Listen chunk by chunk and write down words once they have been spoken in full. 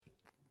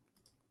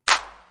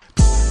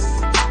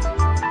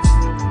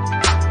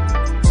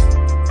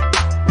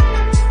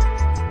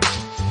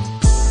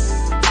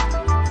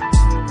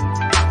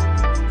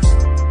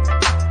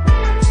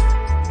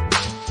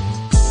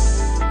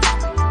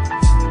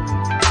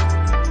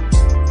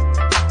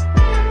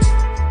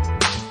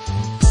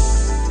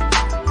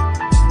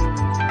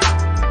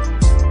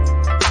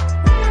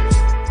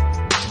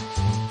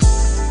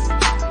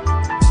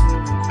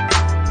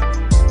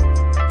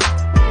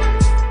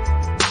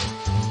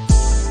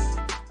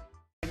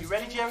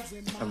Jerry?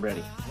 I'm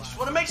ready. Just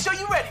want to make sure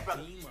you're ready,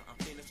 brother.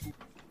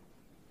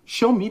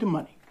 Show me the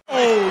money.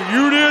 Oh,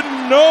 you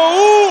didn't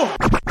know?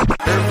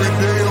 Every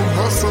day I'm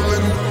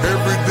hustling.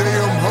 Every day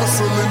I'm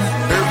hustling.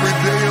 Every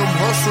day I'm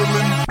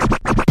hustling.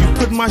 You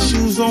put my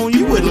shoes on,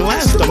 you wouldn't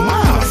last a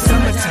mile.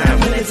 Summertime,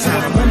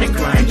 wintertime, I'm on the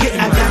grind.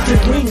 Yeah, I got the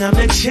ring, I'm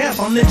the champ,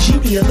 I'm the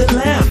genie of the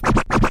lamp.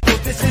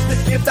 This is the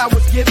gift I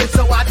was given,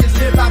 so I just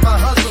live by my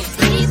hustle.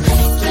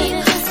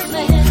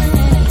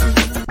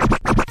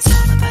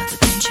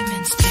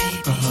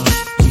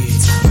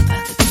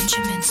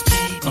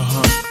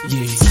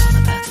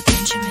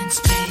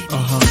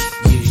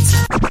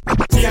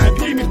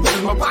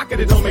 My pocket,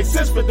 it don't make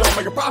sense, but don't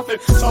make a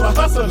profit. So I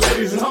hustle,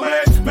 ladies and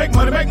homies. Make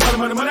money, money.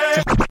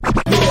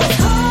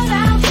 Hold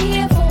out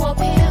here for a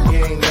pill.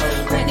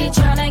 Really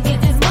tryna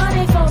get this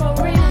money for the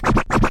real.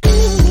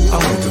 I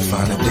want to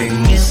find a thing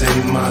to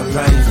save my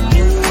life,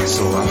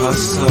 so I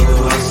hustle.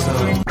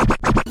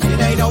 It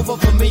ain't over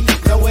for me,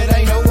 no, it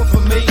ain't over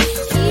for me.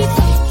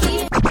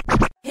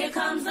 Here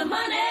comes the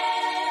money.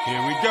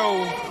 Here we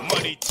go.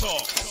 Money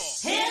talk.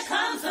 Here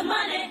comes the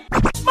money.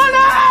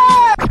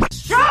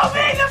 Show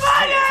me the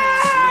money!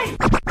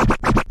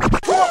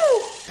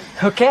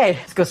 Okay,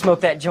 let's go smoke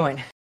that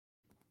joint.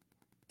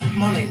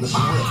 Money was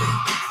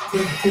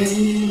ready.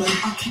 Clean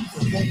like I keep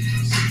the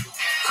makers.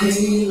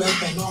 Clean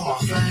like an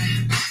offering.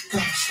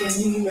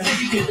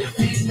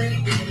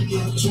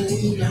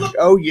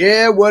 Oh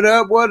yeah, what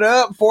up?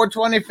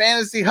 420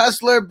 Fantasy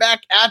Hustler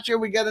back at you.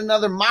 We got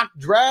another mock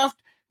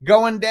draft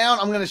going down.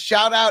 I'm gonna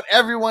shout out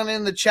everyone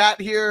in the chat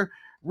here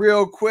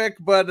real quick,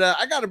 but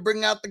I got to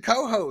bring out the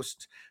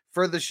co-host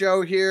for the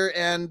show here,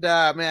 and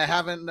man,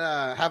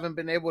 I haven't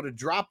been able to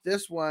drop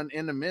this one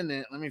in a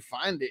minute. Let me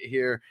find it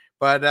here.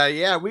 But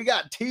yeah, we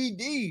got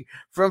TD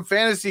from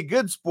Fantasy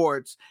Good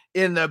Sports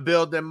in the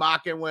building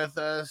mocking with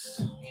us.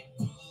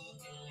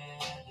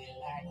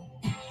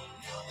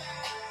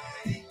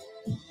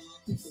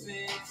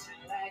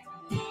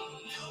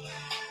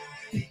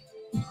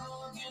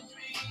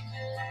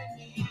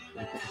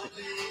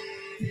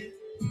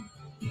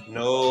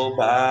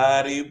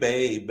 Nobody,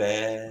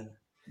 baby.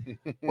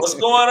 What's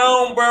going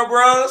on,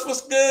 bros?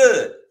 What's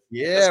good?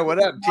 Yeah, what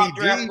up,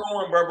 TD?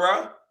 Going,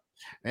 bro?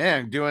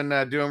 Man, doing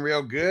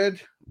real good.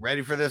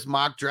 Ready for this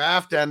mock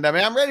draft, and I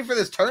mean, I'm ready for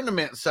this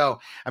tournament. So,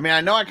 I mean, I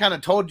know I kind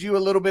of told you a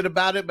little bit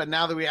about it, but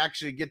now that we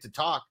actually get to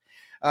talk,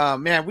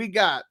 man,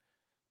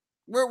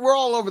 we're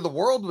all over the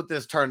world with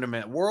this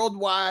tournament,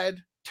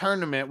 worldwide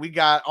tournament. We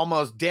got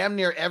almost damn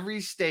near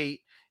every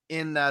state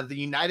in the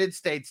United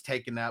States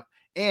taken up,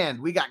 and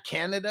we got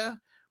Canada.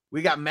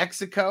 We got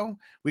Mexico.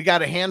 We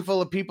got a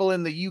handful of people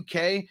in the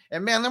UK,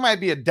 and man, there might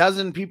be a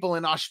dozen people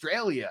in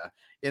Australia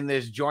in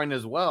this joint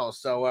as well.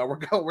 So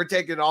we're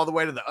taking it all the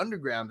way to the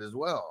underground as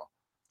well.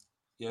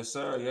 Yes,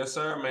 sir,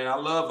 man. I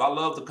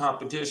love the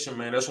competition,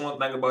 man. That's one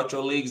thing about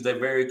your leagues. They're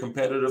very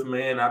competitive,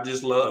 man. I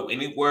just love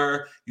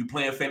anywhere you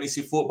playing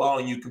fantasy football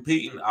and you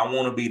competing, I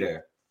want to be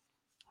there.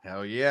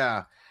 Hell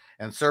yeah.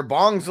 And Sir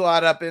Bong's a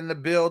lot up in the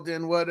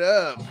building. What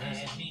up?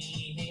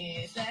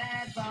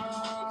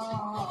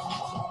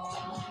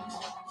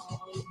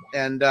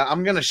 And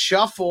I'm going to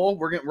shuffle.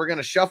 We're going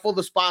to shuffle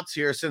the spots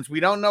here since we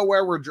don't know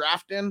where we're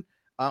drafting.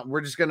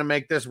 We're just going to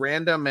make this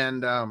random,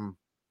 and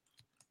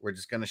we're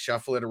just going to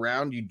shuffle it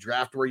around. You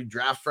draft where you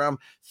draft from.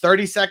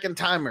 30-second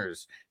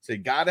timers. So you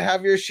got to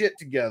have your shit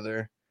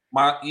together.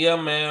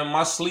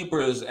 My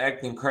sleeper is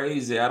acting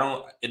crazy.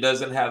 It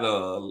doesn't have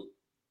a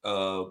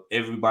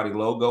everybody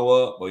logo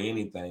up or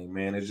anything,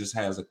 man. It just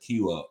has a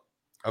queue up.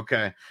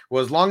 Okay.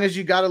 Well, as long as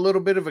you got a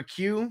little bit of a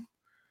queue,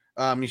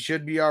 you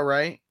should be all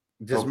right.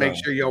 Just make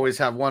sure you always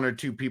have one or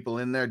two people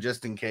in there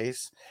just in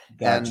case.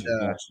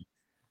 Gotcha.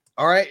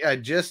 All right, I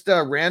just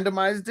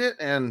randomized it,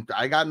 and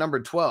I got number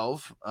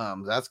 12.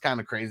 That's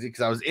kind of crazy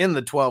because I was in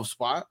the 12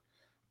 spot,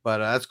 but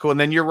that's cool. And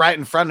then you're right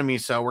in front of me,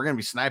 so we're going to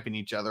be sniping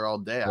each other all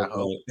day, I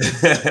hope.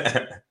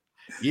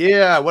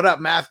 Yeah, what up,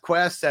 Math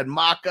Quest? Said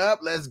mock up.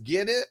 Let's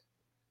get it.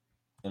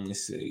 Let me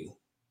see.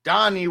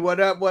 Donnie, what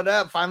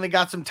up? Finally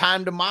got some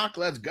time to mock.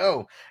 Let's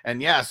go.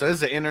 And yeah, so this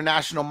is an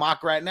international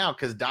mock right now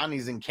because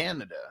Donnie's in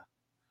Canada.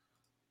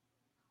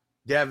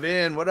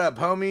 Devin, what up,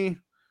 homie?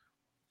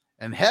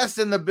 And Hess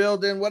in the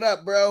building. What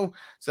up, bro?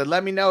 Said,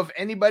 let me know if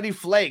anybody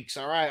flakes.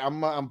 All right,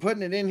 I'm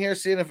putting it in here,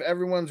 seeing if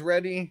everyone's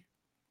ready.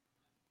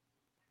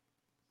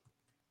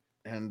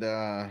 And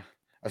I've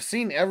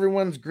seen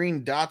everyone's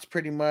green dots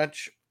pretty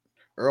much.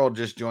 Earl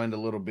just joined a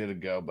little bit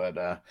ago, but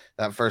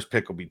that first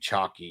pick will be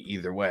chalky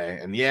either way.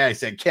 And yeah, he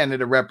said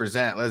Canada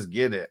represent. Let's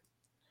get it.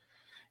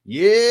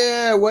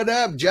 Yeah, what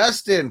up,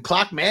 Justin?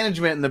 Clock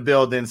management in the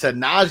building. Said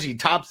Najee,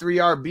 top 3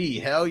 RB.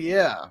 Hell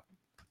yeah.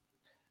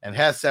 And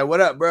Hess said,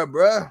 what up,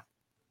 bro?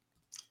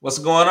 What's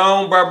going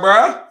on,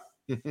 bro?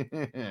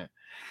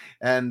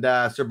 And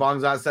Sir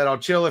Bongzot said, I'll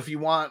chill if you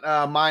want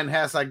mine,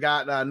 Hess. I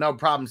got no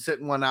problem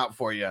sitting one out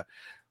for you.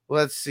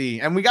 Let's see.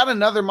 And we got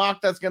another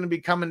mock that's going to be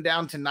coming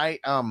down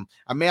tonight.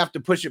 I may have to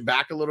push it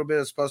back a little bit.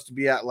 It's supposed to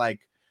be at like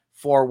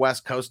 4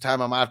 West Coast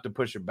time. I might have to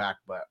push it back,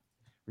 but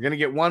we're going to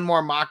get one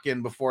more mock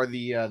in before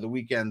the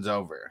weekend's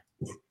over.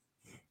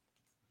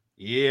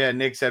 Yeah,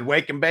 Nick said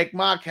wake and bake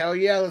mock. Hell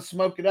yeah, let's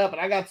smoke it up. And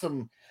I got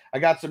some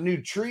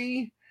new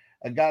tree.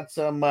 I got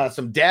some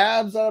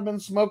dabs that I've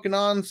been smoking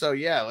on. So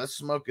yeah, let's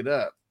smoke it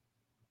up.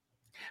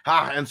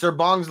 And Sir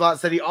Bongslot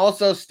said he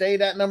also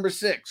stayed at number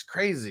 6.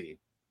 Crazy.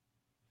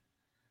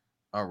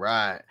 All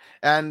right.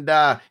 And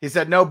he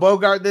said no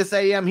Bogart this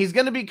AM. He's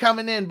going to be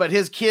coming in, but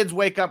his kids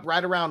wake up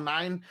right around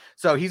 9.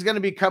 So he's going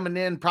to be coming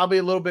in probably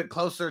a little bit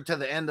closer to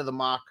the end of the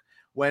mock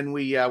when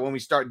we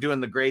start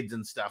doing the grades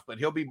and stuff, but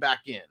he'll be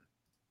back in.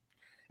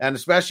 And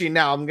especially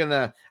now, I'm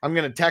gonna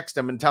text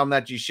him and tell him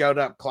that you showed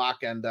up,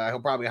 Clock, and he'll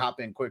probably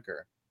hop in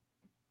quicker.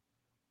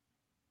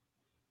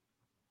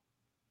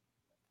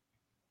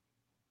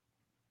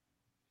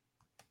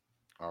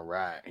 All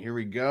right, here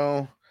we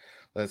go.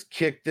 Let's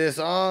kick this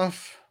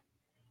off.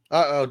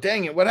 Uh-oh,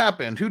 dang it, what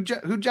happened? Who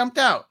jumped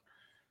out?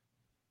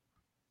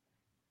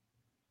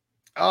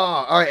 Oh,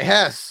 all right,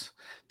 Hess.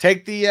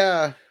 Take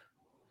the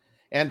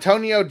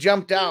Antonio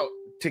jumped out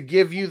to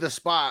give you the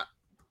spot.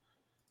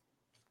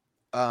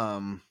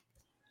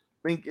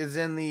 Link is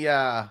in the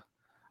I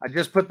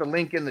just put the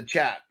link in the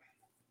chat.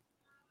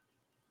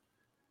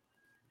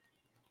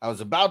 I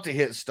was about to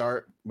hit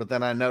start, but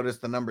then I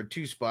noticed the number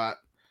 2 spot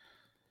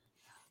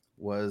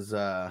was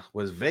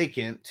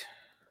vacant.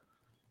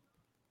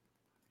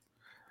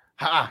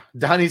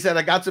 Donnie said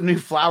I got some new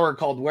flower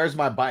called Where's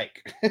My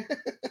Bike.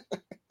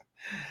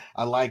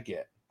 I like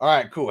it. All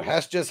right, cool.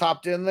 Hess just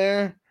hopped in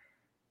there.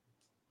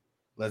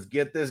 Let's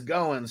get this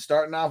going.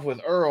 Starting off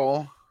with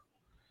Earl.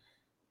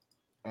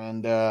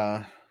 And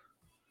I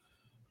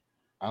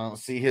don't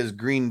see his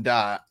green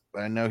dot,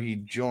 but I know he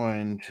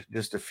joined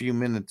just a few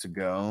minutes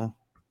ago.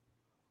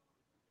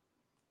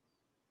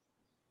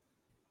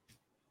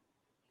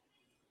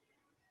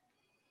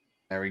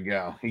 There we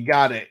go. He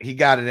got it. He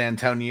got it,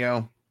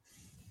 Antonio.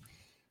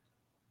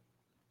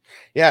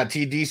 Yeah,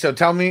 TD. So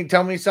tell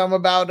me some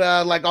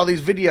about like all these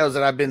videos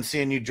that I've been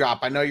seeing you drop.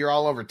 I know you're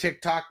all over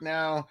TikTok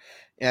now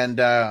and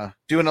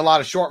doing a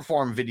lot of short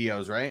form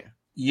videos, right?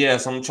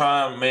 Yes, I'm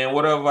trying, man,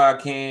 whatever I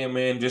can,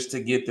 man, just to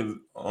get the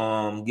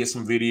get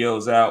some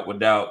videos out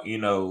without,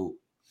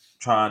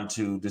 trying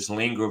to just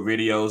linger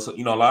videos.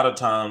 A lot of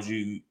times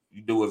you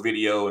do a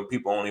video and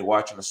people only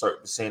watching a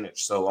certain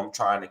percentage. So I'm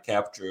trying to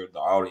capture the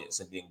audience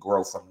and then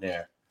grow from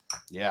there.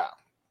 Yeah.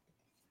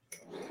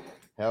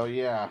 Hell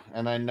yeah.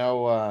 And I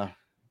know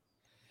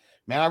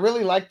man, I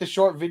really like the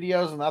short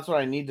videos, and that's what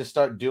I need to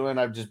start doing.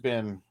 I've just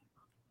been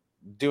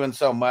doing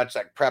so much,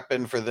 like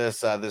prepping for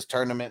this this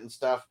tournament and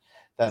stuff.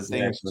 That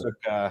things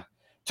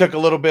took a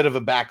little bit of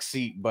a back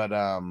seat, but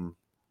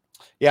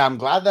yeah, I'm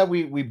glad that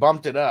we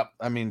bumped it up.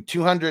 I mean,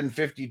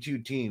 252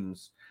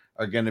 teams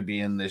are going to be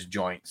in this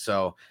joint.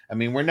 So, I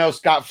mean, we're no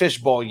Scott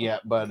Fishbowl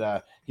yet,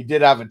 but he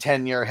did have a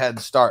 10-year head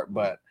start.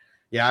 But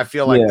yeah, I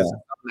feel like this is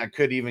something that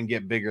could even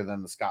get bigger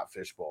than the Scott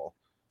Fishbowl.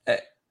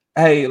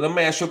 Hey, let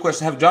me ask you a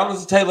question. Have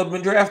Jonathan Taylor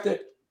been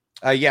drafted?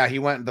 Yeah, he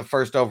went the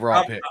first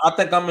overall pick. I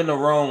think I'm in the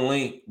wrong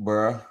link,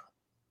 bro.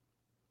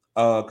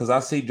 Because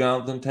I see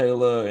Jonathan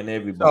Taylor and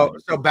everybody.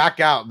 So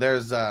back out.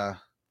 There's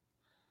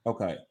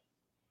okay.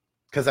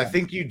 Because I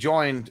think you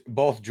joined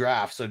both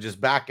drafts, so just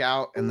back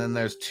out, and then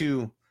there's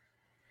 2.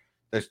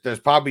 There's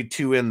probably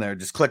 2 in there.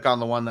 Just click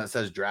on the one that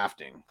says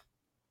drafting.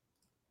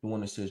 The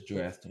one that says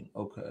drafting.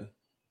 Okay.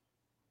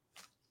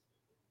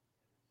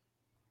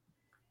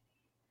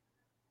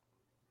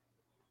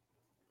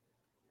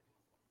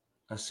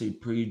 I see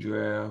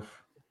pre-draft.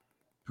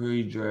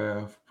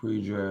 Pre-draft.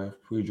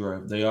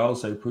 They all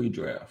say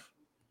pre-draft.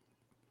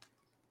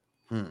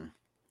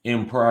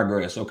 In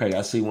progress. Okay,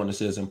 I see one that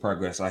says in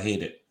progress. I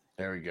hit it.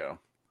 There we go.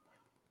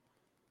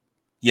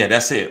 Yeah,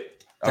 that's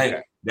it.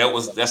 Okay.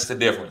 That's the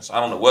difference. I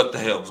don't know what the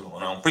hell was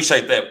going on.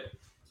 Appreciate that.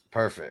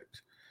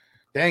 Perfect.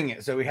 Dang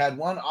it. So we had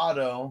one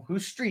auto.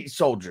 Who's Street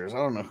Soldiers? I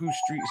don't know who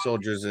Street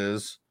Soldiers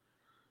is.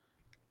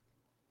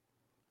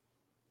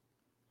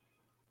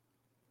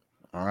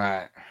 All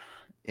right.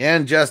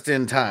 And just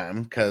in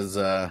time, because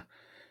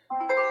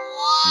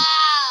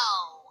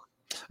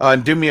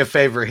and do me a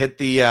favor, hit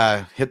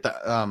the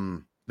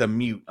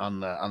mute on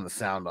the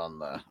sound on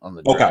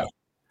the drive.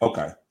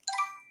 Okay.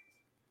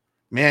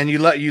 Man, you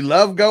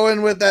love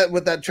going with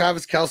that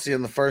Travis Kelce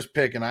in the first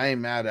pick, and I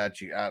ain't mad at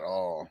you at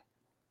all.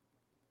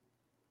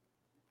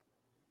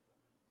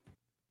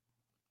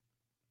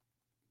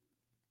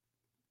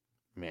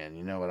 Man,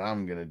 you know what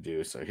I'm gonna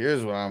do. So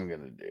here's what I'm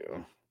gonna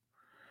do.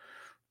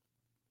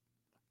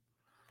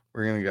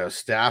 We're going to go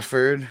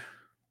Stafford,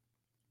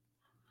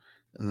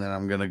 and then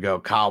I'm going to go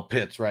Kyle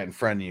Pitts right in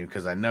front of you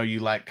because I know you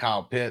like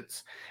Kyle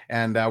Pitts.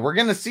 And we're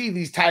going to see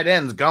these tight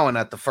ends going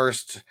at the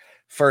first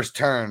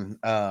turn.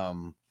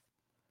 And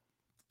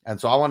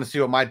so I want to see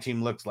what my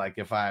team looks like.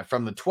 If I,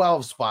 from the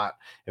 12 spot,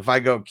 if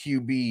I go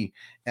QB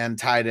and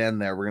tight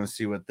end there, we're going to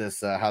see what this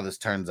how this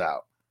turns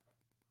out.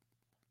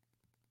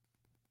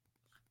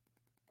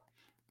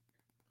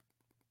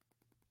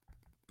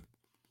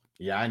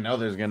 Yeah, I know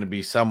there's going to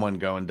be someone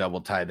going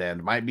double tight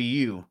end. Might be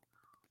you.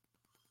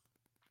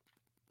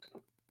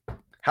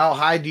 How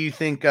high do you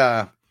think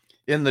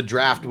in the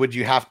draft would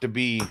you have to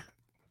be,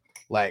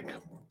 like,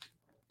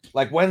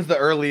 Like, when's the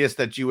earliest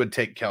that you would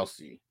take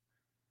Kelsey?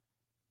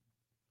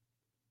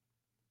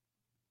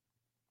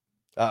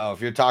 Uh-oh,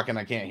 if you're talking,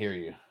 I can't hear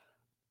you.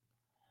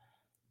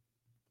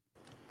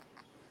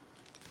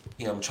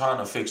 Yeah, I'm trying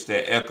to fix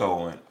that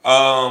echoing.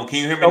 Can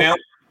you hear me now?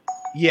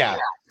 Yeah.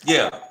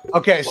 Yeah.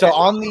 Okay, so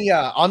on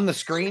the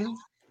screen,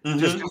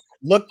 just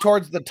look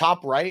towards the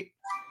top right,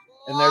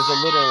 and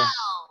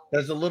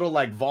there's a little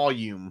like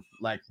volume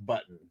like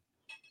button.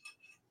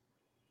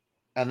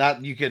 And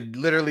that you could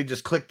literally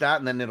just click that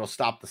and then it'll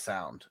stop the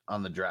sound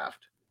on the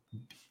draft.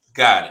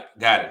 Got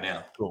it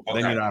now. Cool.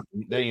 Okay. Then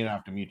you don't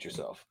have to mute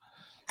yourself.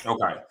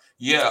 Okay.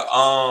 Yeah.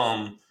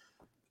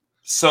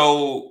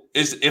 So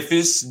if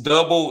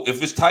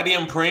it's tight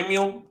end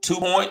premium, 2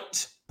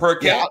 points per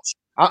catch.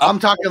 Yeah, I'm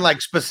talking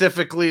like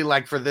specifically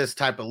like for this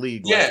type of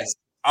league. Yes.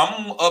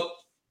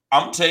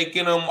 I'm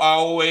taking them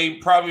all the way,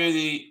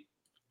 probably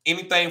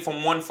anything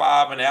from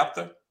 1.5 and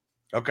after.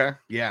 Okay.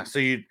 Yeah. So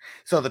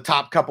the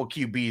top couple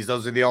QBs,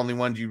 those are the only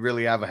ones you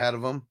really have ahead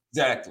of them.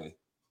 Exactly.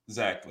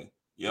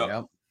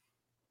 Yep.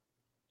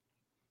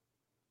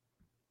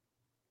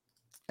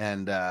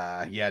 And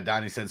yeah,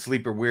 Donnie said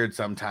sleeper weird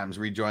sometimes.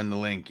 Rejoin the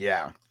link.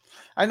 Yeah.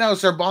 I know,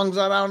 Sir Bongs.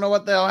 I don't know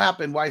what the hell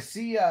happened. Well, I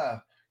see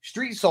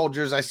Street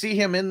Soldiers. I see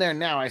him in there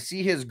now. I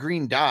see his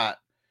green dot.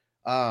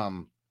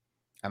 And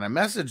I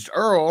messaged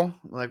Earl,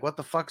 like, what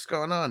the fuck's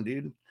going on,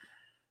 dude?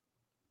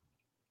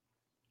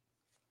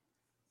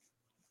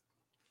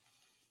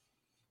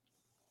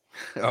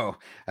 Oh,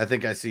 I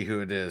think I see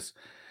who it is.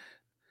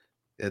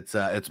 It's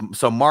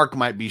so Mark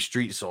might be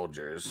Street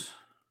Soldiers.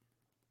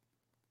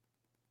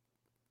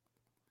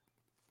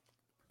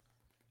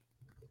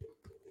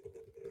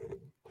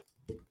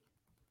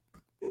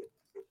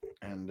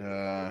 And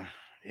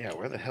yeah,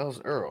 where the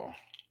hell's Earl?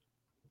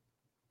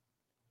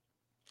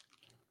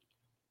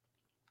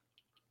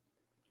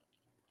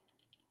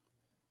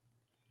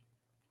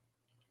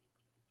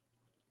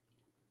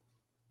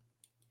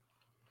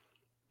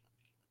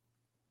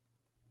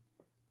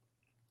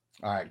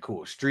 All right,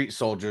 cool. Street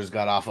Soldiers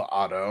got off of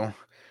auto,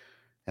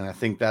 and I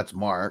think that's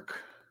Mark.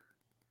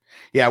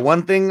 Yeah,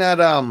 one thing that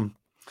I'm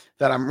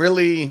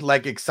really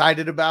like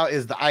excited about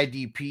is the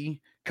IDP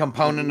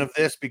component of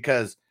this,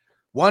 because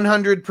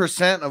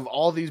 100% of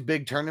all these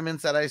big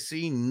tournaments that I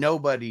see,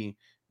 nobody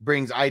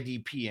brings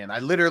IDP in. I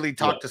literally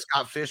talked to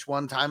Scott Fish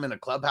one time in a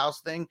clubhouse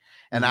thing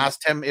and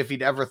asked him if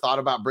he'd ever thought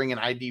about bringing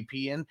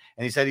IDP in,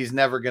 and he said he's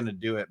never going to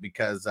do it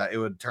because it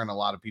would turn a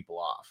lot of people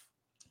off.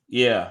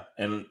 Yeah,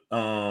 and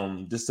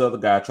this other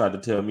guy tried to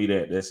tell me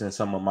that's in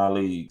some of my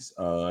leagues.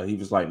 He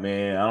was like,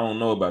 man, I don't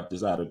know about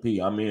this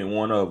IDP. I'm in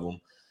one of them.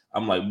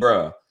 I'm like,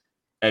 bruh,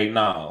 hey,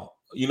 no.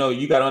 You know,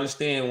 you got to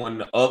understand when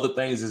the other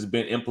things has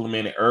been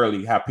implemented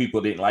early, how people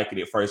didn't like it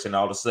at first, and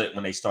all of a sudden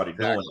when they started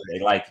doing it,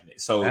 they liking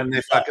it. So and they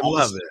fucking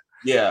love it.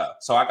 Yeah,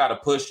 so I got to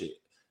push it.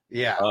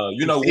 Yeah.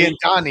 You know, and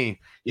Donnie,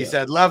 he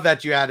said, love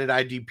that you added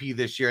IDP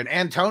this year. And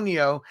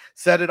Antonio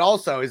said it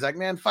also. He's like,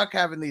 man, fuck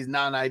having these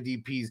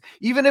non-IDPs,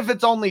 even if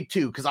it's only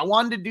 2, because I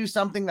wanted to do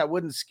something that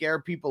wouldn't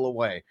scare people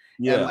away.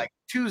 Yeah. And like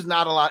 2's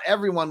not a lot.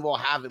 Everyone will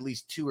have at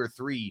least 2 or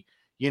 3,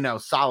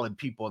 solid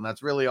people. And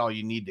that's really all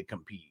you need to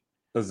compete.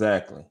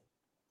 Exactly.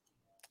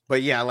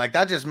 But yeah, like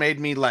that just made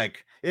me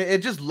like, it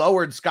just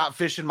lowered Scott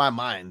Fish in my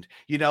mind.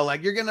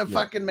 Like you're going to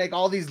fucking make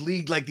all these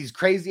leagues, like these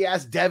crazy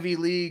ass Devy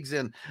leagues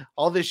and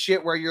all this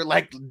shit where you're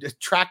like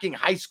tracking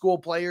high school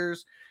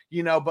players,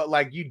 but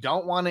like you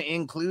don't want to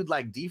include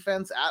like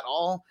defense at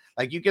all.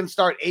 Like you can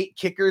start 8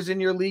 kickers in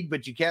your league,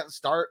 but you can't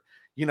start,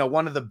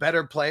 one of the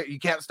better players. You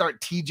can't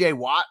start TJ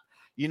Watt,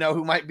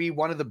 who might be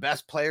one of the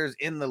best players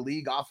in the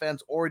league,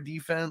 offense or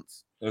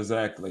defense.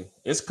 Exactly.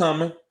 It's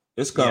coming.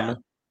 Yeah.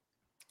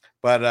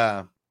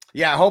 But,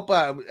 yeah, I hope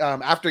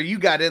after you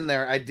got in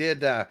there, I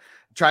did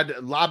try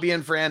to lobby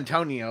in for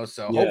Antonio.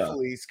 So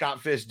hopefully Scott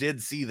Fish did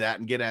see that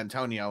and get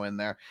Antonio in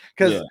there.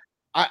 Because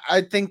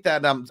I think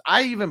that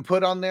I even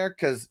put on there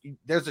because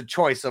there's a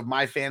choice of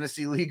my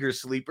fantasy league or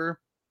sleeper.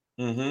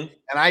 And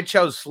I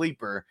chose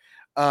sleeper,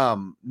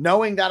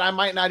 knowing that I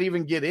might not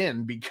even get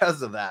in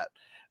because of that.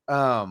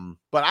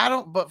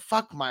 But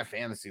fuck my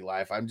fantasy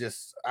life. I'm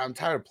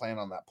tired of playing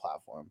on that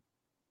platform.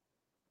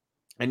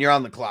 And you're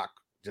on the clock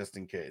just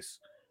in case.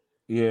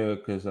 Yeah,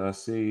 because I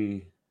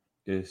see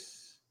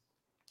it's.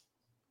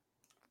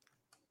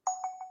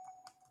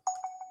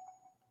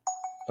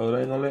 Oh,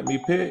 they ain't gonna let me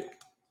pick.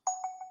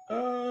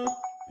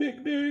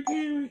 Pick Derrick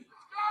Henry.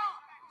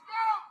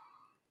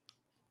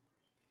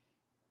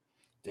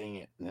 Dang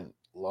it. And then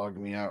log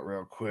me out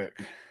real quick.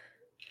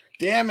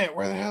 Damn it.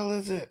 Where the hell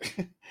is it?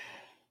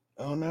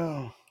 Oh,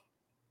 no.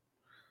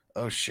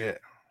 Oh, shit.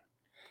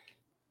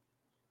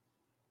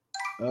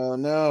 Oh,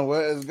 no.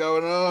 What is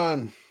going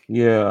on?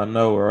 Yeah, I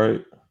know,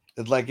 right?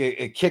 It's like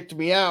it kicked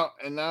me out,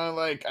 and now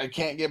like I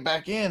can't get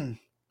back in.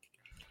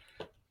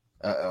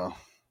 Uh-oh.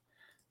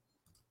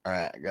 All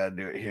right, I gotta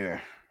do it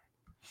here.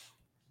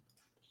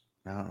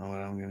 I don't know what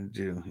I'm gonna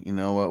do. You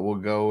know what? We'll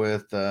go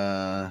with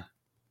we'll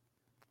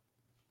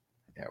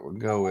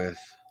go with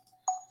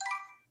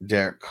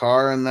Derek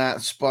Carr in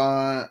that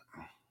spot.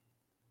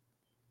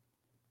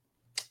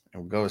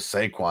 We'll go with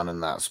Saquon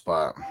in that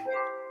spot.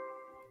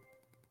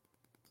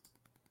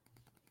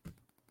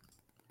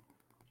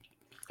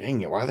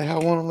 Dang it, why the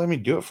hell won't it let me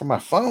do it from my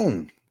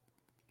phone?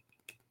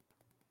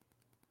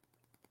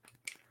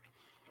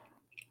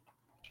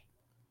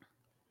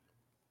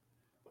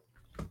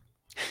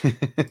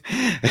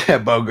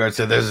 Bogart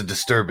said there's a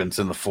disturbance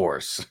in the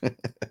force.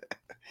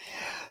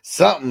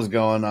 Something's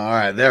going on. All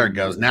right, there it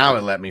goes. Now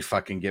it let me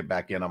fucking get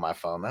back in on my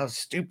phone. That was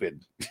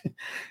stupid.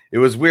 It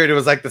was weird. It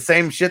was like the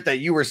same shit that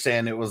you were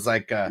saying. It was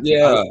like, I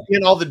was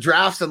seeing all the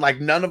drafts and like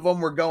none of them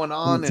were going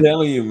on. I'm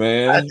telling you, I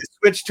man. had to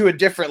switch to a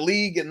different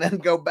league and then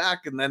go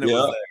back, and then it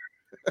was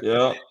there.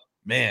 Yeah.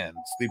 Man,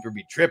 Sleeper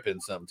be tripping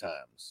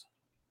sometimes.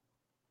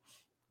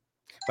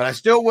 But I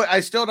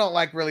still don't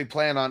like really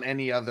playing on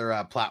any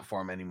other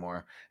platform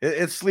anymore.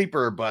 It's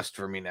Sleeper or bust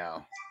for me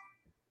now.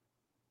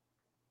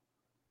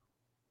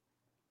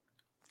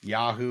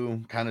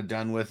 Yahoo, kind of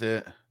done with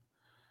it.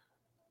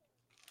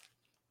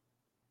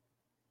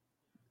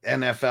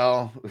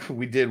 NFL,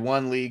 we did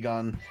one league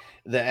on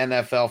the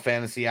NFL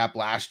fantasy app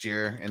last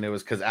year, and it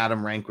was because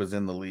Adam Rank was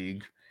in the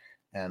league,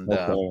 and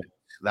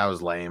that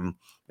was lame.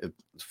 It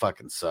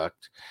fucking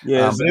sucked.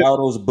 Yeah, it's all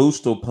those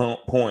booster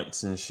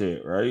points and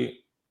shit, right?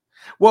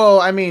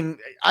 Well, I mean,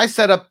 I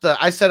set up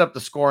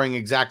the scoring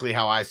exactly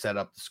how I set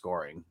up the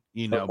scoring,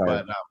 you know,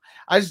 but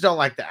I just don't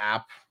like the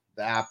app.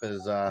 The app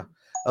is a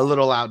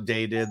little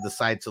outdated. The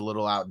site's a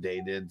little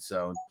outdated,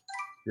 so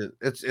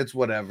it's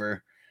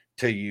whatever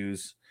to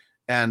use.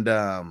 And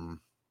so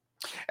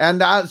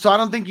I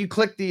don't think you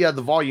click the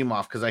volume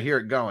off because I hear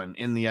it going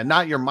in the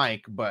not your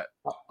mic, but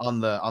on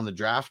the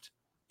draft.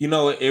 You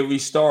know, it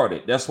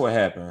restarted. That's what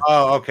happened.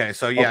 Oh, okay.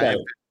 So yeah,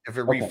 if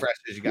it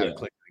refreshes, you got to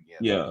click it again.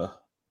 Yeah.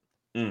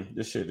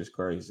 This shit is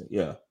crazy.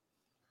 Yeah.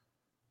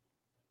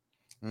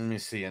 Let me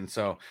see. And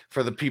so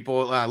for the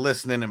people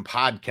listening in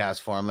podcast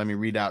form, let me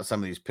read out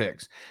some of these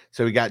picks.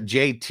 So we got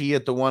JT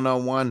at the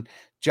 101,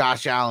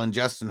 Josh Allen,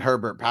 Justin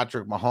Herbert,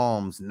 Patrick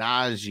Mahomes,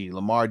 Najee,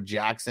 Lamar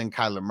Jackson,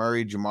 Kyler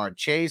Murray, Jamar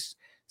Chase,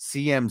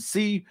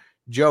 CMC,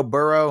 Joe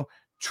Burrow,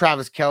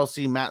 Travis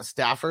Kelce, Matt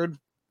Stafford.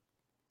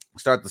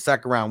 Start the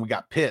second round. We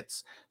got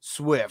Pitts,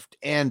 Swift,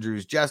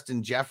 Andrews,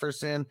 Justin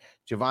Jefferson,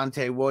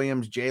 Javonte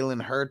Williams,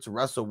 Jalen Hurts,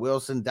 Russell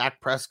Wilson,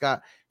 Dak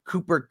Prescott,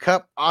 Cooper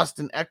Kupp,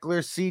 Austin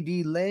Eckler,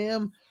 CD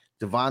Lamb,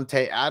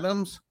 Devontae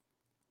Adams.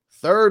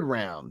 Third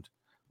round,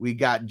 we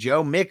got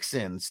Joe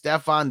Mixon,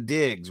 Stephon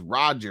Diggs,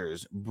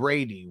 Rodgers,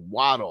 Brady,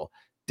 Waddle,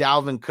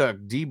 Dalvin Cook,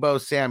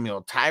 Debo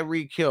Samuel,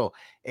 Tyreek Hill,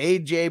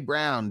 AJ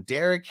Brown,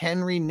 Derrick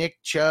Henry,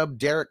 Nick Chubb,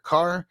 Derek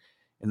Carr.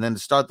 And then to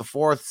start the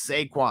fourth,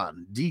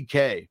 Saquon,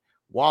 DK,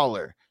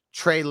 Waller,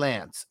 Trey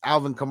Lance,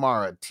 Alvin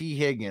Kamara, T.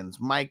 Higgins,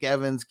 Mike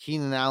Evans,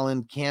 Keenan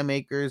Allen, Cam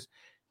Akers,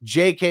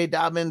 J.K.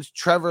 Dobbins,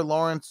 Trevor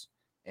Lawrence,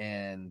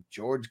 and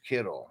George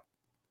Kittle.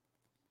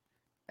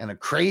 And a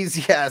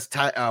crazy-ass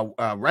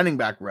running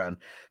back run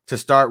to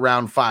start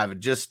round 5. It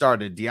just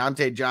started.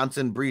 Deontay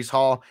Johnson, Breece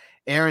Hall,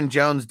 Aaron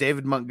Jones,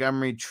 David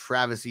Montgomery,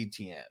 Travis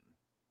Etienne.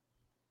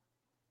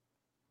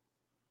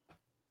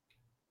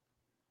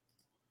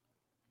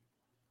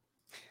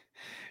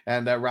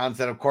 And Ron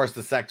said, of course,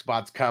 the sex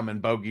bots come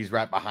and Bogey's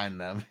right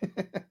behind them.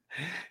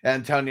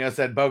 Antonio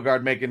said,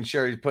 Bogard making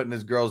sure he's putting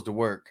his girls to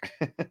work.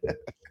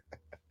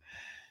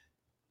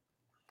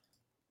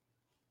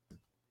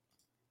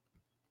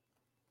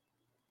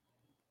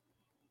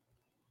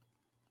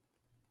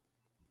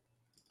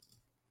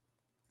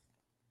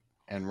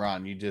 And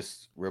Ron, you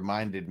just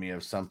reminded me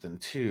of something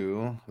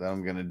too that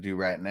I'm going to do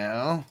right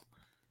now.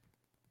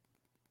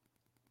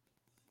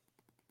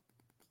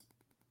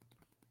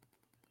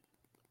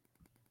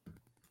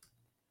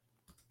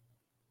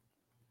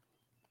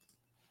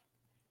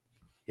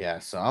 Yeah,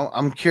 so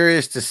I'm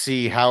curious to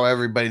see how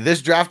everybody.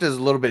 This draft is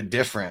a little bit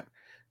different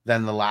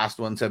than the last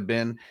ones have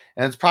been,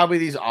 and it's probably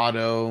these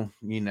auto,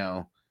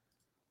 the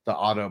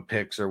auto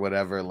picks or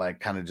whatever,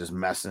 like kind of just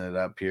messing it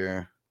up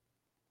here.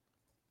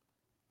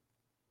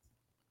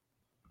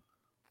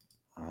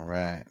 All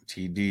right,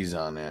 TD's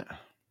on it.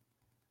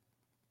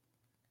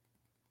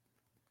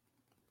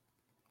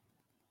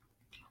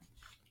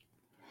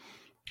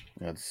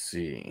 Let's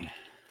see.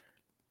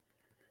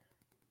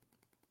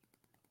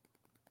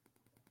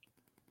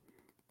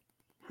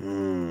 All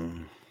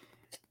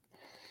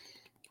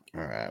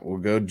right, we'll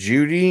go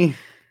Judy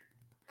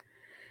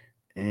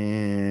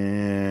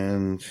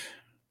and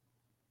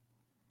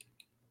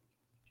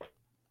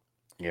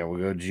we'll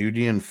go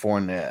Judy and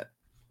Fournette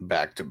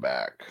back to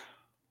back.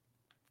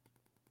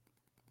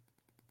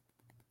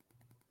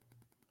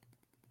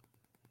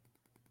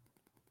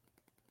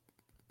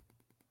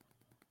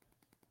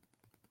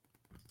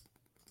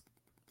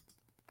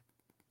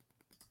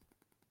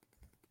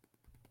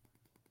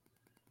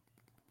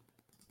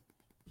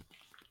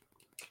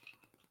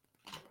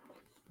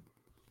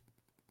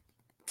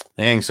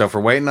 Dang, so for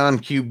waiting on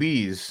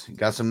QBs, you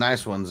got some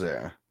nice ones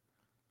there.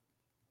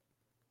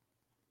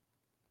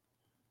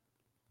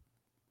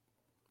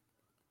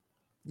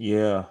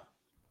 Yeah.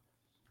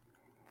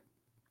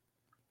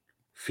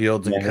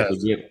 Fields and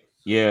Cousins.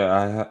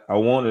 Yeah, I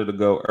wanted to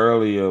go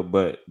earlier,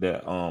 but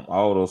that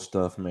auto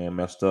stuff, man,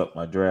 messed up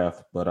my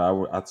draft. But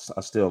I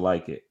still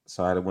like it,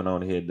 so I went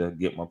on ahead to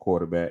get my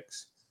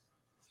quarterbacks.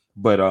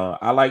 But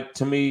I like,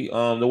 to me,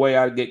 the way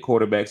I get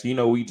quarterbacks.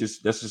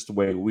 That's just the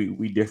way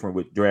we different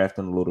with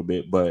drafting a little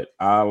bit. But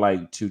I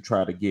like to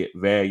try to get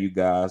value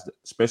guys,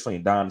 especially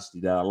in dynasty,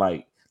 that I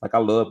like. Like I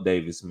love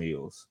Davis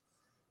Mills,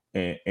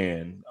 and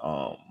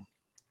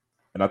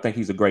I think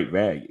he's a great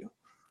value.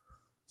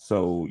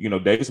 So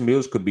Davis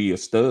Mills could be a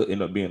stud,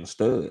 end up being a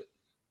stud.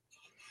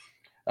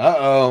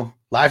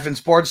 Life and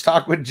Sports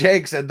Talk with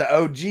Jake said the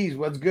OGs.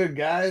 What's good,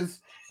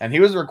 guys? And he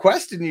was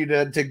requesting you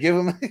to give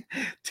him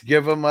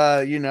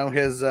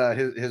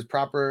his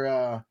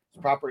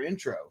proper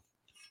intro.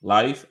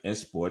 Life and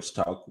Sports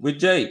Talk with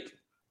Jake.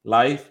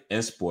 Life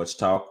and Sports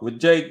Talk with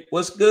Jake.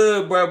 What's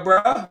good,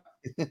 bro?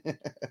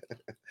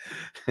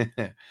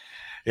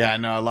 Yeah, I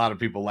know a lot of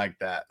people like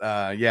that.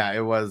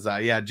 It was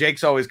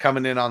Jake's always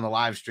coming in on the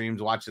live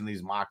streams, watching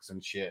these mocks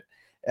and shit.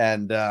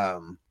 And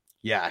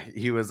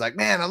he was like,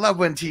 man, I love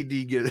when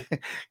TD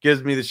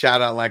gives me the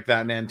shout out like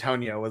that. And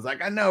Antonio was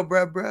like, I know,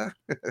 bro.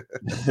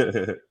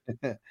 There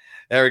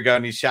we go.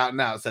 And he's shouting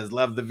out, says,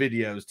 love the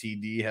videos,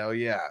 TD. Hell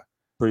yeah.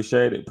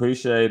 Appreciate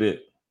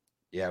it.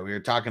 Yeah, we were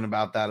talking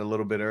about that a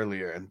little bit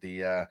earlier.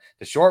 The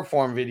short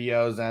form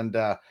videos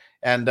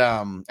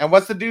and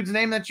what's the dude's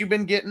name that you've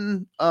been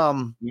getting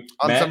on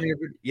Mac? some of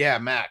your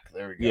Mac.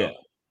 There we go. Yeah.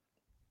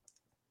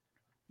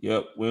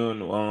 Yep.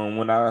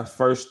 When I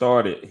first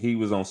started, he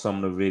was on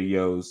some of the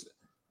videos.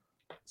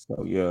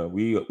 So yeah,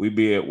 we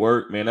be at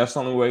work, man. That's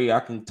the only way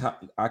I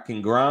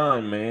can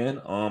grind, man.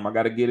 I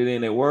got to get it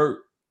in at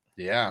work.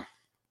 Yeah.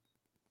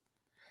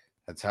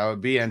 That's how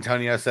it be.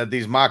 Antonio said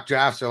these mock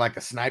drafts are like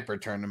a sniper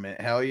tournament.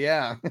 Hell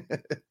yeah.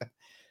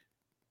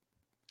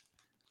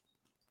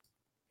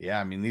 Yeah,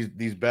 I mean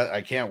these bet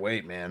I can't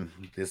wait, man.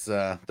 This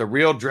the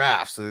real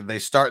drafts. They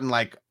start in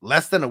like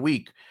less than a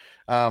week.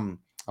 I'm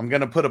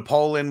gonna put a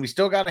poll in. We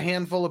still got a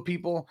handful of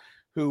people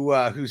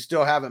who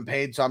still haven't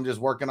paid, so I'm just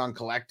working on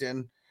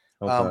collecting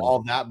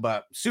all that,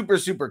 but super,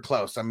 super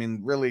close. I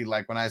mean, really,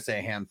 like when I say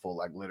a handful,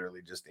 like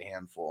literally just a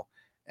handful.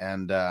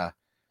 And then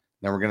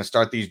we're gonna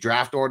start these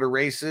draft order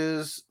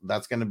races.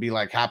 That's gonna be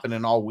like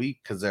happening all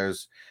week because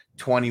there's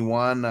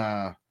 21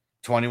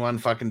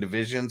 fucking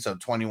divisions, so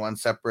 21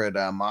 separate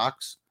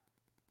mocks.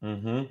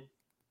 Mm-hmm.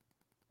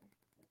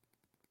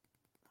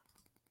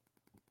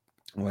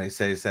 What he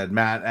said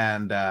Matt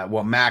and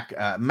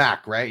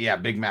Mac, right? Yeah,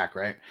 Big Mac,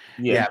 right?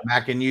 Yeah,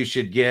 Mac and you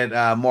should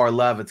get more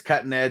love. It's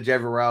cutting edge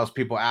everywhere else.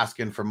 People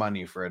asking for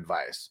money for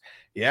advice.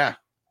 Yeah.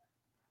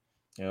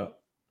 Yep.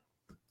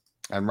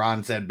 And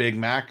Ron said Big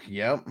Mac.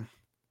 Yep.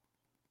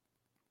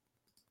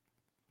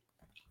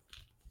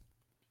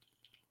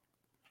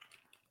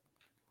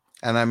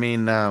 And I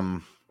mean,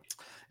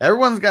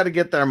 everyone's got to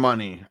get their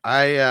money.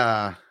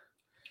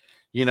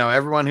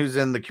 Everyone who's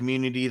in the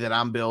community that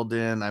I'm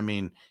building, I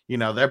mean,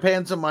 they're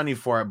paying some money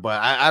for it,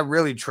 but I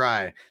really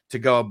try to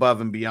go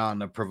above and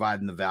beyond of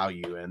providing the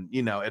value. And,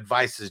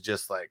 advice is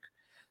just like,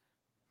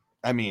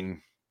 I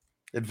mean,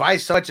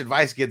 so much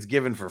advice gets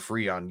given for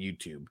free on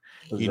YouTube.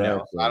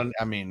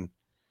 Exactly.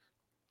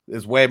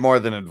 There's way more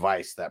than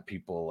advice that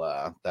people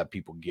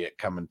get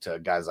coming to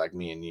guys like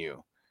me and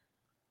you.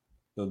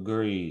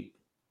 Agreed.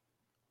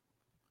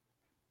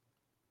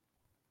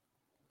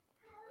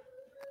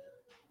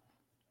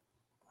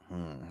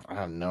 I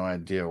have no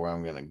idea where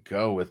I'm going to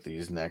go with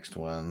these next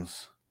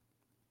ones.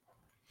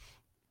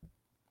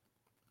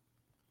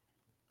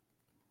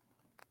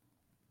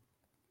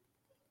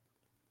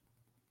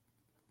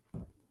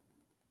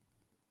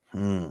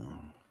 All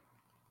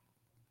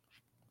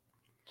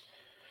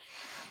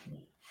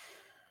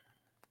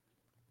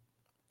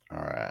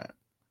right.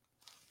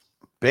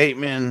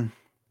 Bateman.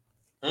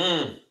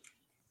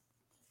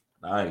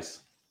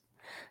 Nice.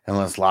 And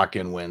let's lock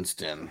in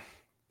Winston.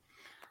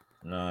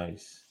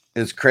 Nice.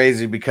 It's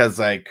crazy because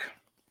like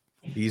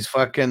these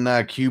fucking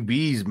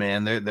QBs,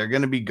 man, they're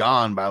gonna be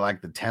gone by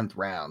like the 10th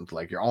round.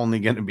 Like you're only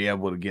gonna be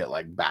able to get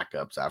like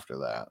backups after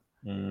that.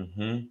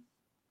 Mm-hmm.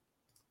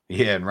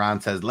 Yeah, and Ron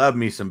says, "Love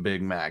me some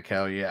Big Mac,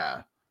 hell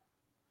yeah."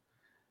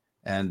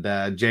 And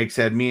Jake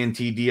said, "Me and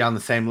TD on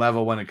the same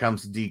level when it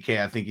comes to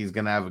DK. I think he's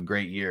gonna have a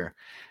great year."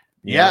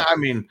 Yeah, I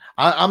mean,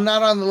 I'm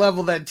not on the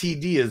level that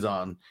TD is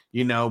on,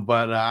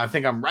 but I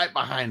think I'm right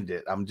behind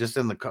it. I'm just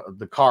in the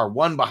car,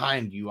 one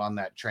behind you on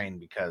that train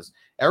because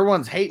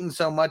everyone's hating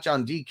so much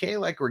on DK.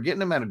 Like we're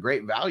getting him at a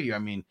great value. I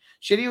mean,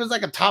 shit, he was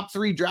like a top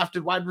 3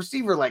 drafted wide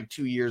receiver like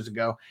 2 years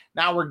ago.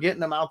 Now we're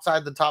getting him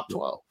outside the top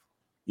 12.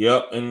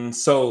 Yep. And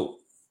so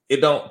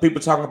people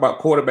talking about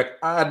quarterback.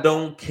 I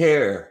don't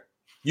care.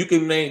 You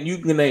can name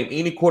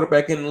any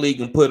quarterback in the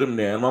league and put him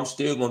there, and I'm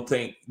still gonna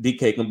think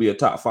DK can be a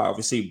top 5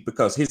 receiver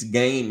because his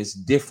game is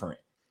different.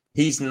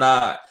 He's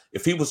not.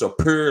 If he was a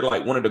pure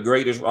like one of the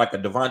greatest, like a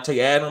Devontae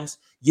Adams,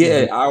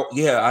 I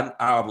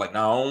was like,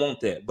 no, I don't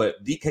want that.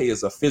 But DK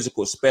is a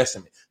physical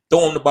specimen.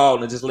 Throw him the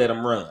ball and just let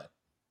him run.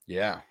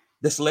 Yeah,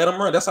 just let him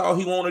run. That's all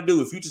he want to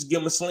do. If you just give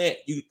him a slant,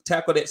 you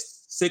tackle that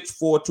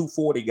 6'4",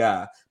 240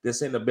 guy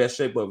that's in the best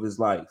shape of his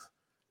life.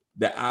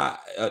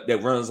 that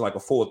runs like a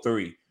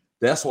 4.3.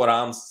 That's what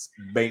I'm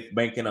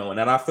banking on,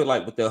 and I feel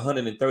like with the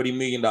 $130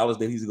 million that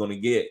he's going to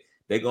get,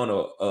 they're going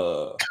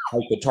to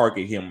hyper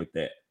target him with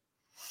that.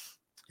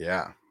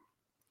 Yeah,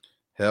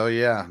 hell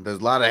yeah. There's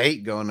a lot of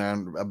hate going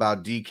on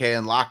about DK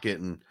and Lockett,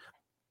 and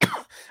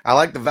I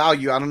like the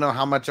value. I don't know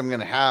how much I'm going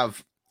to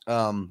have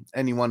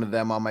any one of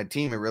them on my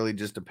team. It really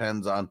just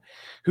depends on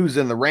who's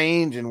in the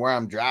range and where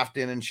I'm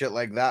drafting and shit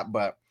like that.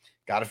 But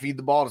got to feed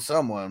the ball to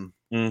someone.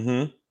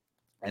 Mm-hmm.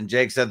 And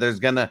Jake said they're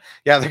going to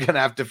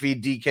have to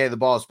feed DK the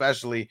ball,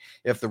 especially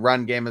if the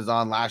run game is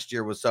on. Last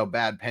year was so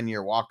bad. Penny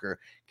or Walker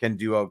can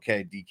do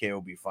okay. DK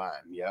will be fine.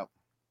 Yep.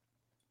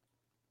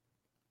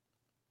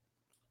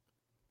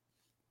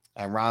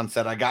 And Ron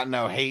said, I got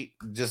no hate.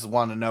 Just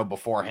want to know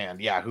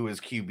beforehand. Yeah, who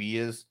his QB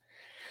is.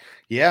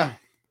 Yeah.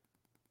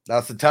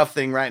 That's the tough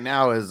thing right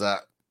now is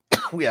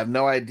we have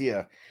no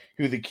idea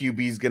who the QB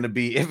is going to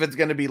be. If it's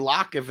going to be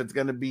Locke, if it's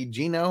going to be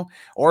Geno,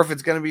 or if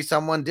it's going to be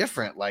someone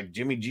different like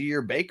Jimmy G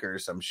or Baker or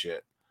some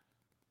shit.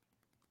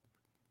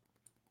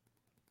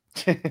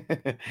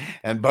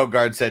 And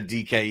Bogart said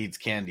DK eats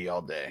candy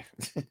all day.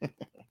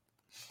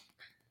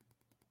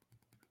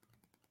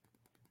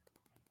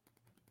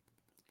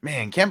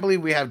 Man, can't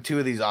believe we have two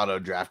of these auto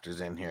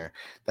drafters in here.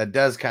 That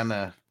does kind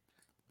of...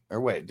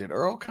 Or wait, did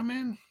Earl come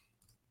in?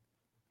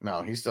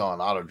 No, he's still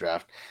on auto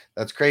draft.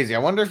 That's crazy. I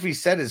wonder if he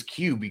set his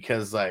Q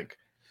because, like,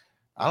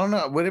 I don't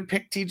know. Would it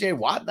pick TJ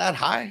Watt that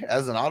high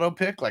as an auto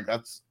pick? Like,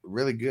 that's a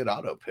really good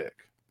auto pick.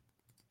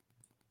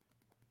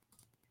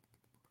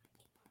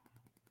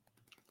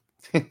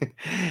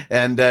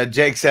 And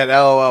Jake said,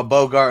 LOL,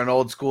 Bogart, an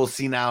old school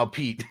senile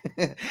Pete.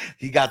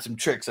 He got some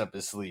tricks up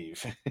his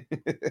sleeve.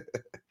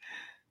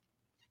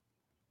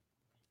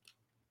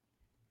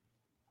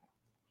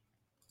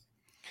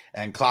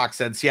 And Clock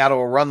said Seattle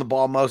will run the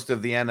ball most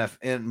of the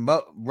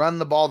NFL, run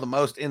the ball the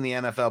most in the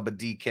NFL, but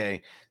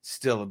DK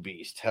still a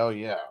beast. Hell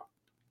yeah.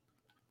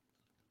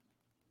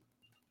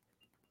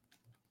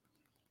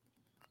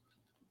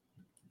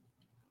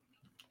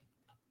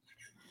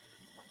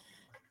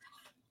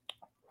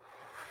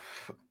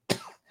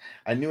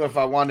 I knew if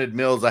I wanted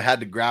Mills, I had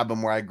to grab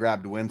him where I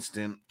grabbed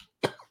Winston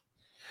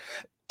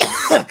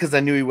because I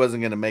knew he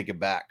wasn't going to make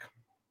it back.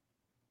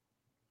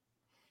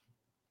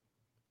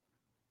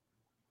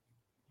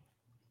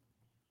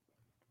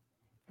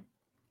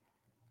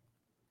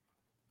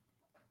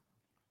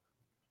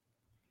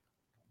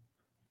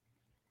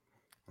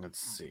 Let's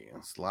see.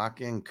 Let's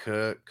lock in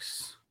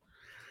Cooks.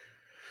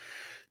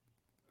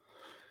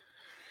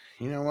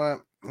 You know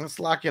what? Let's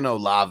lock in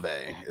Olave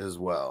as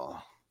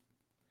well.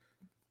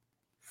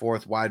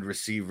 Fourth wide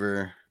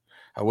receiver.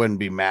 I wouldn't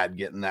be mad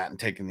getting that and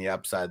taking the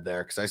upside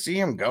there because I see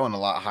him going a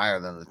lot higher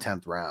than the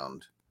 10th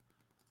round.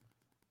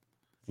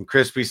 And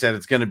Crispy said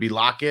it's going to be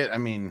Lockett. I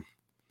mean,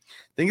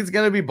 I think it's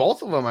going to be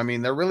both of them. I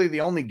mean, they're really the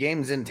only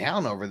games in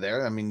town over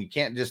there. I mean, you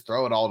can't just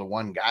throw it all to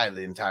one guy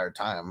the entire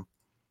time.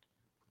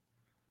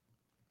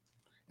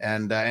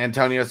 And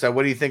Antonio said,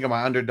 what do you think of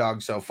my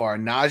underdog so far?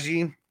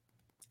 Najee,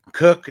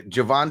 Cook,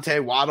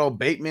 Javonte, Waddle,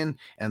 Bateman,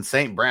 and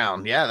St.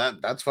 Brown. Yeah,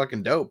 that's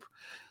fucking dope.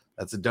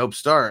 That's a dope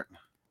start.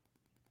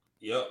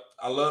 Yep.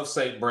 I love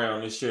St.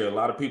 Brown this year. A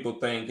lot of people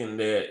thinking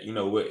that, you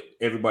know, with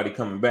everybody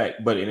coming back.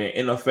 But in the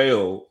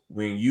NFL,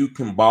 when you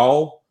can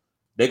ball,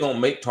 they're going to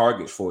make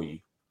targets for you.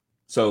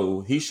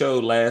 So he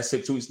showed last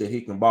 6 weeks that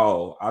he can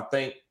ball. I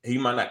think he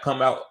might not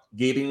come out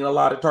getting a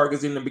lot of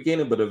targets in the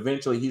beginning, but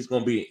eventually he's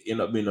going to end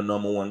up being the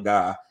number one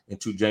guy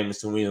until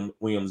Jameson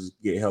Williams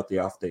get healthy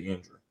off the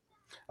injury.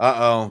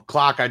 Uh-oh.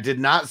 Clock, I did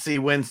not see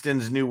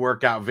Winston's new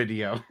workout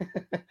video.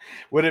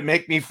 Would it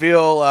make me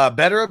feel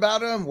better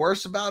about him,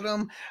 worse about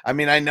him? I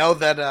mean, I know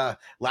that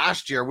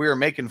last year we were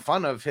making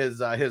fun of his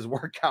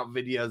workout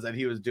videos that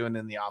he was doing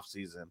in the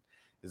offseason.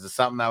 Is it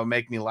something that would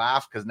make me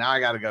laugh? Because now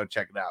I got to go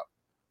check it out.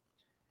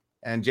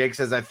 And Jake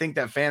says, I think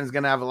that Fann's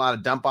going to have a lot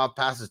of dump-off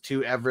passes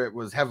too. Everett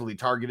was heavily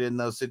targeted in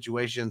those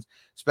situations,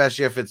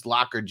 especially if it's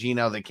Locke or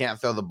Geno. They can't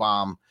throw the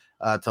bomb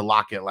to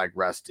Lockett like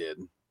Russ did.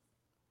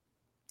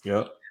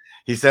 Yep.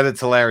 He said it's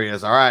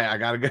hilarious. All right, I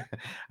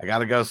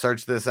gotta go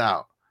search this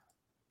out.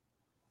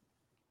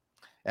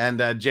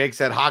 And Jake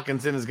said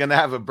Hawkinson is going to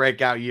have a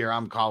breakout year.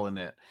 I'm calling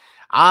it.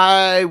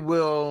 I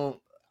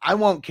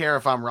won't care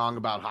if I'm wrong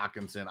about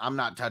Hawkinson. I'm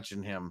not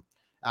touching him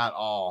at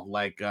all.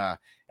 Like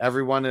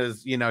everyone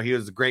is, you know, he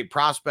was a great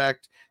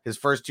prospect. His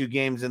first 2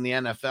 games in the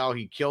NFL,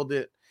 he killed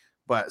it.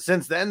 But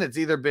since then, it's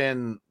either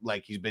been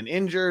like he's been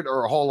injured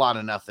or a whole lot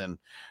of nothing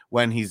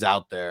when he's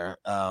out there.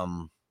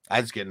 I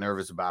just get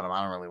nervous about him.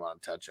 I don't really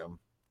want to touch him.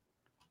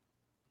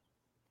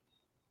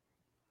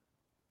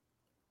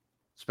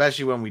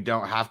 Especially when we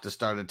don't have to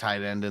start a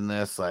tight end in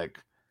this. Like,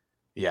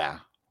 yeah.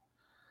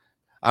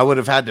 I would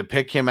have had to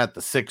pick him at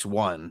the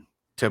 6-1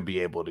 to be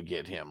able to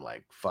get him.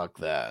 Like, fuck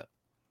that.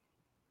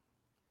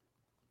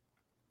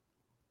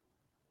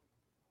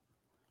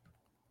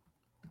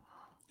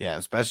 Yeah,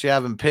 especially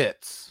having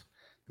Pitts.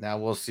 Now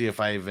we'll see if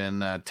I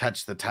even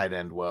touch the tight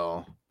end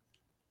well.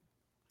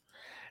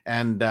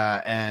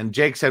 And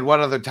Jake said, what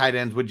other tight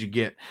ends would you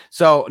get?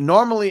 So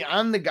normally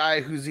I'm the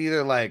guy who's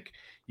either like,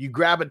 you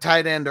grab a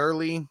tight end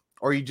early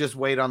or you just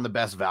wait on the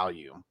best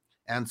value.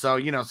 And so,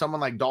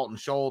 someone like Dalton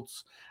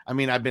Schultz, I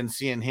mean, I've been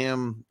seeing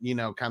him,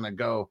 kind of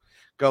go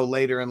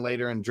later and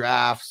later in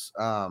drafts.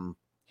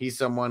 He's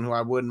someone who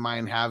I wouldn't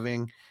mind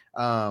having.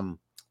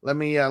 Let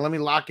me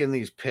lock in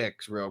these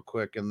picks real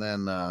quick, and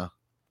then I'll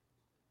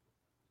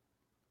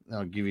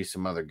give you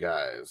some other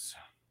guys.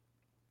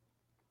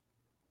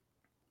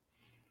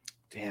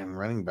 Damn,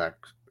 running back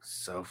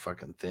so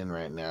fucking thin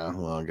right now.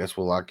 Well, I guess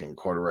we'll lock in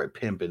Corduroy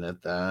Pimpin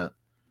at that.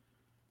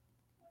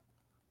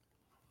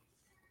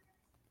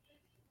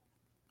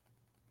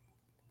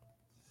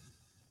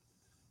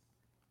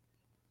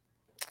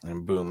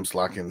 And boom's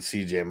locking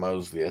CJ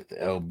Mosley at the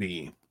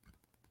LB.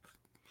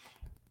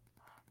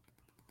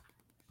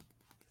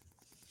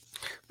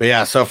 But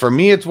yeah, so for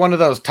me, it's one of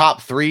those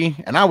top 3,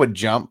 and I would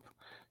jump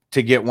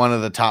to get one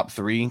of the top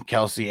 3,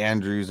 Kelsey,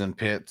 Andrews, and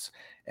Pitts.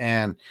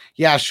 And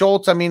yeah,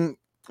 Schultz, I mean,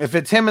 if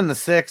it's him in the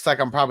 6th, like,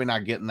 I'm probably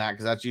not getting that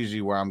because that's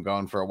usually where I'm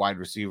going for a wide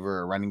receiver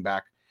or running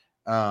back.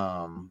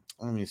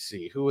 Let me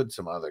see. Who would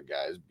some other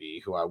guys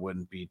be who I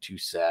wouldn't be too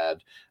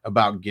sad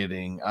about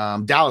getting?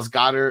 Dallas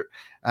Goedert.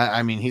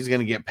 I mean, he's going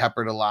to get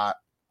peppered a lot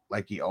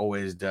like he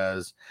always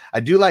does. I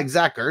do like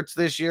Zach Ertz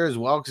this year as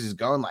well because he's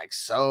going like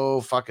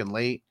so fucking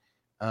late.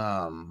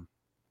 I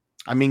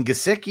mean,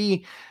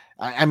 Gesicki,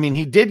 I mean,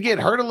 he did get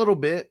hurt a little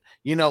bit,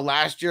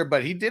 last year,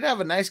 but he did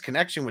have a nice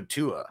connection with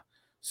Tua.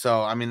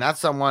 So, I mean, that's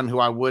someone who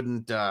I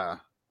wouldn't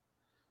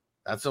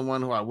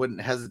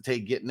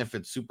hesitate getting if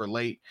it's super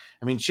late.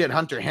 I mean, shit,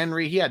 Hunter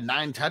Henry, he had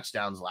 9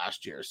 touchdowns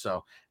last year.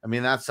 So, I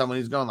mean, that's someone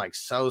who's going like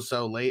so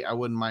late. I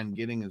wouldn't mind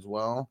getting as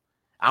well.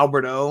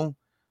 Albert O,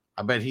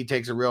 I bet he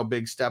takes a real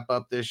big step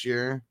up this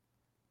year.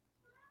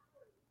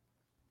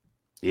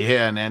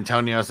 Yeah, and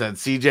Antonio said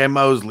CJ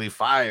Mosley,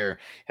 fire.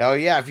 Hell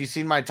yeah, if you've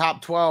seen my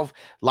top 12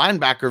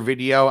 linebacker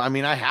video, I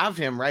mean, I have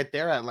him right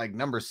there at like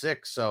number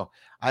 6. So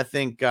I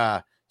think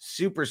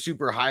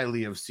super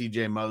highly of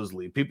CJ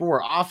Mosley. People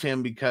were off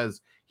him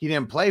because he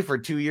didn't play for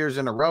 2 years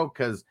in a row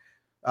because,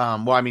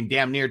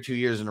 damn near 2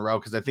 years in a row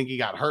because I think he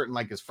got hurt in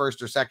like his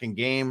first or second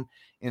game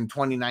in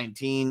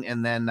 2019.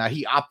 And then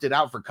he opted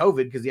out for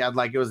COVID because he had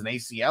it was an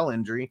ACL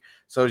injury.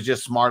 So it's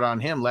just smart on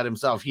him. Let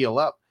himself heal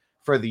up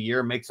for the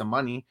year, make some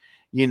money,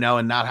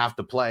 and not have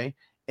to play.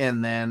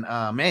 And then,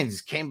 he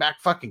just came back,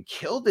 fucking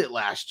killed it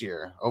last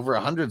year. Over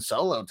 100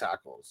 solo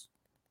tackles.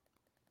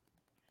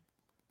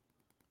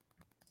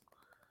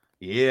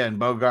 Yeah, and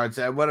Bogart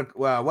said, what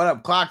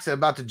up, Clock said,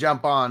 about to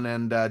jump on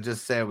and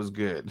just say it was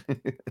good.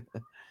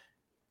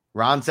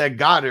 Ron said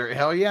Goddard.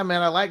 Hell yeah,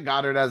 man. I like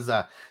Goddard as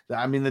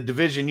the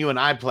division you and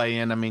I play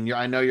in. I mean,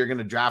 I know you're going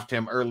to draft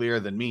him earlier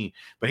than me,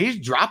 but he's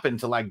dropping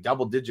to like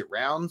double-digit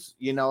rounds,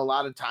 a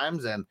lot of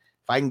times. And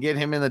if I can get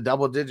him in the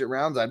double-digit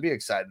rounds, I'd be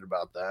excited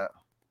about that.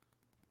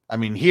 I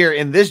mean, here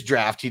in this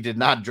draft, he did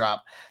not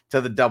drop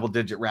to the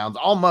double-digit rounds.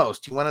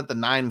 Almost. He went at the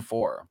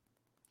 9-4.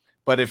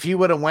 But if he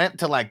would have went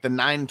to like the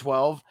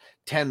 9-12,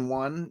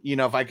 10-1,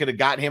 if I could have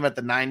got him at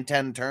the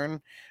 9-10 turn,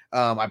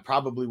 I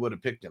probably would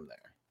have picked him there.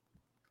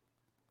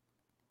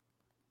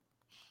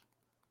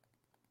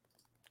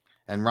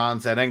 And Ron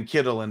said, and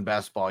Kittle in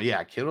best ball.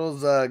 Yeah,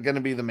 Kittle's going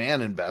to be the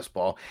man in best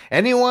ball.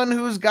 Anyone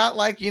who's got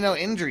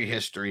injury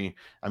history,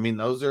 I mean,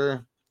 those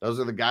are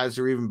the guys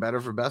who are even better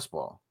for best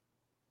ball.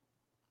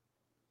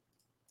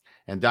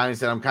 And Donnie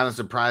said, I'm kind of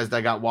surprised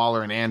I got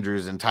Waller and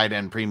Andrews in tight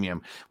end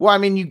premium. Well, I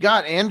mean, you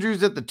got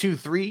Andrews at the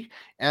 2-3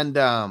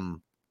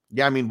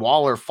 and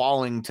Waller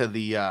falling to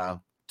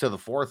the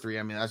 4-3.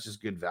 I mean, that's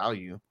just good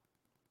value.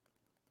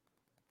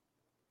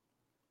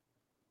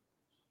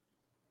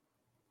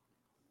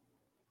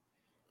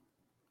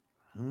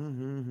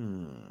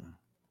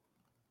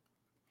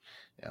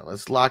 Yeah,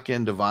 let's lock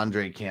in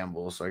Devondre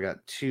Campbell. So I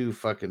got 2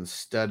 fucking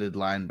studded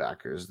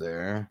linebackers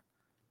there.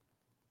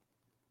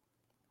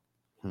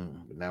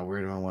 But now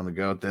where do I want to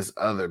go with this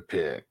other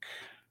pick?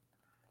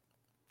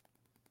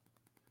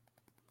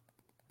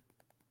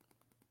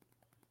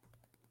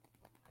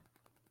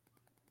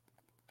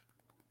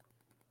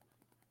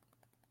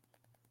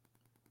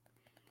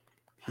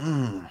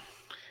 Yeah,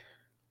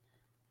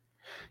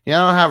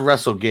 I don't have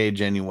Russell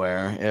Gage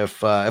anywhere.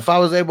 If I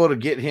was able to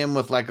get him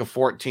with like a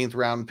 14th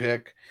round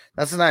pick,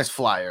 that's a nice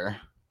flyer.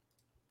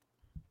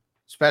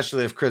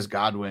 Especially if Chris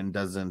Godwin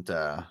doesn't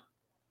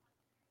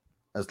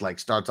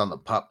starts on the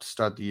pup to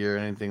start the year or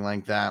anything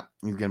like that.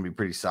 He's gonna be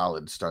pretty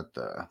solid to start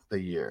the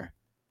year.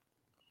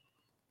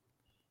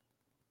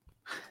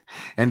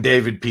 And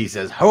David P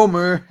says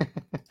Homer.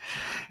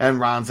 And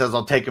Ron says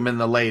I'll take him in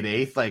the late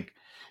 8th.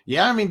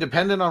 Yeah, I mean,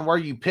 depending on where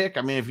you pick,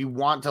 I mean, if you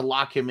want to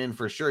lock him in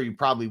for sure, you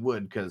probably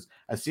would, because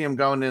I see him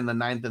going in the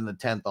 9th and the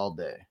 10th all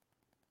day.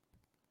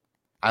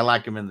 I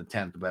like him in the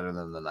 10th better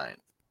than the 9th.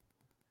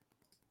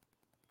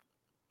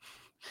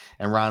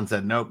 And Ron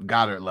said, nope,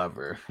 Goddard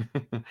lover.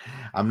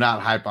 I'm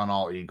not hype on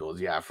all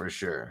Eagles. Yeah, for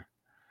sure.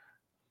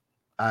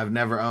 I've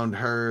never owned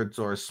Hurts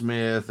or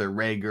Smith or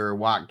Rager or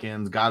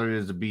Watkins. Goddard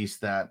is a beast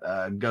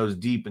that goes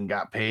deep and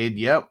got paid.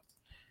 Yep.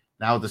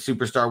 Now with the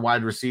superstar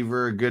wide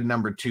receiver, a good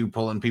number 2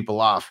 pulling people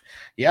off.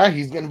 Yeah,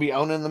 he's going to be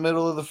owning the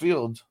middle of the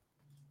field.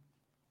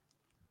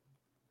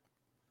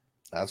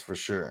 That's for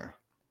sure.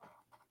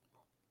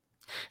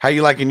 How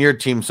you liking your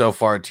team so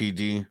far,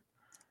 TD?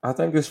 I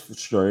think it's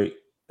straight.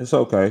 It's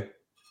okay.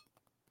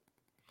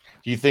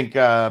 Do you think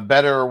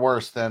better or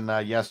worse than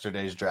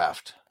yesterday's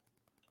draft?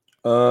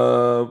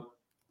 Or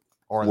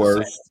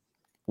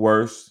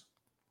worse.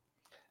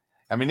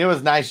 I mean, it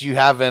was nice you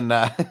having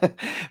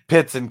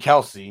Pitts and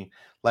Kelsey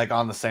like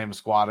on the same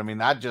squad. I mean,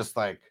 that just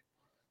like,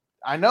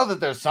 I know that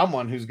there's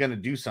someone who's going to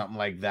do something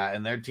like that,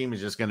 and their team is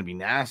just going to be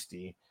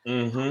nasty.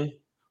 Mm-hmm.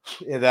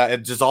 It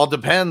just all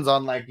depends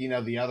on like, you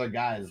know, the other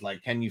guys.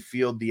 Like, can you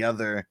field the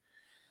other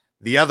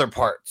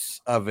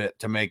parts of it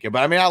to make it?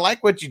 But I mean, I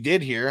like what you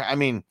did here. I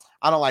mean,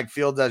 I don't like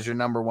Fields as your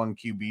number one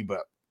QB, but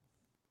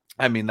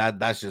I mean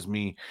that's just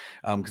me,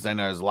 because I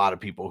know there's a lot of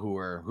people who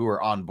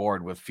are on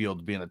board with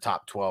Fields being a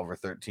top 12 or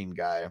 13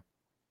 guy.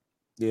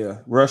 Yeah,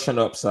 rushing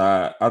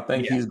upside. I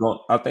think he's going.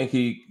 I think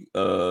he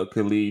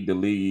could lead the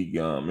league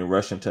in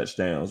rushing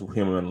touchdowns with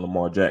him and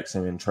Lamar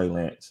Jackson and Trey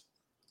Lance.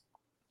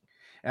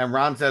 And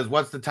Ron says,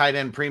 "What's the tight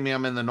end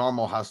premium in the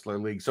normal Hustler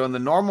League?" So in the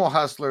normal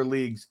Hustler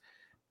Leagues,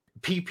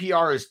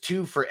 PPR is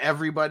 2 for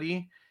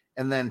everybody,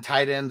 and then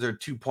tight ends are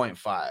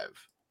 2.5.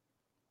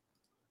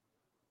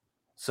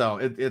 So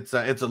it's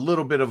a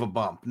little bit of a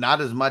bump,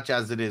 not as much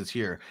as it is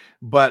here.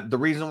 But the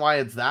reason why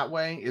it's that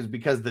way is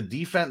because the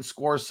defense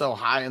scores so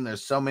high, and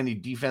there's so many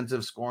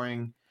defensive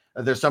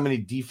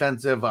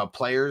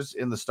players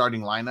in the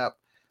starting lineup.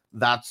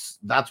 That's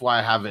why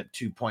I have it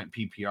 2-point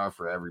PPR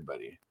for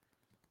everybody.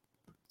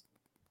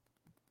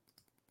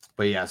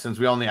 But yeah, since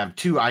we only have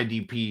 2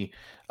 IDP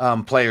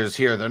players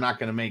here, they're not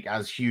going to make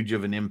as huge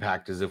of an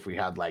impact as if we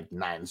had like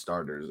 9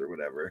 starters or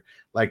whatever,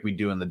 like we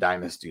do in the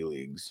dynasty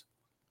leagues.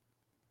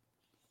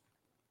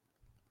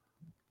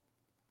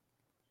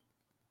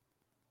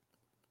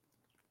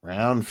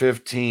 Round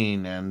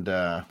 15,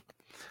 and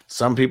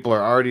some people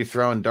are already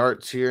throwing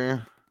darts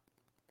here.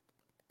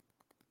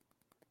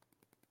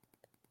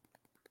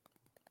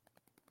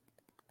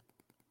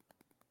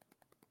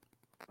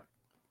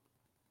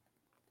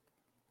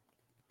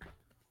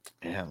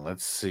 And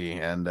let's see.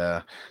 And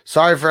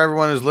sorry for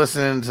everyone who's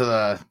listening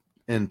to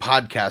in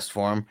podcast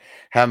form.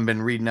 Haven't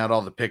been reading out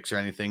all the picks or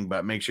anything,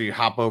 but make sure you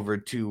hop over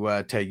to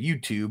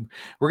YouTube.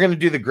 We're going to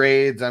do the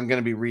grades. I'm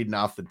going to be reading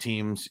off the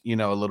teams, you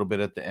know, a little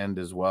bit at the end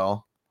as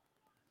well.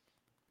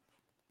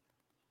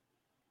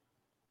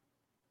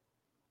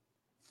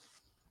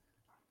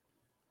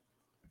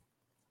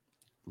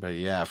 But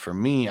yeah, for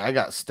me, I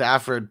got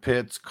Stafford,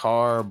 Pitts,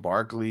 Carr,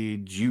 Barkley,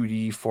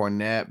 Judy,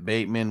 Fournette,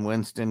 Bateman,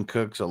 Winston,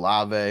 Cooks,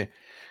 Olave,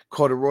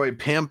 Corduroy,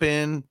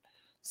 Pimpin,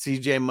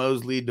 CJ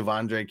Mosley,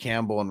 Devondre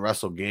Campbell, and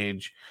Russell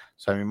Gage.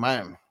 So I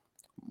mean,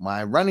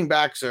 my running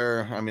backs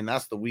are, I mean,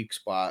 that's the weak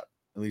spot,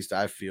 at least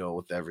I feel,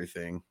 with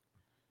everything.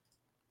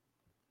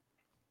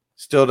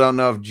 Still don't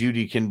know if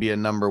Judy can be a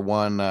number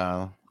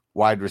 1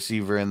 wide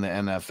receiver in the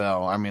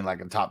NFL. I mean, like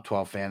a top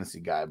 12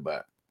 fantasy guy,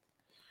 but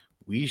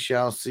we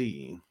shall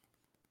see.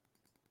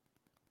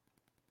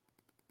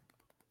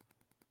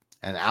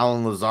 And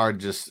Alan Lazard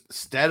just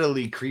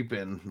steadily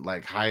creeping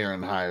like higher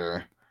and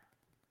higher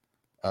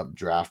up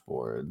draft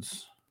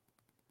boards.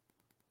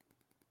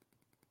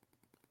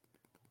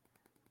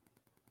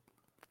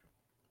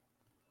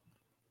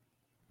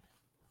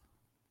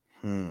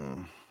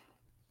 Yeah,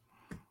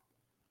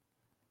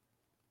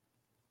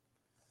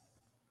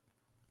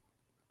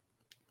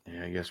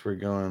 I guess we're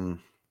going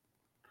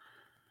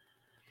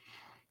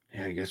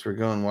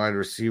wide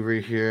receiver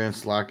here.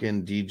 Let's lock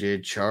in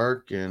DJ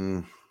Chark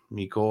and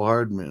Mecole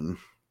Hardman.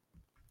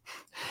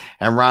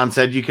 And Ron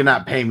said, you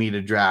cannot pay me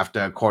to draft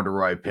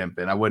Corduroy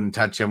Pimpin. I wouldn't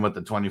touch him with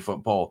the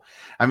 20-foot pole.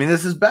 I mean,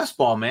 this is best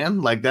ball,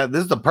 man. Like that.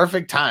 This is the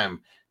perfect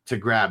time to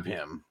grab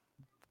him.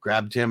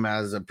 Grabbed him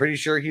as pretty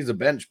sure he's a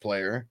bench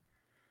player.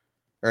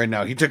 Or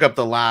no, he took up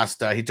the last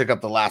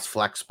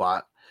flex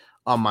spot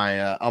on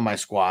my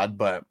squad.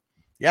 But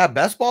yeah,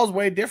 best ball is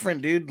way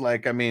different, dude.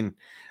 Like, I mean,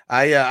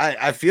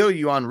 I feel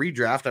you on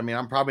redraft. I mean,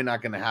 I'm probably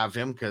not going to have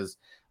him because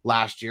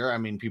last year, I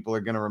mean, people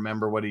are going to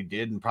remember what he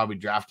did and probably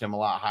draft him a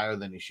lot higher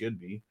than he should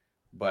be.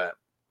 But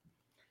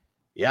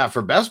yeah,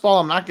 for best ball,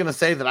 I'm not going to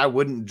say that I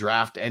wouldn't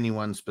draft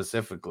anyone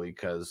specifically,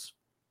 because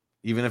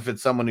even if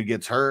it's someone who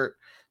gets hurt,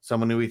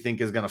 someone who we think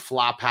is going to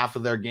flop half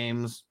of their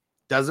games,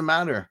 doesn't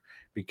matter,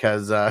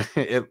 because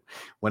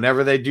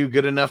whenever they do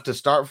good enough to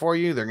start for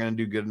you, they're going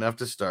to do good enough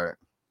to start.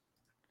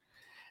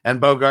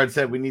 And Bogard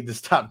said we need to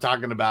stop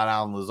talking about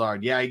Alan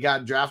Lazard. Yeah, he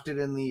got drafted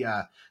in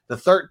the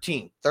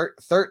 13th.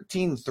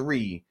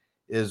 13-3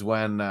 is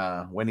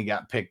when he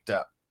got picked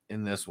up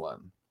in this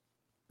one.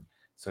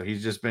 So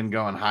he's just been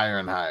going higher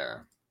and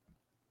higher.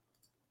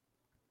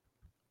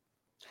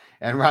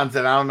 And Ron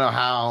said, I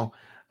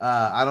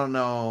don't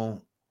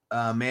know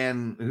a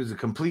man who's a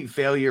complete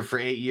failure for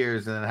 8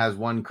 years and then has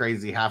one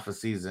crazy half a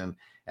season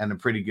and a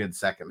pretty good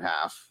second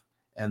half.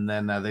 And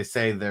then they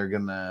say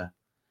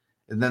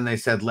and then they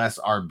said less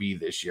RB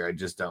this year. I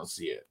just don't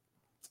see it.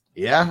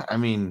 Yeah, I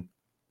mean,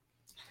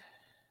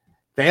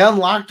 they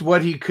unlocked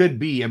what he could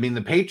be. I mean,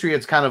 the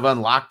Patriots kind of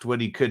unlocked what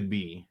he could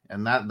be.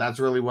 And that's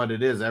really what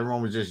it is.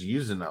 Everyone was just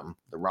using him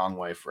the wrong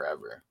way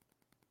forever.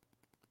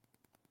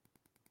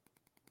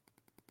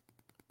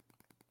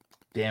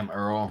 Damn,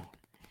 Earl.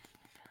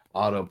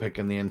 Auto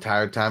picking the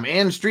entire time.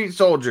 And Street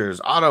Soldiers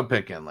auto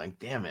picking. Like,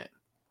 damn it.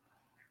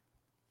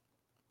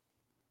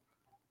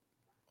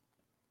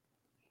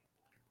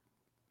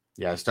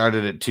 Yeah, I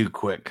started it too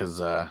quick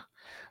because I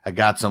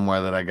got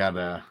somewhere that I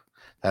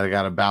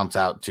gotta bounce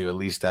out to at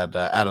least at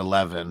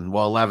 11.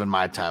 Well, 11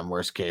 my time,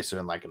 worst case, so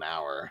in like an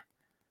hour.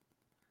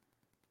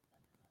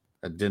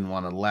 I didn't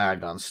want to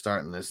lag on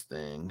starting this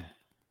thing.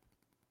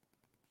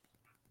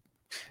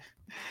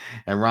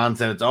 And Ron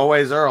said it's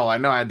always Earl. I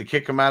know I had to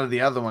kick him out of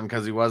the other one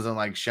because he wasn't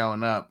like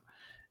showing up.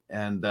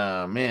 And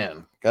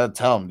man, gotta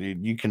tell him,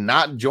 dude, you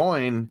cannot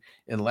join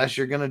unless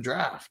you're gonna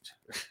draft.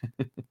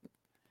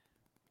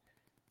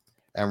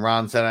 And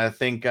Ron said, I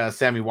think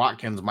Sammy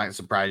Watkins might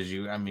surprise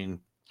you. I mean,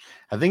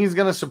 I think he's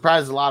gonna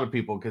surprise a lot of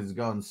people because he's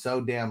going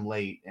so damn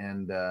late.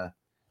 And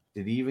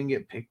did he even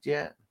get picked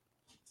yet?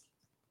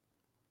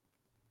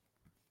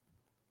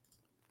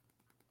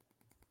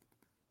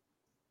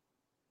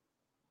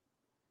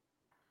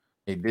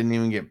 He didn't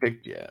even get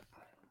picked yet.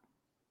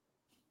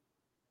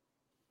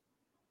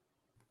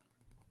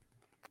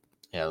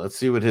 Yeah, let's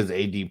see what his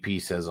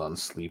ADP says on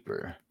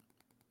Sleeper.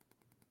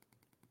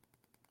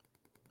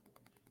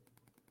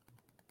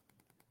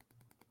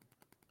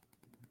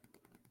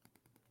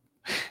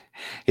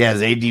 Yeah,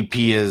 his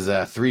ADP is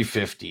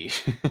 350.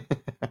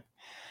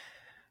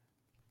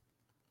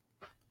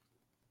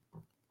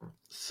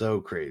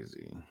 So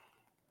crazy.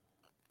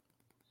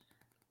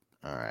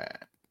 All right.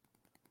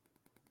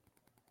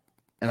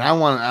 And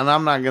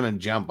I'm not gonna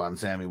jump on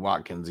Sammy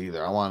Watkins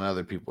either. I want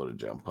other people to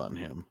jump on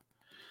him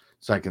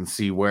so I can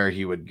see where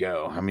he would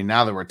go. I mean,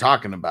 now that we're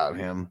talking about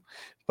him,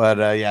 but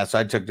yeah, so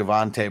I took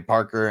Devontae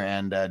Parker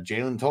and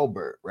Jalen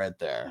Tolbert right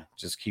there.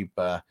 Just keep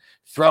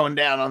throwing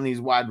down on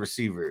these wide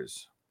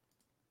receivers.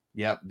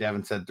 Yep,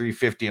 Devin said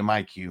 350 in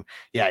my queue.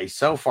 Yeah, he's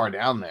so far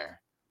down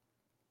there.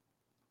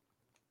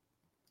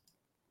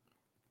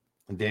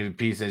 And David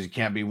P says you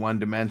can't be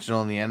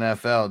one-dimensional in the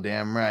NFL.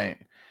 Damn right.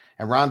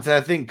 And Ron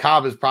said, I think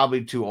Cobb is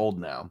probably too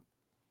old now.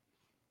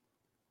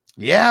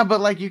 Yeah,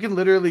 but like you can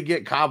literally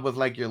get Cobb with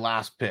like your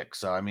last pick.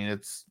 So, I mean,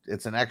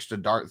 it's an extra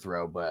dart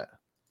throw, but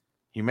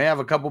he may have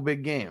a couple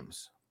big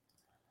games.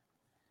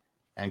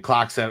 And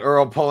Clock said,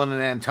 Earl pulling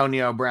an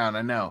Antonio Brown.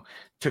 I know.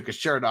 Took his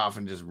shirt off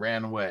and just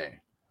ran away.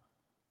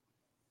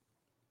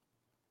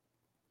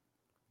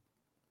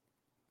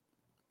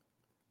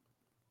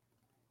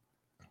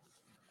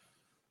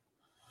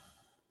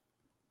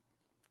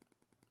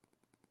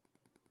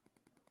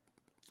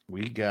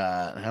 We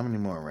got, how many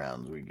more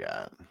rounds we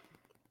got?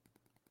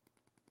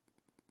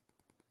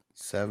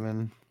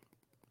 7,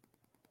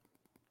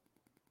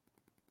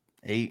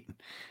 8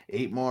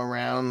 more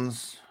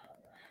rounds.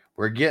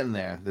 We're getting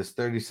there. This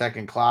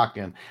 30-second clock,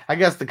 and I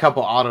guess the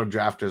couple auto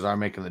drafters are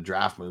making the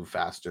draft move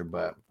faster,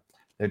 but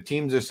their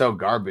teams are so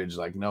garbage.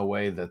 Like, no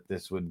way that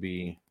this would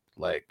be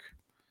like.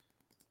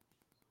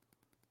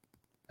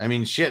 I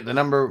mean, shit. The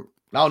number.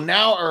 Oh,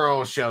 now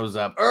Earl shows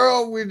up.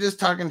 Earl, we're just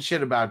talking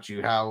shit about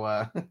you.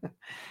 How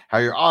how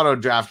you're auto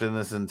drafting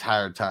this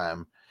entire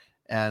time.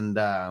 And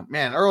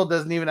man, Earl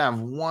doesn't even have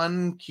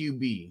one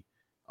QB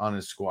on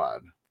his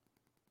squad.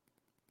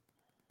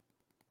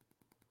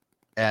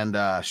 And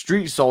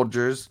Street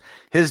Soldiers,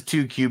 his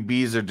 2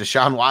 QBs are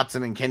Deshaun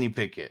Watson and Kenny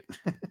Pickett.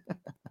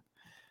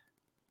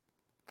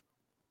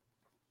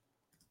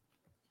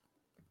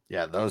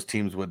 Yeah, those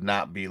teams would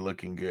not be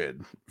looking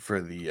good for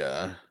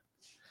the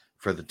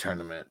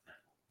tournament.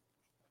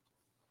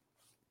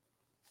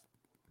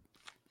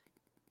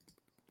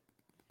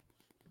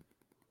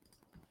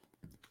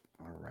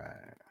 All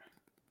right.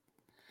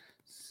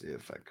 See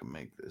if I can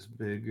make this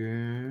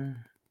bigger.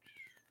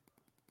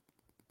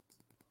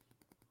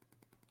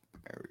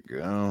 There we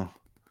go.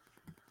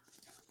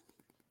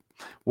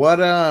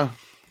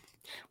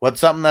 What's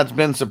something that's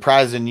been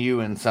surprising you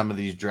in some of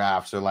these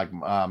drafts, or like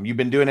you've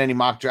been doing any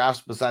mock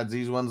drafts besides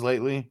these ones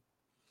lately?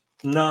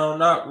 No,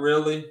 not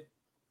really.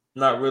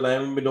 Not really. I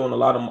haven't been doing a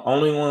lot of them.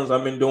 Only ones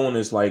I've been doing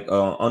is like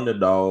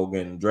Underdog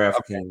and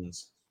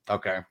DraftKings.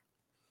 Okay.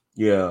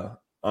 Yeah.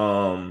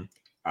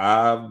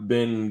 I've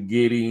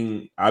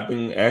been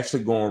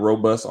actually going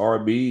robust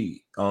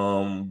RB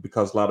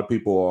because a lot of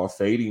people are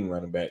fading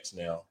running backs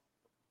now.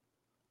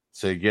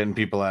 So you're getting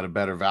people at a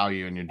better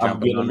value, and you're I'm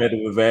jumping getting them at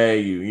a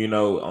value. You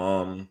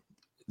know,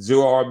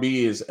 zero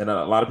RB is, and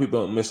a lot of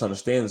people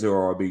misunderstand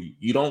zero RB.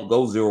 You don't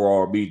go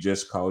zero RB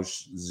just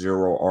because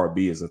zero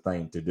RB is a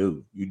thing to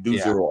do. You do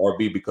zero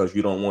RB because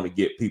you don't want to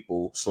get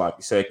people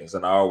sloppy seconds.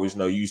 And I always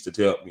know you used to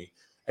tell me,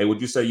 hey,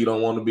 would you say you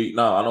don't want to be?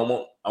 No,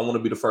 I want to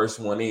be the first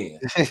one in. You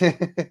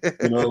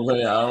know what I'm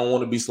saying? I don't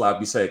want to be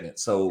sloppy second.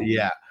 So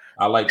yeah,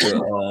 I like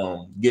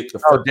to get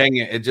the. Oh, dang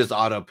it! It just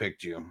auto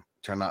picked you.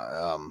 Turn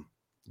on.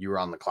 You were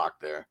on the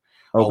clock there.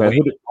 Okay.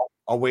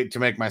 I'll wait to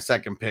make my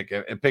second pick.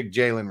 It picked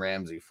Jalen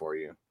Ramsey for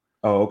you.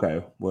 Oh,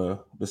 okay.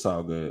 Well, that's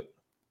all good.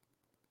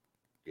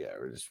 Yeah,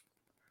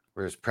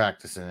 we're just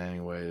practicing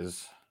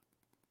anyways.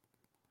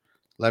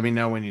 Let me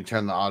know when you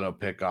turn the auto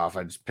pick off.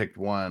 I just picked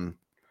one.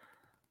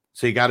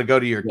 So you got to go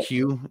to your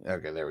queue.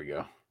 Okay, there we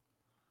go.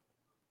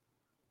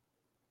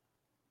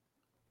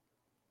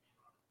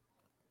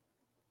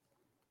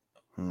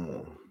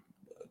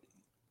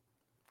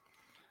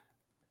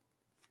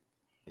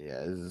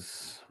 Yeah,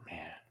 it's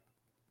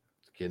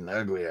getting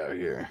ugly out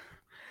here.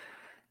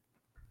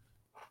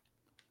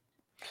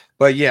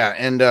 But yeah,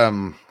 and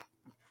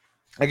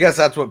I guess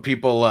that's what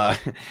people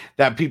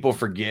that people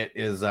forget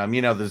is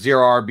the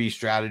zero RB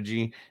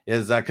strategy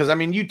is because I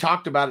mean you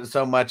talked about it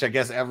so much. I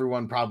guess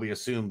everyone probably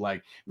assumed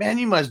like, man,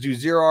 you must do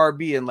zero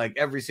RB in like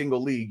every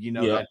single league,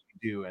 that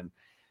you do, and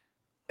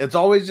it's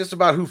always just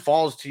about who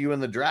falls to you in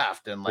the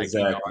draft, and like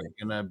are you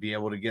gonna be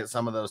able to get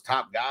some of those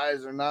top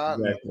guys or not?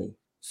 Exactly.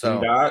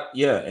 So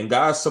and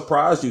guys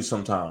surprise you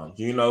sometimes,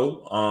 And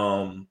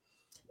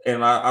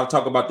I'll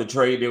talk about the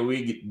trade that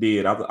we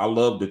did. I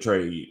love the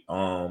trade.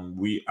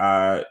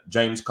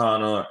 James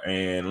Conner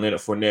and Leonard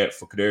Fournette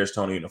for Kadarius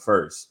Toney in the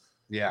first.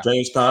 Yeah,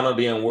 James Conner.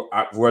 Then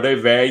where they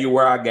value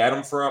where I got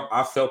them from,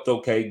 I felt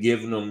okay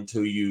giving them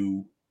to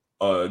you,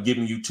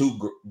 giving you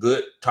two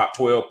good top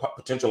 12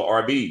 potential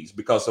RBs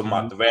because of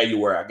the value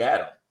where I got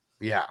them.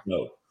 Yeah.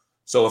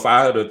 So if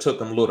I had took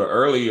them a little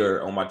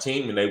earlier on my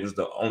team and they was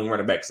the only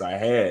running backs I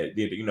had,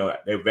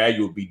 their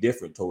value would be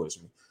different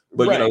towards me.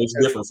 But it's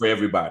different for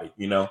everybody,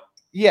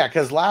 Yeah,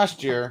 because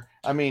last year,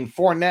 I mean,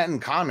 Fournette and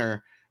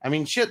Connor, I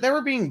mean, shit, they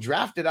were being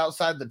drafted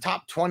outside the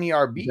top 20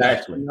 RB.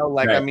 Exactly.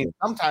 I mean,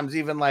 sometimes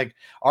even like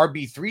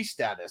RB3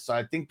 status. So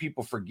I think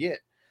people forget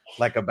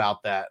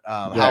about that,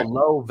 how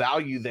low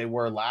value they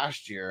were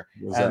last year.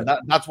 Exactly. And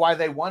that's why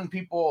they won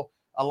people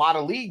a lot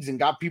of leagues and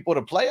got people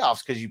to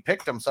playoffs, because you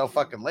picked them so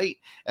fucking late.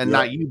 And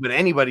not you, but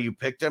anybody who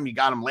picked them, you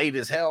got them late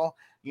as hell,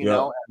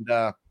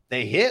 and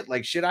they hit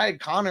like shit. I had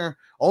Connor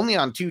only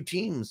on 2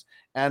 teams.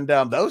 And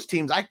those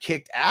teams I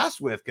kicked ass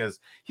with because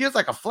he was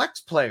like a flex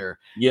player,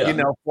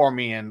 for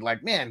me. And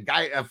like, man,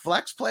 a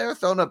flex player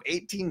throwing up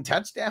 18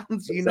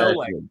 touchdowns,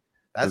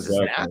 that's just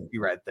nasty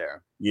right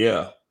there.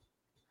 Yeah.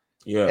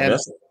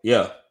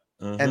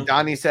 And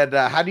Donnie said,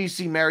 how do you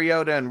see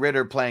Mariota and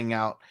Ritter playing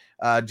out?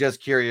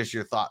 Just curious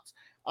your thoughts.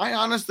 I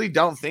honestly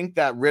don't think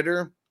that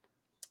Ritter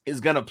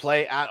is going to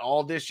play at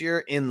all this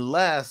year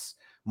unless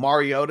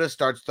Mariota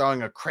starts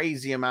throwing a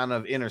crazy amount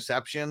of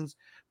interceptions.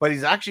 But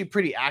he's actually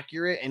pretty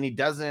accurate, and he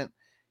doesn't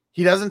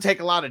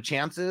take a lot of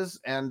chances,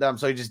 and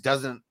so he just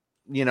doesn't,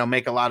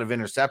 make a lot of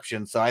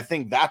interceptions. So I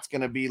think that's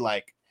going to be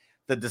like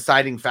the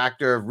deciding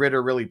factor if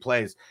Ritter really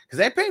plays, because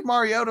they paid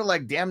Mariota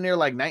like damn near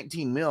like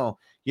 19 mil,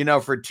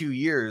 for 2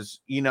 years,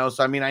 So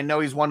I mean, I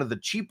know he's one of the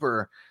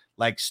cheaper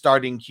like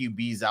starting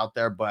QBs out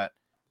there, but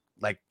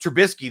like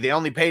Trubisky, they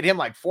only paid him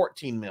like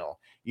 14 mil,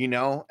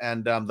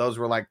 and those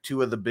were like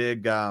 2 of the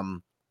big,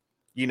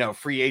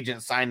 free agent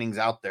signings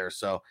out there.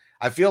 So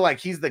I feel like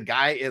he's the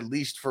guy at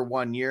least for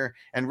 1 year.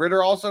 And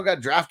Ritter also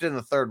got drafted in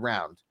the 3rd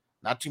round.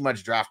 Not too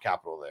much draft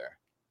capital there.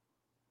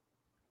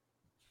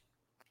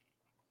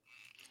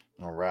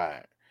 All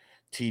right.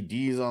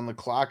 TD's on the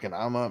clock, and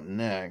I'm up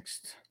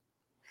next.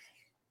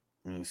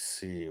 Let me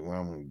see where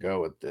I'm going to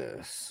go with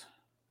this.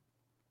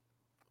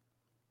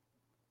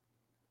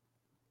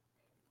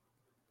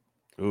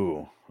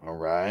 Ooh, all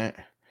right.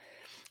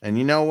 And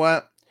you know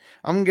what?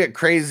 I'm going to get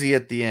crazy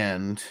at the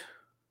end.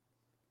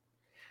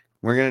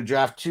 We're going to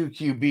draft 2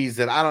 QBs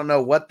that I don't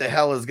know what the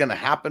hell is going to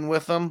happen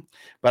with them,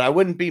 but I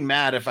wouldn't be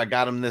mad if I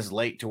got them this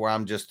late to where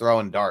I'm just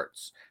throwing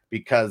darts,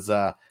 because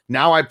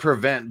now I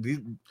prevent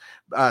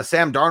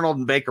Sam Darnold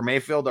and Baker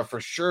Mayfield are for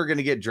sure going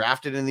to get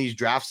drafted in these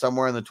drafts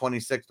somewhere in the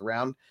 26th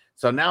round.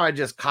 So now I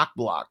just cock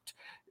blocked.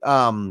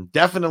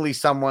 Definitely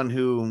someone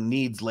who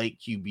needs late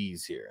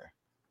QBs here.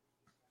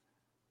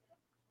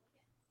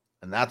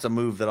 And that's a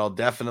move that I'll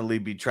definitely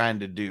be trying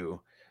to do,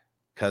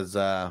 because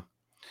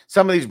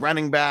some of these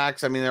running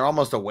backs, I mean, they're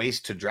almost a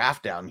waste to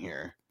draft down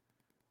here.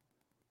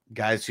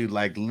 Guys who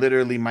like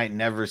literally might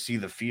never see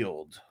the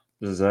field.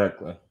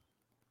 Exactly.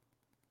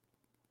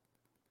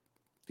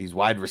 These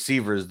wide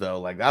receivers, though,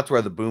 like that's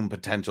where the boom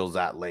potential's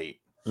at late.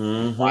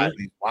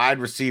 Wide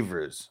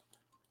receivers.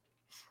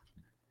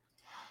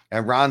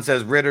 And Ron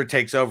says Ritter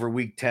takes over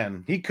week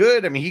 10. He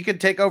could. I mean, he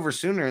could take over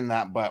sooner than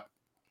that, but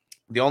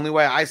the only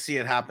way I see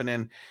it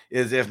happening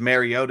is if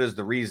Mariota is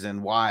the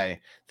reason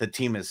why the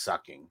team is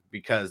sucking,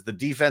 because the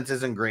defense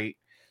isn't great.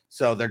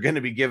 So they're going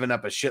to be giving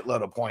up a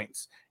shitload of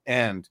points.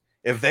 And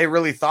if they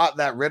really thought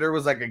that Ritter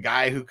was like a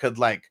guy who could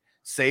like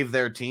save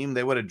their team,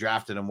 they would have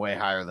drafted him way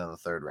higher than the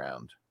 3rd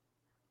round.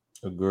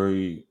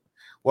 Agreed.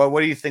 Well, what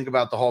do you think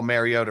about the whole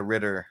Mariota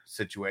Ritter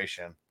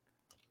situation?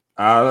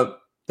 I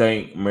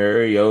think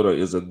Mariota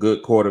is a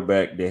good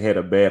quarterback that had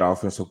a bad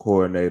offensive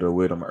coordinator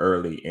with him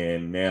early,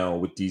 and now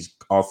with these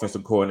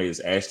offensive coordinators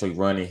actually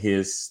running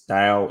his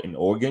style in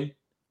Oregon,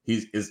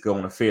 it's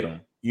going to fit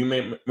him. You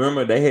may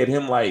remember they had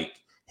him like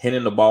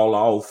hitting the ball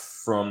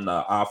off from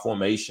the I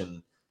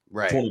formation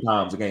 20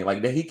 times a game.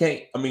 Like that, he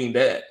can't. I mean,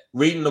 that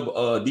reading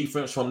the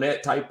defense from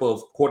that type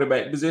of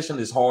quarterback position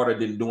is harder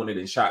than doing it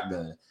in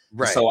shotgun.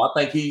 Right. So I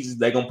think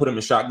they're going to put him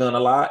in shotgun a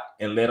lot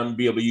and let him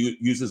be able to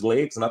use his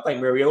legs. And I think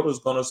Mariota is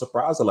going to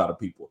surprise a lot of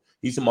people.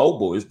 He's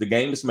mobile. The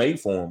game is made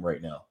for him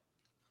right now.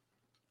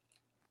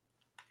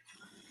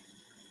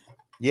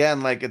 Yeah,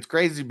 and like it's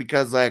crazy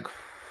because like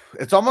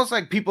it's almost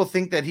like people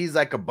think that he's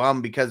like a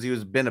bum because he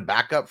was been a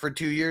backup for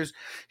 2 years.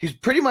 He's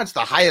pretty much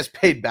the highest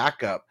paid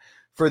backup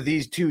for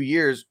these 2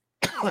 years.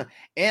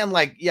 And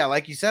like, yeah,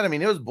 like you said, I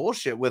mean, it was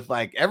bullshit with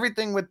like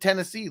everything with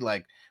Tennessee.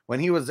 Like when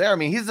he was there, I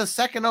mean, he's the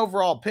second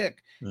overall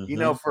pick, you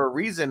know, for a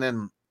reason.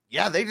 And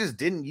yeah, they just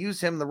didn't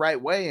use him the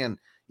right way. And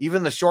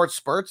even the short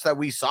spurts that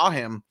we saw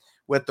him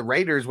with the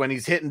Raiders when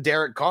he's hitting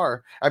Derek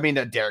Carr, when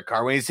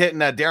he's hitting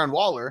Darren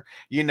Waller,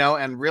 you know,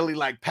 and really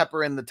like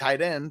peppering the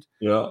tight end.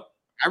 Yeah.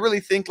 I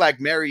really think like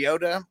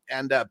Mariota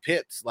and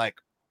Pitts, like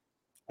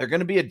they're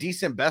going to be a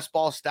decent best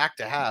ball stack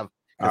to have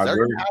because they're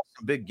going to have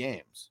some big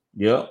games.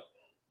 Yeah.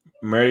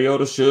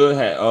 Mariota should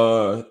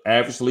have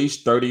average at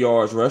least 30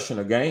 yards rushing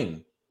a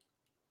game.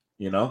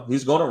 You know,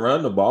 he's going to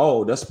run the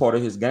ball. That's part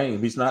of his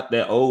game. He's not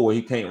that old where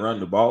he can't run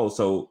the ball.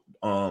 So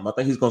I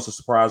think he's going to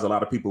surprise a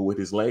lot of people with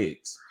his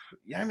legs.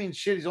 Yeah, I mean,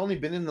 shit, he's only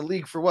been in the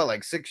league for what,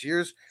 like 6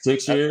 years?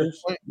 6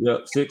 years?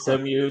 Yep, 6,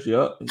 7 years.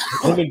 Yep.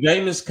 Him and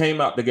Jameis came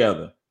out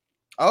together.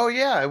 Oh,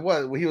 yeah, it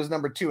was. He was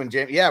number 2 in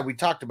Jameis. Yeah, we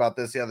talked about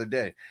this the other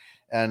day.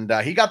 And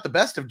he got the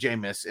best of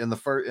Jameis in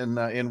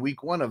the in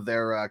week 1 of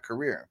their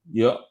career.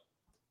 Yep.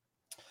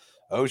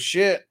 Oh,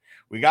 shit.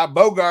 We got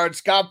Bogart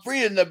Scott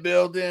Free in the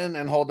building.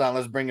 And hold on,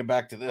 let's bring it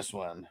back to this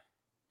one.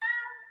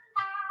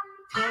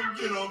 Come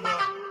get on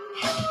my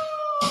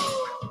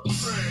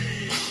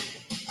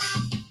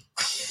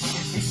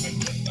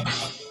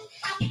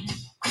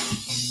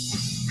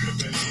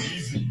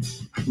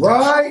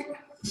Right?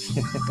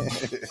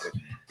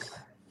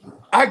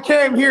 I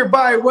came here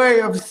by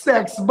way of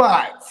sex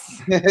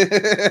bots.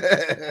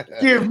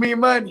 Give me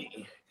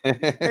money.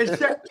 And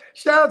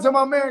shout out to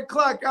my man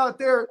Clark out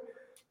there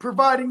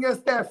providing us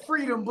that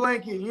freedom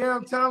blanket. You know what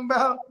I'm talking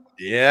about?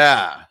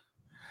 Yeah.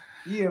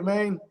 Yeah,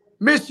 man.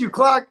 Miss you,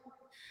 Clark.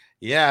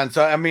 Yeah, and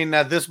so, I mean,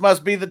 this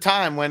must be the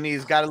time when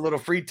he's got a little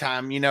free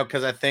time, you know,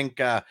 because I think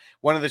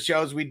one of the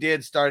shows we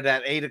did started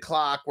at 8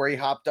 o'clock where he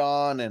hopped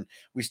on, and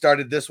we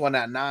started this one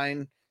at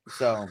 9.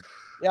 So,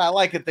 yeah, I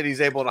like it that he's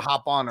able to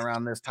hop on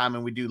around this time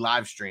and we do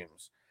live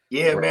streams.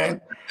 Yeah,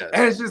 man.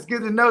 And it's just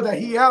good to know that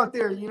he out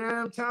there, you know what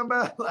I'm talking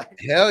about? Like,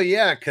 hell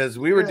yeah, because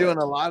we were doing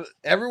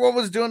everyone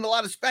was doing a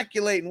lot of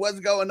speculating.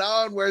 What's going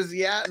on? Where's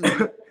he at?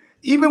 And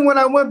even when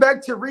I went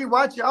back to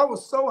rewatch it, I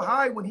was so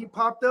high when he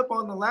popped up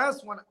on the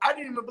last one. I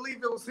didn't even believe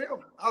it was him.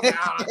 I was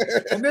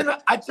like, and then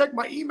I checked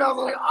my emails. I'm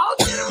like, oh,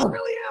 shit, it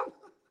really him.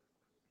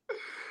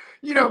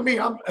 You know me,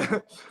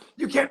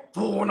 you can't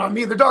pull one on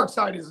me. The dark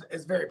side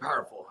is very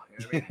powerful. You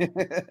know what I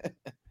mean?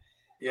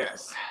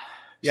 Yes.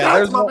 Yeah, shout out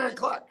there's to my man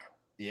Clark.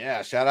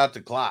 Yeah, shout out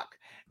to Clock.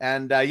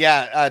 And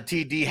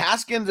TD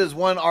Haskins is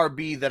one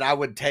RB that I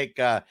would take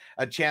a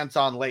chance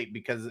on late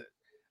because,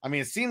 I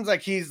mean, it seems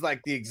like he's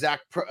like the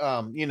exact,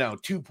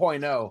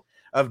 2.0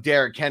 of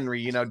Derrick Henry,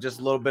 you know,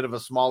 just a little bit of a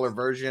smaller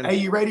version. Hey,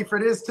 you ready for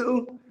this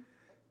too?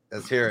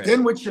 Let's hear it.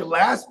 Then with your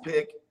last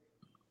pick,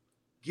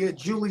 get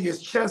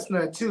Julius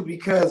Chestnut too,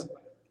 because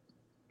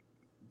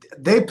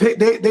they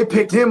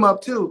picked him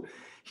up too.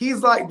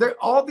 He's like,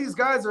 all these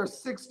guys are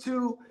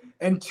 6'2"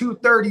 and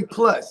 230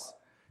 plus.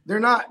 They're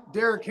not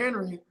Derrick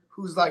Henry,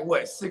 who's like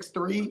what,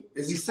 6'3"?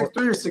 Is he 6'3"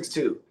 or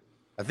 6'2"?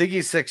 I think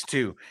he's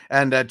 6'2",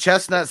 and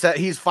Chestnut said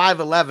he's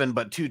 5'11",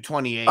 but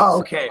 228. Oh,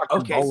 okay,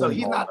 okay. So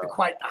he's not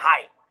quite the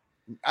height.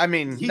 I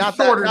mean, he's not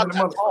shorter that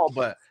than tall,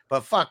 but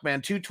fuck,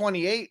 man,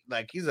 228.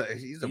 Like he's a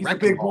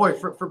big boy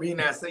for being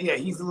that. So yeah,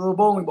 he's a little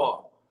bowling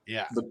ball.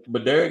 Yeah,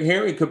 but Derrick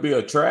Henry could be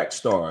a track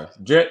star.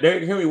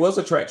 Derrick Henry was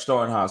a track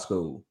star in high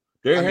school.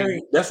 Derrick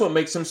Henry, that's what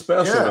makes him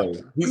special. Though.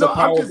 He's a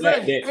power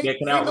back that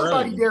can outrun.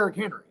 Nobody Derrick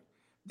Henry.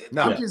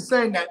 No. I'm just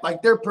saying that,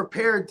 like, they're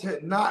prepared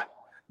to not.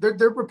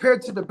 They're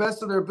prepared to the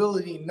best of their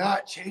ability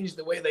not change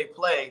the way they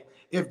play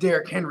if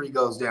Derrick Henry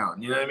goes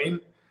down. You know what I mean?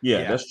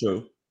 Yeah, that's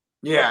true.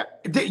 Yeah.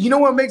 You know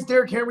what makes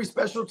Derrick Henry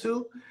special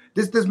too?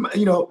 This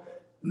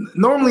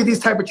normally these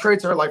type of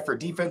traits are like for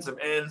defensive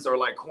ends or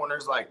like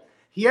corners. Like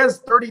he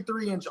has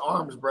 33-inch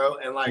arms, bro,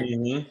 and like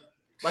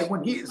like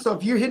when so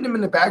if you're hitting him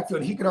in the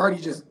backfield, he could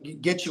already just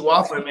get you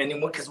off him, and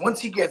because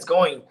once he gets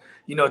going,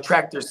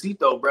 tractor seat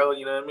though, bro.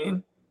 You know what I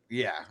mean?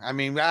 Yeah, I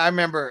mean, I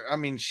remember,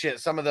 shit,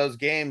 some of those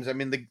games, I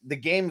mean, the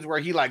games where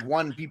he like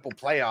won people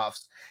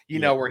playoffs,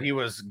 where he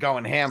was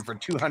going ham for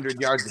 200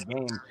 yards a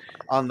game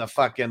on the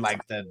fucking like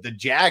the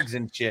Jags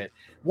and shit.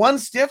 One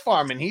stiff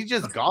arm and he's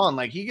just gone.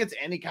 Like he gets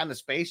any kind of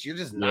space, you're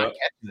just not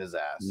catching his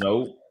ass.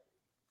 Nope.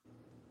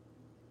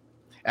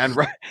 And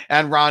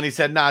Ronnie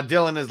said, nah,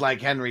 Dylan is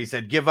like Henry. He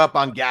said, give up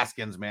on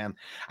Gaskins, man.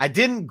 I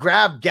didn't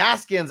grab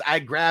Gaskins, I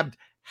grabbed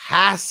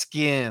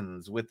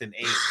Haskins with an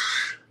H.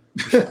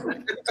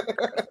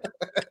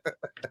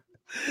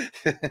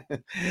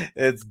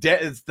 It's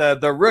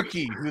the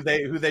rookie who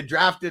they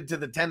drafted to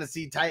the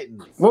Tennessee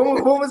Titans.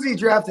 What was he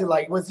drafted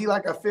like? Was he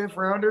like a 5th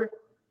rounder?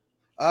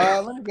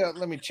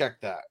 Let me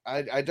check that.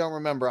 I don't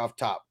remember off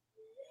top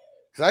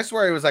because I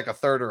swear he was like a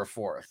 3rd or a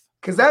 4th.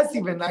 Because that's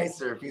even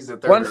nicer if he's a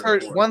 3rd.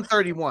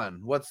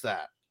 131. What's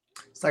that?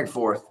 It's like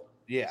 4th.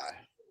 Yeah.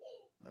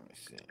 Let me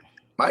see.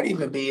 Might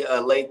even be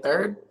a late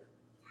 3rd.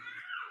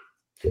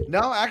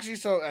 No, actually,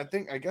 so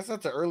I guess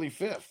that's an early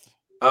 5th.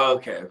 Oh,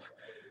 okay.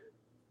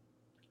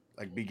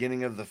 like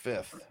beginning of the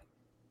 5th.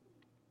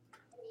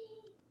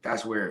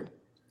 That's weird.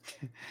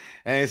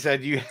 And he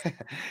said, "You,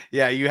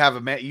 yeah, you have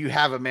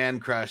a man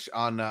crush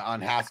on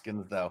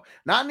Haskins though.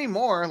 Not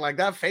anymore. Like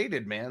that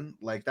faded, man.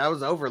 Like that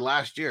was over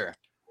last year.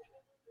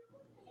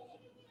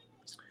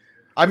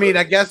 I mean,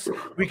 I guess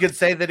we could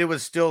say that it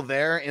was still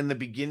there in the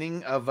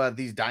beginning of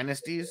these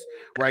dynasties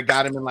where I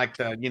got him in like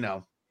the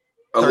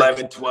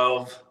 11,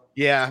 12.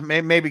 Yeah,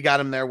 maybe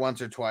got him there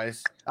once or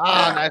twice.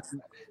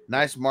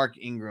 Nice Mark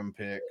Ingram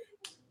pick.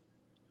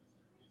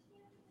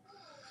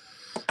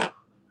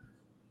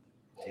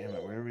 Damn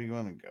it, where are we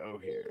going to go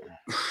here?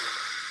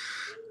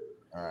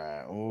 All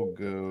right, we'll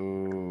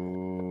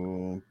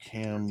go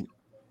Cam.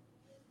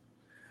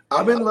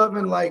 I've been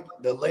loving like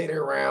the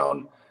later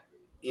round,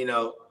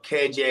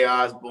 KJ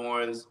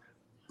Osborne's,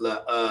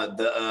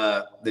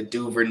 the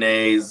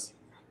Duvernays,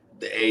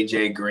 the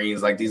AJ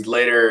Greens, like these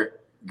later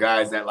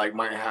guys that like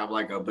might have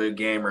like a big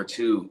game or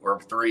 2 or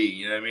 3.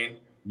 You know what I mean?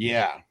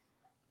 Yeah.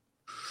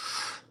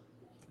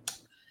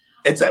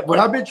 It's like what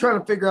I've been trying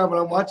to figure out when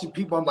I'm watching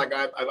people. I'm like,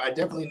 I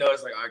definitely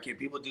notice like, okay,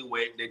 people do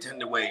wait. They tend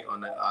to wait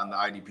on the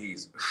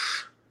IDPs.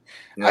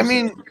 I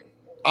mean,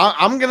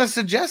 I'm gonna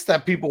suggest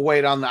that people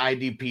wait on the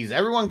IDPs.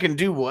 Everyone can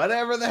do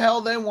whatever the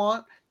hell they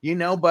want,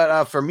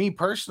 But for me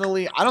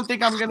personally, I don't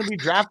think I'm gonna be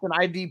drafting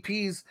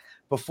IDPs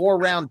before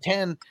round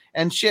 10.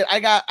 And shit, I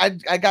got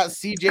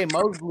CJ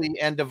Mosley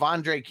and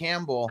Devondre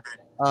Campbell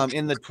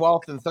in the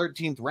 12th and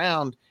 13th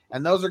round.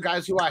 And those are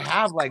guys who I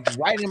have like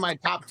right in my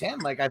top 10.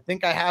 Like I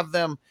think I have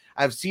them.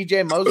 I have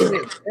CJ Mosley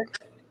at 6,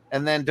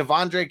 and then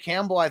Devondre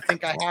Campbell. I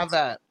think I have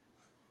at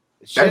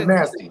That's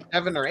nasty.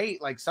 7 or 8,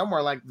 like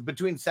somewhere like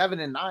between 7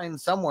 and 9,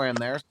 somewhere in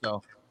there.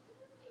 So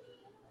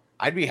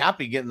I'd be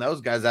happy getting those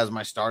guys as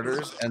my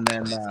starters, and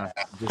then just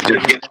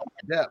get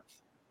depth.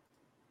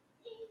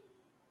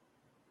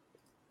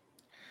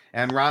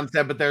 And Ron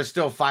said, but there's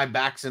still 5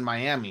 backs in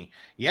Miami.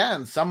 Yeah,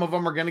 and some of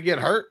them are going to get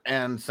hurt,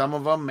 and some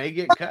of them may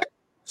get cut.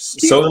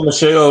 So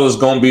Michelle is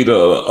going to be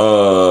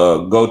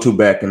the go-to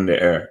back in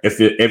the air if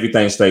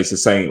everything stays the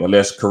same,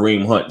 unless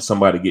Kareem Hunt,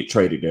 somebody get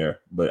traded there.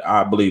 But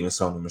I believe in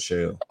Sony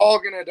Michelle. All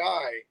going to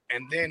die,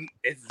 and then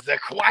it's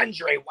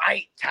Zaquandre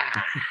White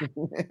time.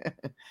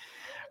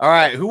 All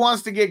right, who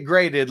wants to get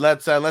graded? We'll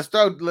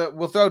throw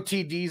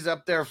TDs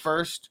up there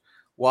first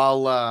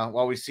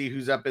while we see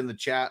who's up in the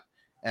chat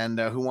and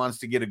who wants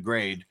to get a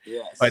grade.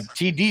 Yes. But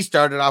TD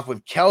started off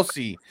with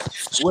Kelsey,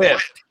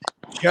 Swift,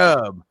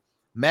 Chubb,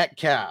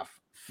 Metcalf,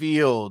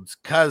 Fields,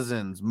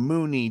 Cousins,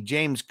 Mooney,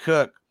 James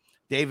Cook,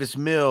 Davis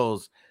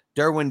Mills,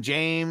 Derwin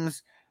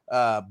James,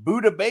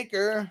 Buda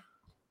Baker,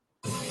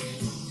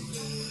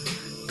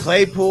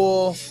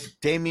 Claypool,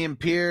 Damian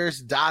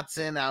Pierce,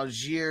 Dotson,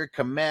 Algier,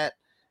 Komet,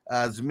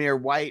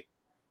 Zamir White,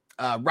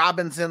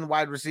 Robinson,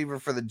 wide receiver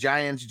for the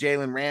Giants,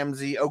 Jalen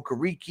Ramsey,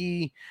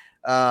 Okereke,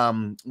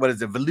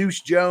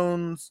 Voluce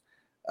Jones,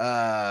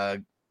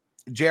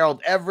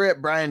 Gerald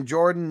Everett, Brian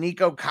Jordan,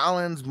 Nico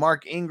Collins,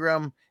 Mark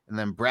Ingram, and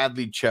then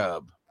Bradley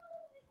Chubb.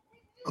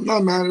 I'm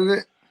not mad at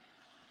it.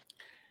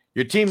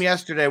 Your team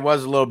yesterday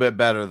was a little bit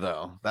better,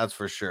 though. That's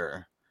for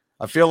sure.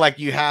 I feel like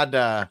you had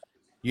a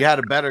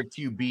better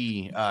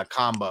QB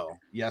combo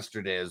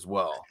yesterday as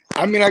well.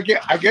 I mean, I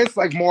guess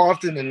like more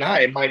often than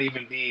not, it might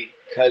even be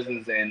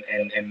Cousins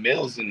and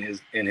Mills in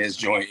his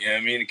joint. You know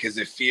what I mean? Because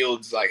if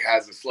Fields like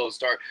has a slow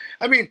start,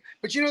 I mean,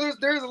 but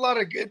there's a lot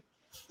of good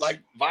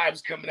like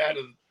vibes coming out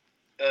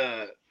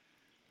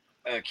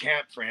of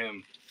camp for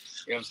him.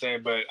 You know what I'm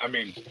saying? But I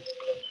mean,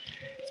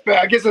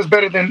 I guess it's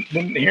better than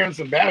hearing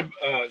some bad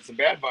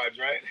vibes,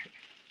 right?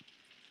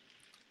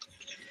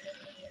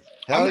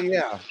 Hell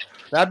yeah.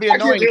 That'd be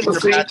annoying to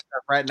hear bad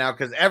stuff right now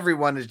because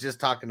everyone is just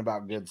talking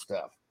about good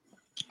stuff.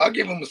 I'll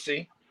give him a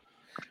C.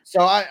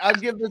 So I'd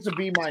give this a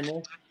B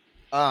minus.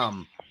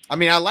 I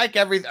mean, I like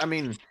everything. I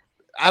mean,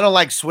 I don't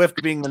like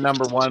Swift being the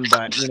number 1,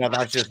 but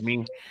that's just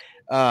me.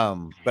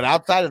 But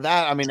outside of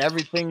that, I mean,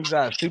 everything's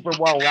super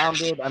well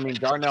rounded. I mean,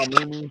 Darnell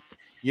Mooney,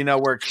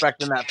 we're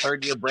expecting that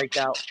 3rd-year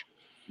breakout,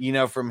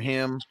 from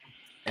him.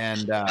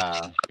 And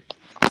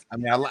I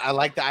mean, I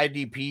like the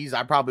IDPs.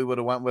 I probably would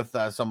have went with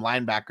some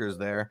linebackers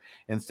there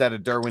instead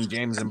of Derwin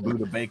James and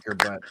Buda Baker,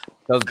 but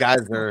those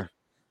guys are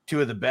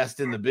 2 of the best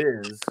in the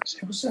biz. Say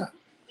what's up.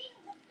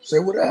 Say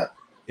what up.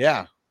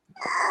 Yeah.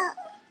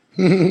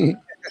 He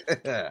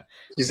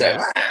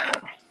said,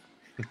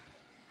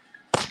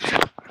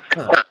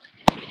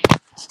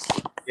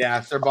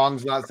 yeah, Sir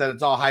Bong's not said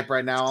it's all hype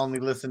right now. Only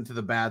listen to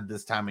the bad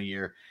this time of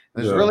year.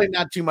 There's really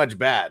not too much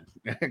bad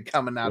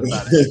coming out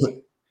about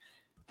it.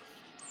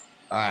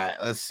 All right,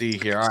 let's see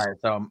here. All right,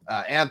 so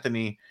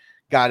Anthony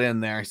got in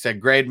there. He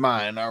said, grade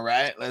mine. All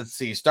right, let's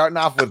see. Starting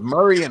off with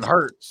Murray and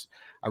Hurts.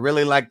 I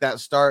really like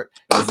that start.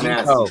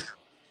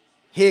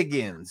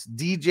 Higgins,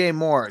 DJ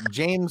Moore,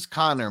 James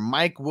Conner,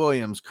 Mike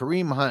Williams,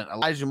 Kareem Hunt,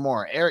 Elijah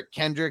Moore, Eric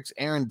Kendricks,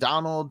 Aaron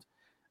Donald,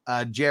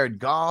 Jared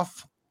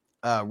Goff,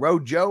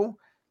 Rojo,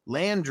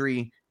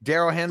 Landry,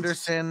 Darrell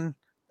Henderson,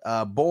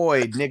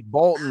 Boyd, Nick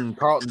Bolton,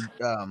 Carlton,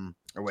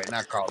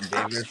 not Carlton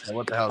Davis.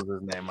 What the hell is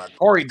his name?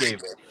 Corey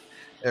Davis.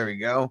 There we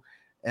go.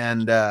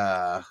 And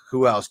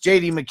who else?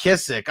 J.D.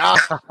 McKissick.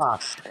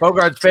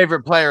 Bogart's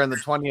favorite player in the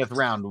 20th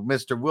round,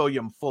 Mr.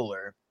 William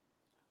Fuller.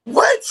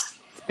 What?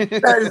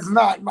 That is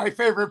not my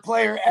favorite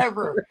player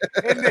ever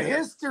in the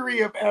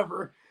history of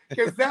ever,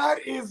 because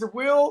that is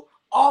Will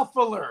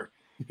Offuller.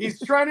 He's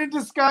trying to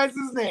disguise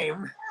his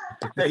name.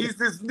 He's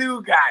this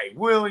new guy,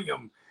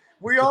 William.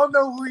 We all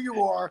know who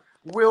you are,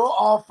 Will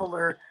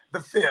Offuller the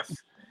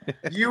fifth.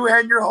 You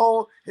and your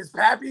whole, his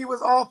pappy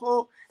was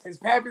awful, his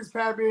pappy's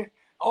pappy,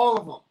 all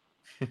of them.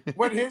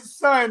 When his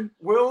son,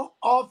 Will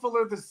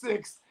Offuller the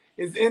sixth,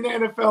 is in the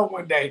NFL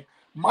one day,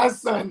 my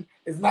son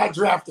is not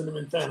drafting him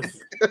in fantasy.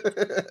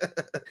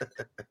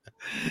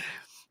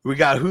 We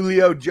got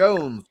Julio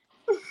Jones,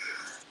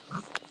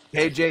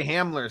 KJ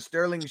Hamler,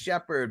 Sterling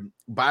Shepard,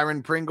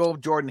 Byron Pringle,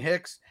 Jordan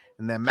Hicks,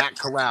 and then Matt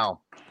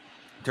Corral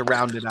to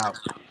round it out.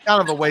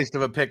 Kind of a waste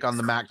of a pick on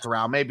the Matt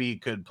Corral. Maybe he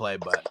could play,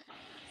 but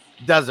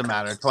doesn't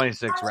matter.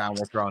 26th round,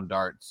 we're throwing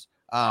darts.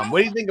 What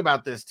do you think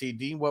about this,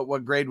 TD?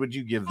 What grade would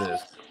you give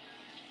this?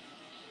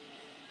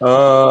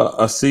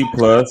 A C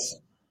plus.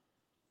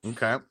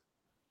 Okay.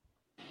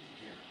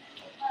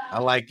 I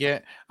like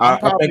it. I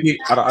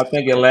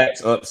think it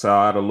lacks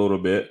upside a little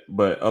bit,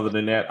 but other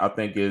than that, I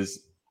think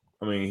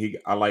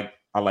I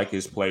like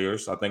his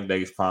players. I think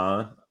they're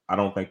fine. I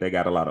don't think they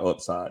got a lot of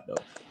upside though.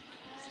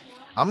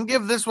 I'm gonna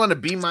give this one a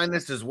B-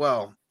 as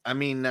well. I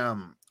mean,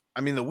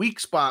 the weak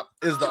spot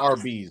is the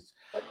RBs,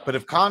 but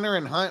if Connor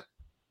and Hunt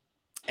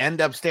end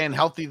up staying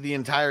healthy the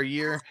entire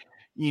year,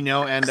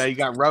 and you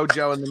got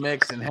Rojo in the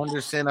mix and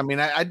Henderson. I mean,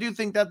 I do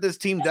think that this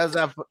team does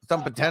have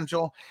some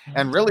potential,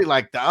 and really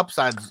like the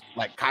upsides,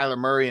 like Kyler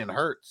Murray and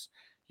Hurts.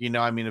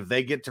 If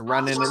they get to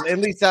run in, at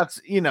least that's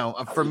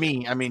for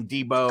me. I mean,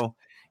 Debo,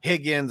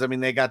 Higgins. I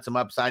mean, they got some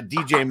upside.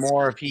 DJ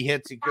Moore, if he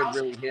hits, he could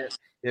really hit.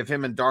 If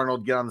him and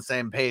Darnold get on the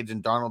same page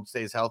and Darnold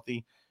stays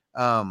healthy,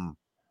 I'd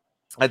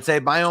say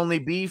my only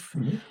beef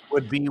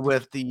would be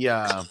with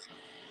the.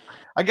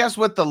 I guess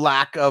with the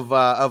lack of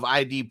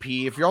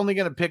IDP, if you're only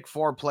going to pick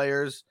 4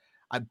 players,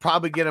 I'd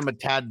probably get him a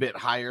tad bit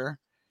higher.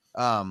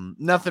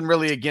 Nothing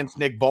really against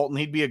Nick Bolton.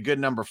 He'd be a good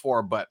number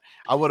 4, but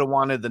I would have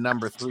wanted the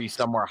number 3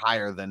 somewhere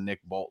higher than Nick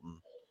Bolton.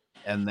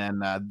 And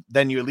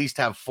then you at least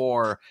have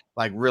 4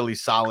 like really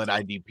solid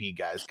IDP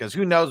guys, because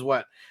who knows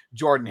what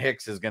Jordan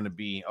Hicks is going to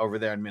be over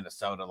there in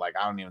Minnesota. Like,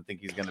 I don't even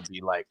think he's going to be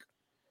like,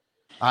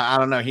 I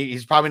don't know.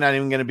 He's probably not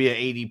even going to be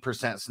an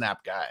 80%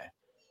 snap guy.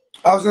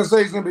 I was going to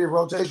say he's going to be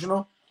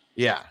rotational.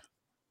 Yeah.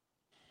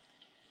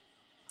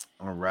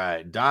 All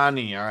right,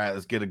 Donnie. All right,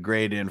 let's get a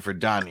grade in for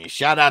Donnie.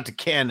 Shout out to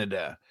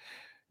Canada.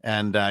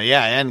 And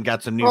and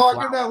got some new. I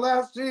get that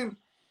last team.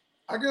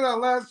 I get that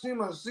last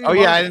team a C. Oh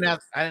yeah, I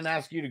didn't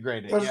ask you to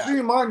grade it. A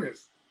C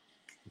minus.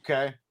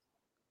 Okay.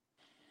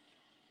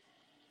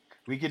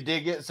 We could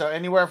dig it. So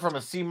anywhere from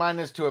a C-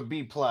 to a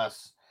B+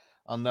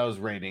 on those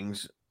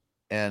ratings.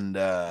 And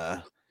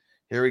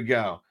here we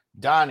go.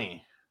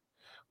 Donnie.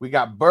 We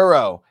got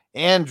Burrow,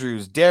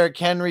 Andrews, Derrick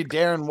Henry,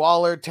 Darren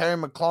Waller,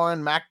 Terry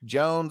McLaurin, Mac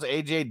Jones,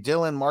 AJ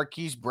Dillon,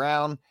 Marquise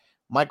Brown,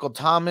 Michael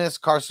Thomas,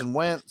 Carson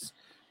Wentz,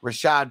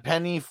 Rashad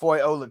Penny, Foy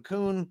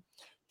Olakun,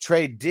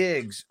 Trey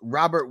Diggs,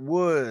 Robert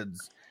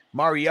Woods,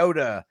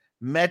 Mariota,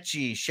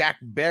 Mechie, Shaq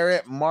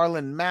Barrett,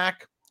 Marlon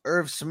Mack,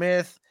 Irv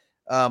Smith,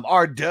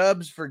 R.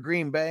 Dubs for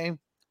Green Bay,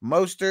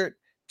 Mostert,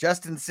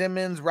 Justin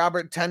Simmons,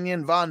 Robert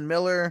Tonyan, Von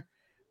Miller,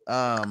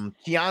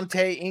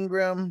 Keontae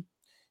Ingram,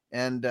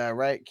 and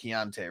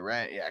Keontae,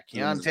 right? Yeah,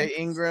 Keontae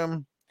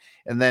Ingram,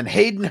 and then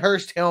Hayden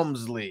Hurst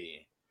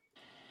Helmsley.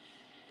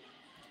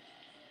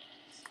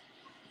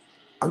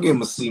 I'll give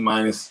him a C-.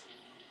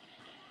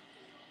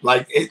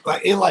 Like it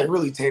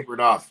really tapered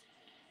off.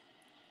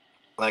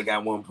 Like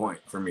at one point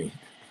for me.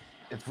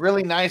 It's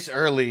really nice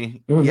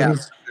early. Mm-hmm. Yeah,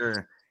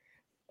 sure.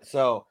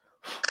 So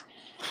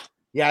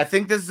yeah, I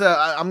think this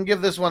I'm gonna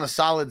give this one a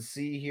solid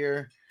C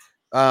here.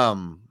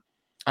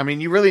 I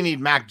mean, you really need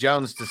Mac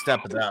Jones to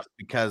step it up,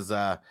 because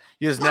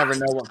you just never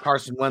know what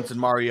Carson Wentz and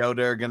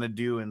Mariota are going to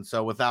do. And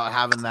so without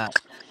having that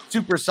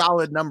super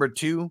solid number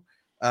 2,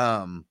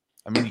 I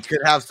mean, you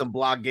could have some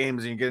block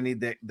games and you're going to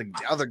need the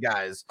other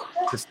guys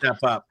to step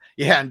up.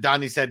 Yeah, and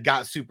Donnie said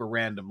got super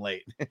random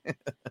late.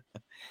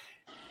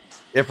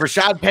 If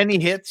Rashad Penny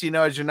hits,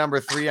 as your number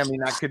 3, I mean,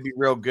 that could be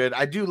real good.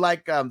 I do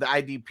like the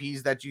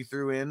IDPs that you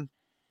threw in.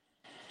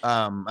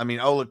 I mean,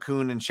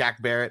 Olakun and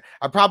Shaq Barrett.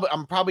 I'm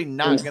probably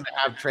not going to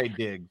have Trey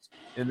Diggs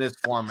in this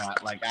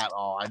format, like at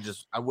all.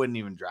 I wouldn't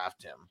even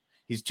draft him.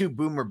 He's too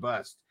boom or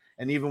bust.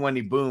 And even when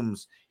he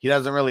booms, he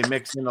doesn't really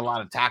mix in a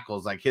lot of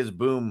tackles. Like his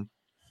boom,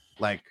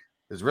 like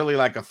is really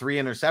like a 3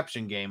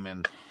 interception game.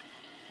 And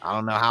I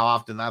don't know how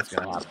often that's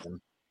going to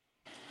happen.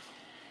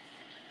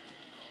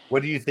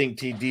 What do you think,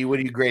 TD? What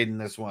are you grading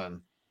this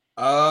one?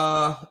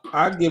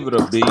 I give it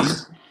a B.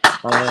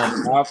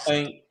 I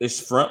think it's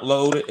front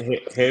loaded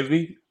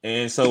heavy,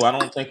 and so I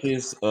don't think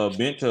his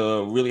bench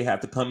really have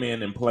to come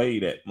in and play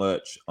that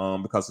much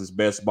because it's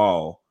best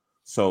ball.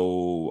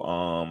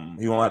 So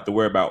he won't have to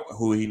worry about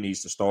who he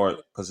needs to start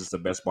because it's the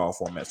best ball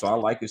format. So I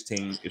like his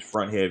team. It's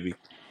front heavy.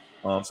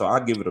 So I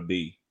give it a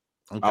B.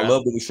 I Okay.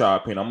 love the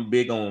Rashad Penny. I'm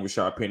big on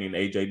Rashad Penny and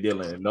AJ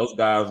Dillon, and those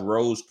guys'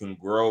 roles can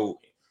grow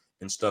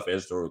and stuff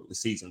as the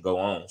season go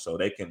on, so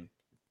they can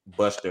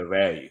bust their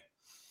value.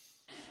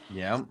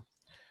 Yeah.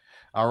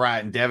 All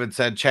right. And Devin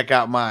said, check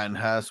out mine.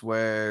 Huss,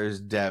 where's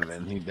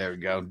Devin? There we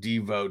go.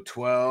 Devo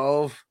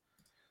 12.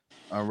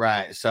 All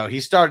right. So he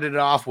started it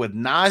off with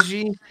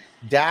Najee,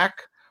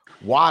 Dak,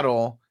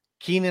 Waddle,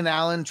 Keenan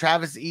Allen,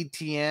 Travis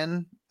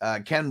Etienne,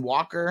 Ken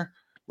Walker,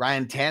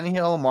 Ryan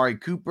Tannehill, Amari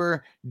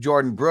Cooper,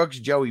 Jordan Brooks,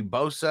 Joey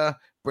Bosa,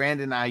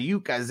 Brandon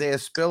Ayuk, Isaiah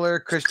Spiller,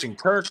 Christian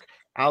Kirk,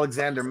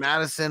 Alexander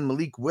Madison,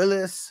 Malik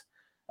Willis,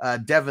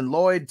 Devin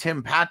Lloyd,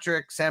 Tim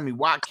Patrick, Sammy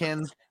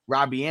Watkins,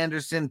 Robbie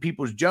Anderson,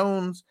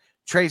 Peoples-Jones,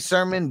 Trey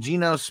Sermon,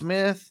 Geno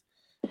Smith,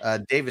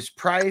 Davis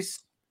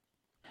Price,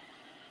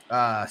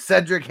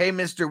 Cedric, hey,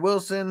 Mr.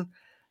 Wilson,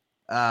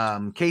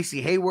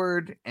 Casey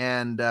Hayward,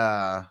 and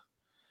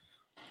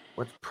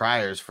what's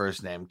Pryor's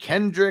first name?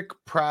 Kendrick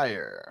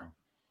Pryor.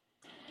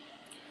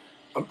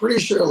 I'm pretty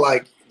sure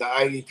like the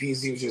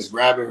IDPs, he was just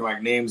grabbing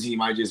like names he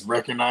might just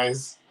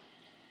recognize.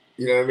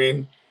 You know what I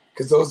mean?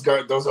 Because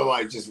those are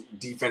like just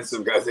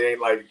defensive guys. They ain't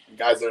like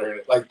guys that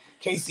are like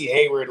Casey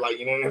Hayward, like,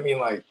 you know what I mean?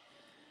 Like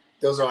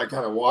those are like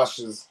kind of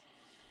washes.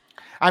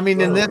 I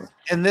mean,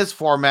 in this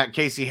format,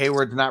 Casey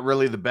Hayward's not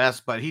really the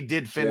best, but he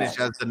did finish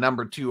as the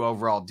number 2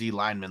 overall D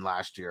lineman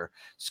last year,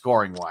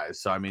 scoring wise.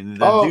 So I mean,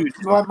 dude,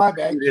 my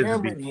bad.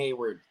 Cameron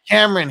Hayward.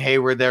 Cameron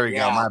Hayward. There we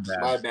go. My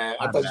bad. My bad.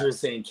 I thought you were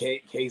saying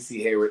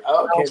Casey Hayward.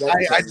 Oh,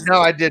 okay,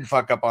 I did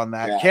fuck up on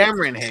that. Yeah.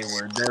 Cameron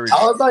Hayward. There we go.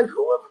 I was like,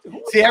 who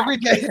see, every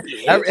day.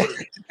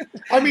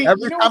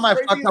 Every time I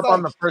fuck up like,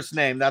 on the first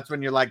name, that's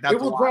when you're like, that's I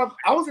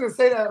was gonna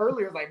say that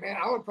earlier. Like, man,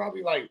 I would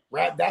probably like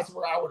that's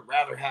where I would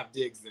rather have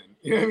Diggs than.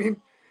 You know what I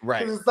mean?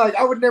 Right. It's like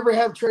I would never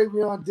have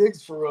Travion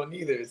Diggs for real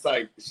neither. It's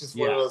like it's just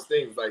one of those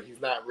things. Like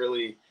he's not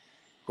really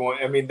going.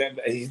 I mean,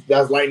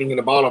 that's lightning in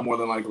the bottle more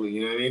than likely.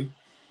 You know what I mean?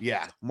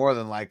 Yeah, more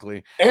than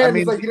likely. And I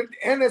mean, it's like,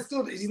 and that's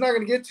still he's not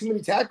going to get too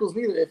many tackles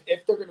neither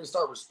if they're going to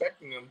start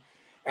respecting him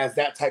as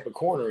that type of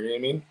corner. You know what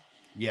I mean?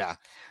 Yeah.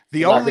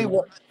 The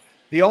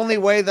only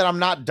way that I'm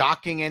not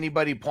docking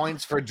anybody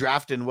points for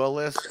drafting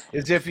Willis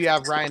is if you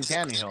have Ryan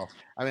Tannehill.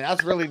 I mean,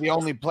 that's really the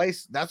only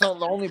place. That's the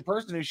only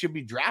person who should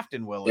be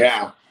drafting Willis.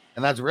 Yeah.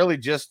 And that's really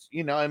just,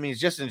 I mean, it's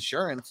just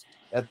insurance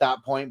at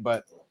that point.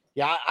 But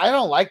yeah, I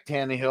don't like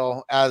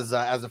Tannehill as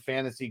a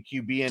fantasy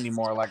QB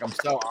anymore. Like I'm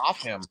so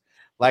off him.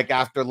 Like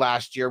after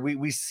last year,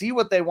 we see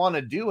what they want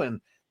to do,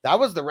 and that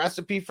was the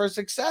recipe for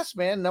success,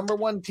 man. Number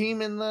 1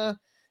 team in the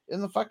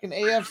fucking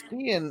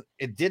AFC, and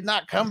it did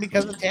not come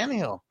because of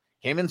Tannehill.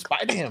 Came in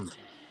spite of him.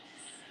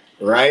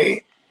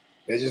 Right?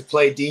 They just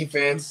played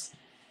defense,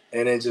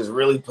 and it just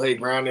really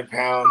played ground and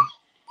pound.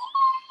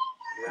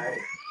 Right.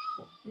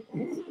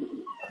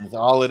 That's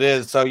all it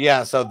is. So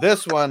yeah, so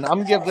this one,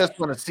 I'm gonna give this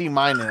one a C-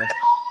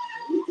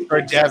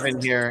 for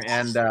Devin here,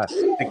 and the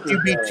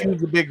QB2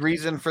 is a big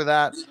reason for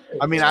that.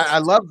 I mean, I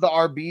love the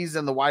RBs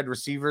and the wide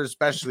receivers,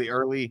 especially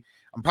early.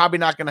 I'm probably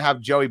not going to have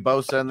Joey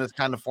Bosa in this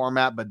kind of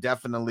format, but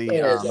definitely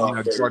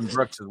Jordan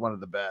Brooks is one of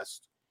the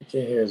best.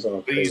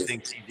 What do you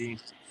think, CD?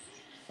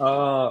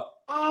 I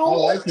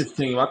like his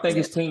team. I think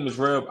his team is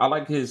real. I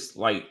like his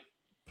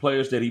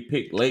players that he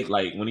picked late.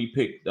 Like when he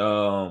picked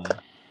let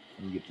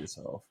me get this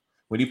off.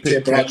 When he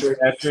picked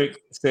Patrick,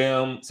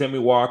 Sammy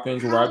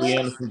Watkins, Robbie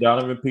Anderson,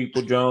 Donovan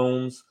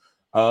Peoples-Jones.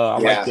 I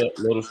like that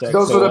little stack.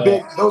 Those are the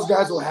big. Those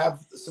guys will have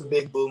some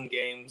big boom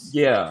games.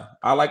 Yeah,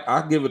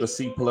 I'll give it a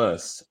C+.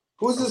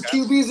 Who's his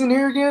QBs in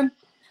here again?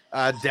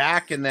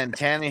 Dak and then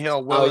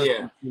Tannehill.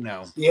 Willis,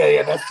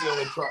 Yeah, that's the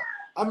only problem.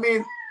 I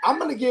mean, I'm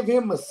gonna give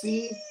him a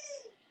C.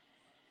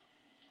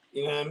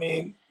 You know what I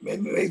mean?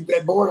 Maybe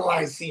that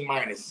borderline C-.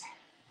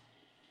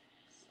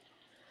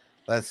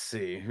 Let's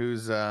see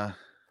who's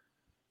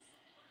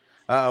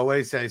what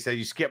he said? He said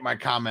you skipped my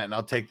comment and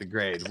I'll take the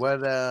grade.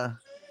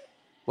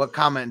 What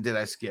comment did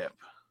I skip?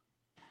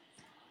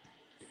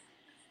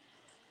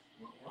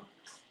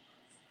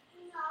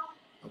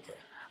 Okay.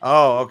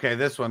 Oh, okay.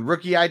 This one.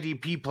 Rookie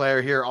IDP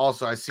player here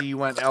also. I see you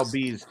went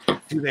LBs.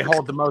 Do they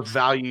hold the most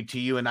value to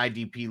you in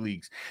IDP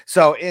leagues?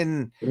 So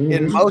in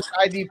most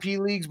IDP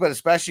leagues, but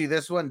especially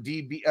this one,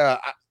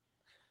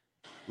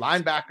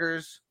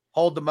 linebackers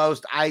hold the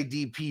most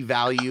IDP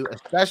value,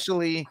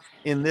 especially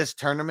in this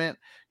tournament.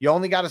 You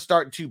only got to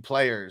start 2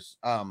 players.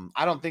 I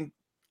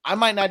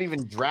might not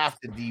even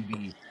draft a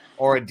DB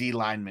or a D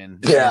lineman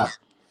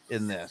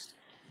in this.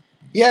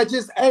 Yeah,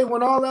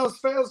 when all else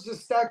fails,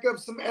 just stack up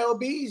some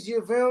LBs,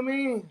 you feel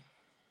me?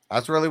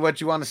 That's really what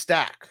you want to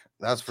stack.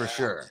 That's for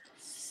sure.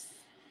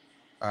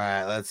 All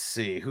right, let's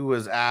see. Who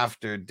was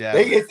after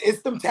Devin?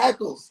 It's them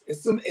tackles.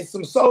 It's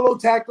some solo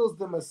tackles,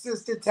 them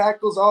assisted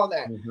tackles, all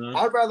that. Mm-hmm.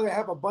 I'd rather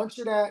have a bunch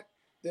of that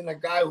than a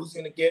guy who's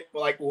going to get,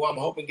 who I'm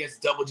hoping gets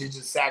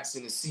double-digit sacks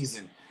in a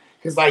season.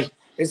 Because,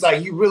 it's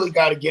you really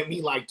got to get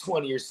me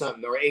 20 or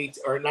something, or 8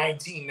 or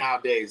 19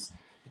 nowadays.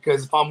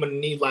 Because if I'm going to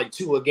need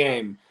 2 a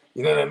game,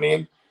 you know what I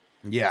mean?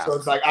 Yeah. So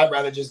it's I'd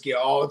rather just get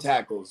all the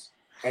tackles.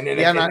 And then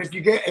if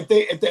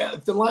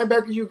the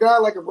linebacker you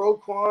got, like a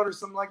Roquan or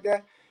something like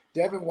that,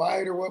 Devin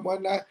White or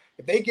whatnot,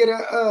 if they get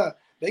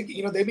they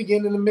be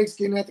getting in the mix,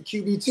 getting at the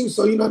QB too.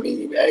 So what I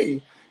mean,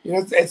 hey,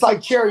 it's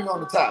like cherry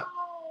on the top.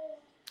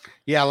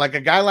 Yeah, like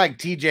a guy like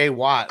TJ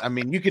Watt. I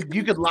mean, you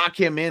could lock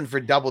him in for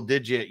double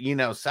digit,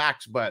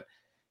 sacks, but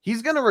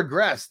he's gonna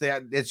regress.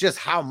 That it's just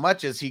how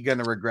much is he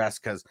gonna regress?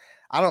 Because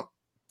I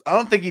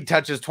don't think he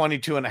touches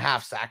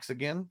 22.5 sacks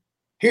again.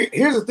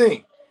 Here's the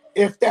thing.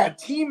 If that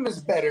team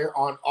is better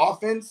on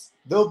offense,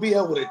 they'll be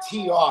able to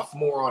tee off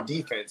more on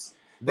defense.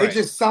 They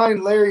just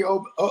signed Larry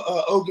Ogunjobi.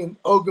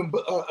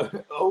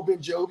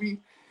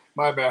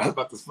 My bad, I was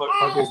about to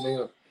fuck his name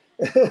up.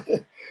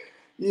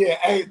 Yeah,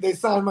 hey, they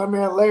signed my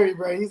man Larry,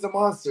 bro. He's a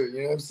monster, you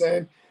know what I'm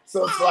saying?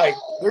 So it's like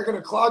they're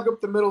gonna clog up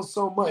the middle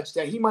so much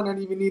that he might not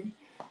even need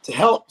to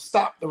help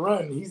stop the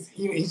run. He's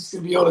gonna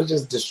be able to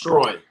just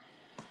destroy.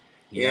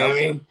 You know what I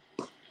mean?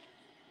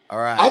 All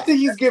right. I think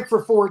he's good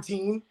for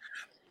 14.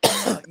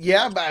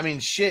 Yeah, but I mean,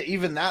 shit.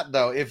 Even that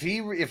though, if he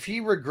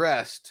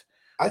regressed,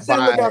 I said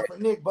look out for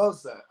Nick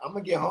Bosa. I'm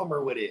gonna get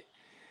Homer with it.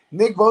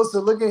 Nick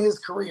Bosa, look at his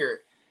career.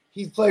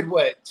 He's played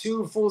what,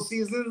 2 full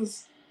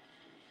seasons?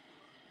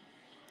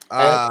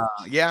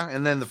 Yeah,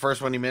 and then the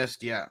first one he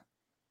missed. Yeah.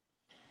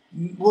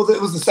 Well, it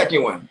was the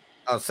second one.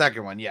 Oh,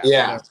 second one. Yeah.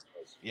 Yeah.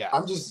 Yeah.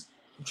 I'm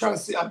trying to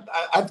see.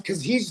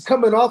 Because he's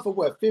coming off of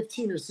what,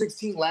 15 or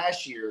 16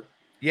 last year.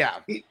 Yeah.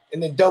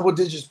 And then double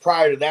digits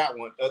prior to that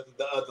one,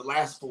 the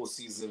last full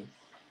season.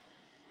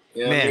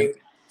 You know what I mean?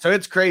 So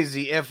it's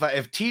crazy. If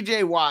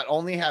TJ Watt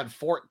only had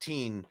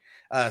 14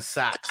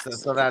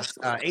 sacks, so that's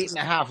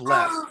 8.5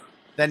 less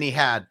than he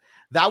had,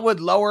 that would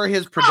lower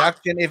his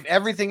production. If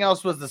everything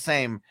else was the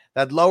same,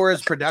 that'd lower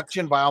his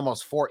production by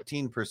almost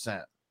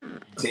 14%.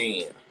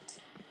 Damn.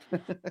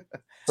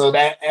 So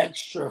that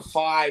extra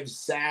 5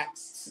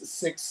 sacks,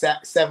 6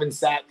 sacks, 7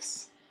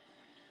 sacks.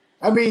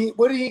 I mean,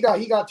 what did he got?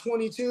 He got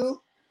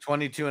 22?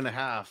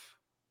 22.5.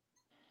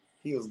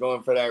 He was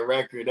going for that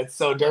record. That's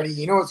so dirty.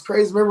 You know what's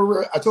crazy?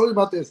 Remember, I told you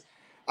about this.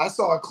 I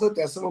saw a clip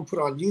that someone put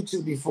on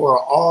YouTube before,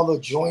 all the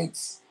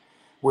joints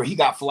where he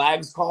got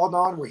flags called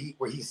on, where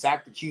he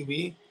sacked the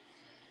QB.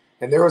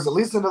 And there was at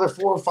least another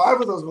 4 or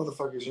 5 of those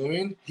motherfuckers. You know what I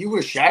mean? He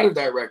would have shattered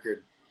that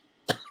record.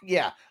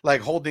 Yeah,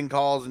 like holding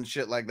calls and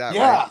shit like that.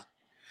 Yeah. Right?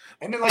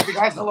 And then like the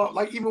guys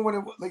even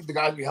when the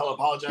guys be hella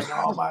apologizing,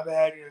 oh my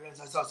bad,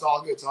 that's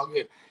all good, it's all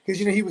good. Because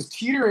he was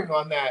teetering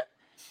on that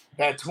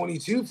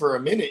 22 for a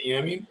minute, you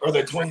know what I mean? Or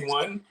the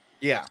 21.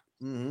 Yeah.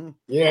 Mm-hmm.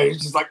 Yeah,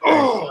 he's just like,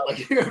 oh,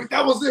 like,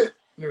 that was it.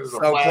 It was so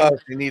close.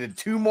 He needed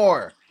 2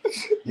 more.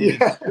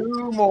 Yeah.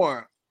 2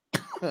 more.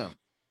 All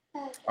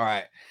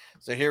right.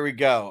 So here we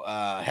go.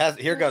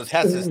 Here goes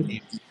Hess's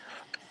team.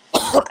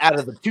 Out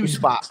of the 2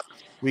 spot,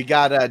 we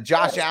got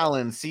Josh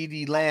Allen,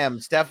 CD Lamb,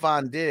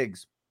 Stephon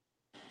Diggs,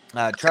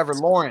 Trevor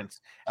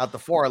Lawrence out the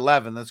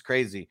 4-11. That's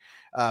crazy.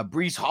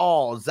 Breece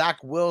Hall, Zach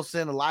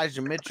Wilson,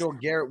 Elijah Mitchell,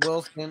 Garrett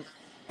Wilson,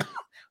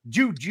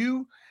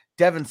 Juju,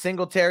 Devin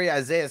Singletary,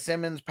 Isaiah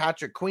Simmons,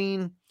 Patrick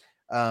Queen,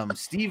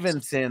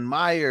 Stevenson,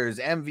 Myers,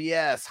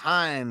 MVS,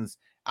 Hines,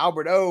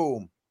 Albert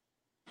O,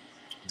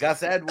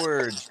 Gus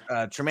Edwards,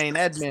 Tremaine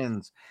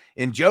Edmonds,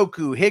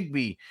 Njoku,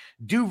 Higbee,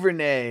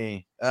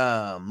 Duvernay,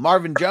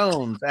 Marvin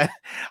Jones.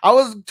 I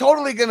was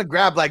totally gonna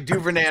grab like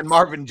Duvernay and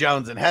Marvin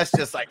Jones, and Hess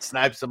just like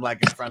snipes him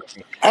like in front of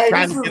me. Hey,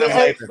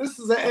 this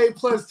is an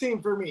A+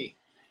 team for me.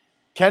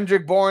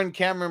 Kendrick Bourne,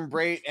 Cameron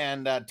Brate,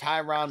 and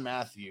Tyrann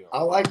Mathieu.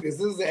 I like this.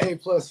 This is an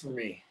A+ for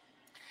me.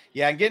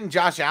 Yeah, and getting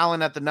Josh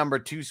Allen at the number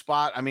 2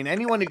 spot. I mean,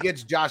 anyone who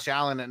gets Josh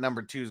Allen at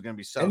number 2 is going to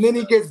be so. And then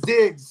he gets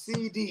Diggs,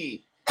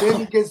 CD. Then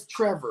he gets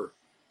Trevor.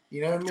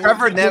 You know what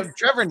I mean?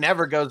 Trevor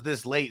never goes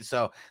this late,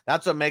 so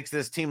that's what makes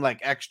this team like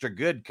extra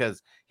good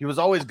because he was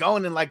always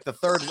going in like the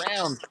 3rd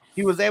round.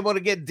 He was able to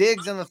get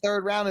Diggs in the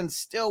 3rd round and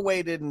still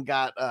waited and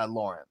got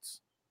Lawrence.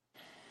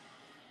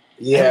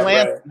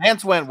 Yeah,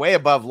 Lance went way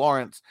above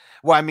Lawrence.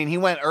 Well, I mean, he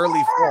went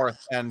early 4th,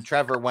 and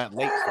Trevor went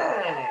late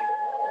 4th.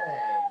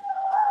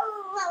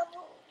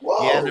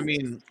 Whoa. Yeah, and I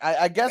mean,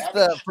 I guess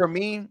for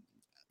me,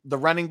 the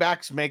running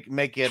backs make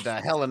it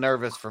hella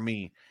nervous for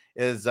me.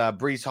 Is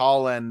Breece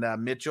Hall and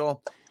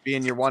Mitchell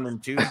being your 1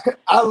 and 2?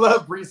 I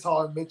love Breece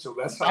Hall and Mitchell.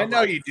 That's I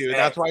know you do.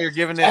 That's why you're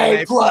giving it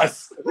A+.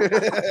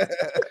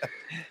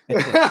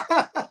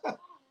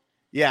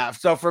 Yeah.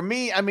 So for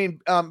me, I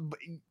mean,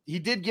 he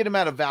did get him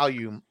at a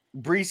value.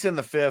 Breece in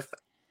the 5th,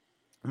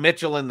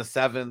 Mitchell in the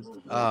 7th.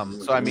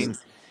 So I mean,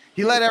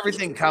 he let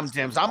everything come to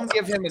him. So I'm gonna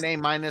give him an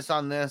A-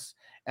 on this,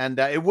 and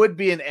it would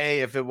be an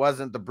A if it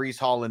wasn't the Breece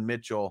Hall and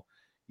Mitchell,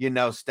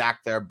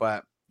 stacked there.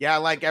 But yeah, I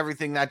like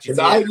everything that you did.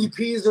 The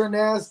IDPs are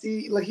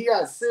nasty. Like he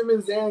got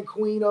Simmons and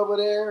Queen over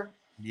there.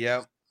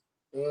 Yep.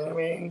 You know what I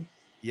mean?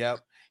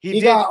 Yep.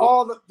 He got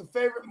all the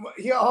favorite.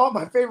 He got all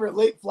my favorite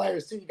late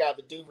flyers too. He got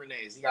the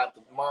Duvernays. He got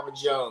the Marvin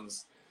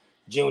Jones,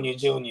 Jr.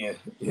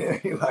 Yeah,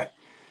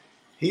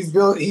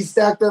 he's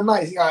stacked them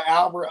nice. He got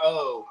Albert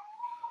O.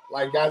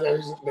 Like guys,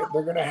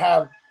 they're gonna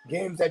have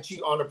games that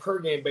you on a per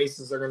game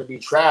basis are gonna be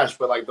trash,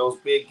 but like those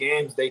big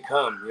games, they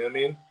come. You know what I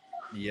mean?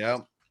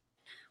 Yep.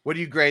 What are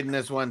you grading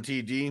this one,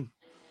 TD?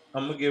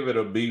 I'm gonna give it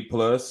a B+.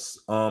 The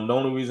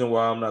only reason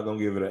why I'm not gonna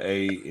give it an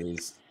A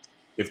is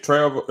if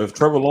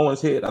Trevor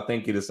Lawrence hit, I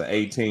think it is an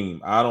A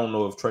team. I don't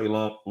know if Trey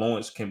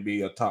Lawrence can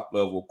be a top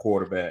level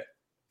quarterback,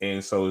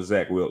 and so is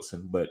Zach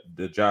Wilson. But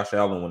the Josh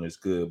Allen one is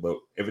good, but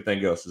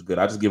everything else is good.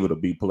 I just give it a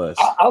B plus.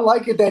 I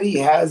like it that he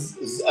has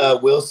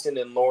Wilson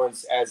and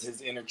Lawrence as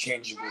his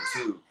interchangeable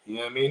too. You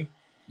know what I mean?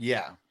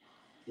 Yeah.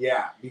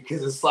 Yeah,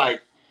 because it's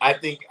like I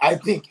think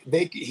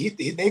they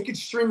could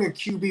string a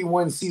QB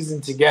one season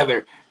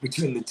together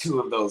between the two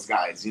of those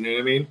guys. You know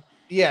what I mean?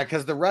 Yeah,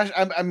 because the rush.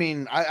 I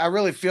mean, I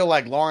really feel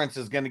like Lawrence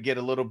is going to get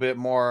a little bit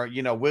more,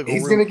 wiggle.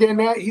 He's going to get in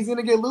that. He's going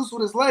to get loose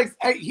with his legs.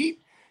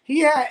 He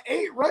had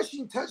 8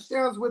 rushing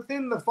touchdowns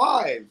within the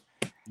 5.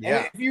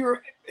 Yeah. And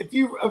if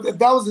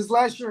that was his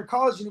last year in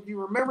college, and if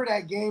you remember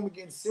that game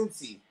against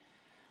Cincy,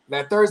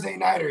 that Thursday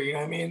nighter, you know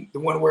what I mean, the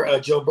one where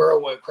Joe Burrow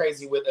went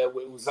crazy with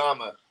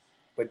Uzama,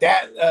 but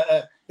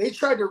that they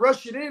tried to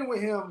rush it in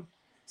with him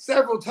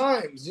several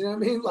times. You know what I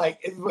mean? Like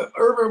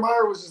Urban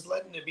Meyer was just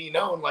letting it be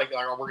known, like,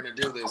 all right, we're gonna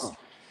do this.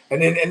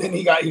 And then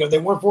he got, they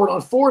went for it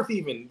on 4th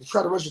even. They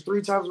tried to rush it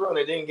 3 times around,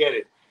 they didn't get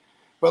it.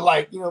 But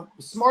like,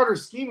 smarter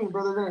scheming,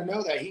 bro, they're gonna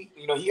know that he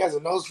has a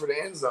nose for the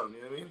end zone.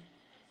 You know what I mean?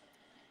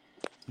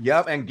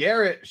 Yep. And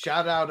Garrett,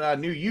 shout out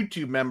new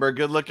YouTube member,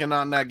 good looking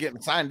on getting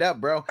signed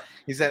up, bro.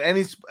 He said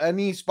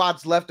any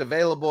spots left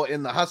available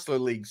in the Hustler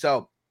League.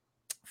 So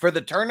for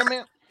the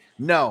tournament,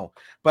 no,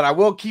 but I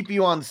will keep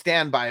you on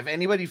standby. If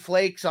anybody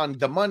flakes on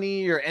the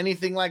money or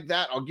anything like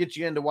that, I'll get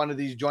you into one of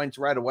these joints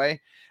right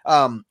away.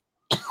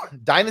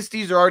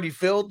 Dynasties are already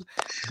filled,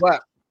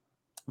 but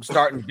I'm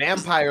starting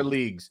vampire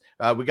leagues.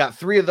 We got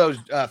 3 of those.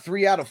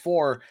 3 out of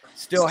 4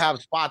 still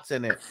have spots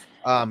in it.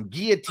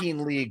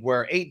 Guillotine league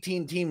where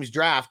 18 teams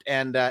draft,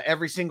 and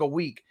every single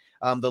week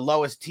the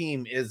lowest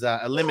team is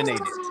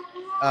eliminated.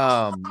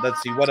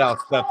 Let's see what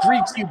else. The 3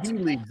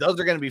 QB leagues, those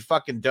are going to be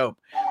fucking dope,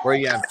 where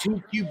you have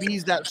 2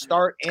 QBs that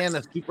start and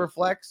a super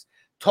flex.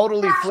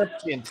 Totally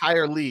flips the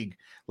entire league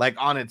like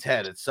on its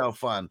head. It's so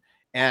fun.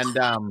 And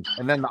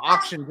then the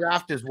auction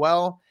draft as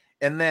well.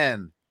 And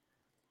then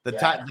the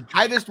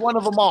tightest one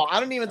of them all. I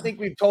don't even think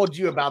we've told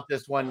you about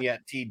this one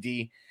yet,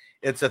 TD.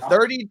 It's a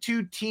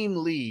 32 team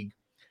league,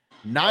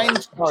 9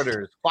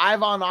 starters,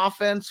 5 on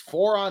offense,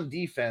 4 on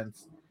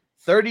defense,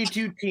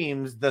 32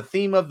 teams. The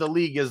theme of the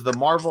league is the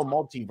Marvel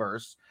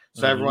multiverse.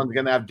 So everyone's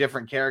going to have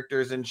different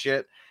characters and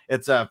shit.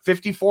 It's a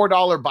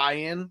 $54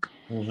 buy-in.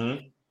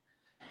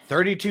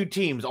 32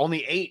 teams,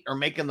 only 8 are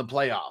making the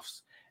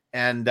playoffs.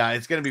 And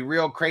it's going to be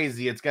real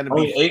crazy. It's going to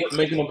be 8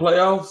 making the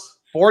playoffs?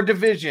 4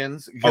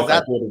 divisions, because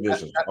that's 4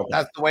 divisions.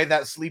 That's the way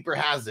that Sleeper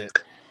has it.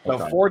 So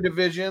 4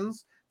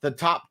 divisions, the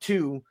top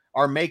 2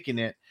 are making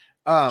it.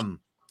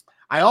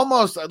 I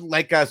almost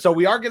so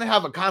we are going to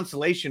have a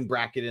consolation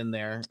bracket in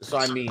there. So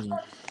I mean,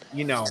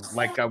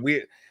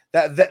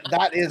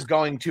 that is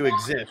going to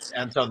exist,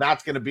 and so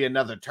that's going to be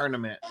another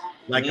tournament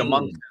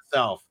amongst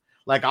itself.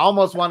 Like I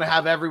almost want to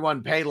have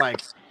everyone pay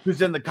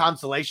who's in the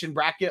consolation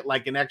bracket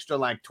an extra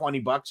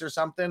 $20 or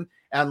something,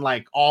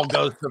 and all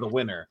goes to the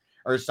winner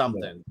or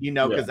something,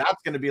 because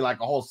that's going to be a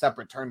whole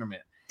separate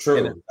tournament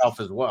in itself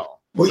as well.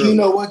 Well, you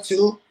know what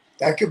too?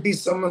 That could be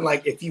someone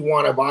if you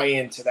want to buy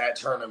into that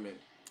tournament.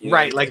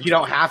 Right, you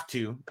don't have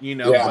to,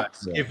 but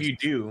if you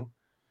do.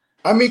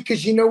 I mean,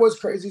 because what's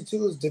crazy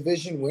too is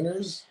division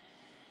winners.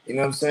 You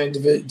know what I'm saying?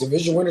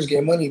 Division winners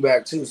get money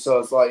back too. So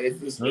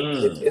it's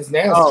it's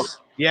nasty. Oh,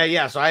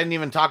 yeah. So I didn't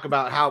even talk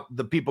about how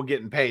the people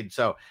getting paid.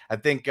 So I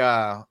think,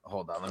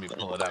 hold on, let me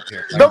pull it up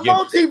here. The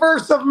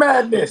multiverse of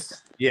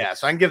madness. Yeah,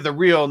 so I can give the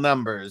real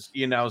numbers,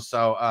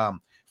 So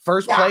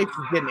first place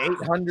is getting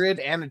 800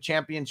 and a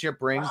championship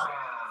ring.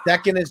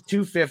 Second is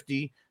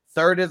 250.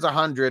 Third is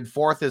 100.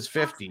 Fourth is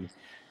 50.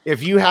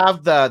 If you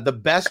have the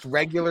best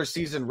regular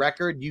season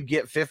record, you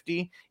get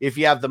 50. If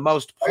you have the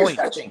most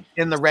points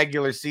in the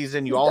regular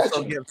season, you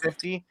also get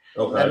 50.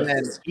 Okay. And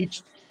then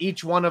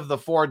each one of the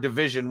 4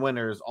 division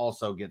winners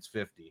also gets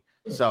 50.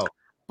 So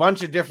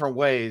bunch of different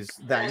ways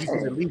that you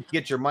can at least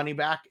get your money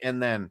back.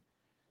 And then,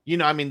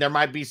 there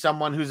might be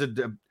someone who's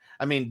the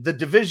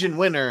division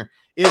winner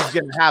is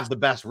going to have the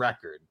best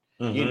record.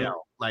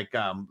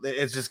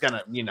 It's just going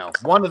to,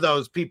 one of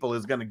those people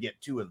is going to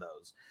get 2 of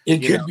those. It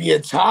could be a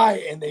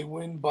tie and they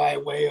win by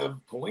way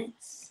of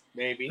points,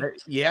 maybe.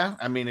 Yeah,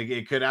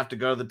 it could have to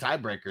go to the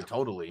tiebreaker,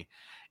 totally.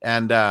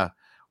 And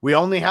we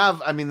only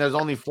have, there's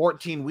only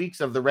 14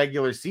 weeks of the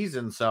regular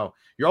season, so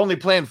you're only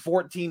playing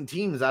 14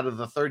 teams out of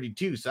the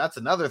 32. So that's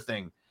another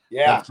thing.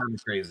 Yeah, that's kind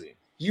of crazy.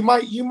 You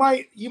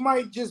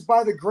might just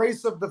by the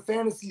grace of the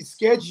fantasy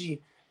schedule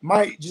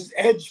might just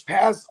edge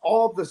past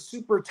all the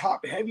super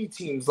top heavy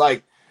teams.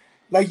 Like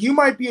you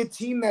might be a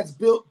team that's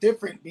built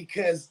different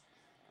because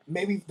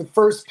maybe the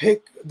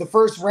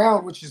first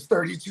round, which is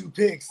 32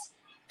 picks,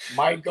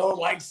 might go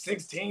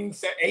 16,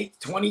 8,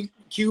 20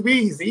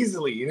 QBs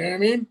easily. You know what I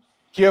mean?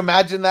 Can you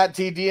imagine that,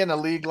 TD, in a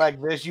league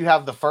like this? You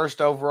have the first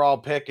overall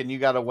pick and you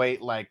got to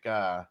wait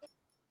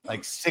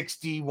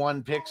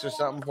 61 picks or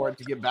something for it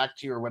to get back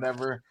to you or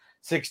whatever.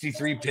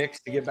 63 picks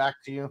to get back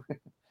to you.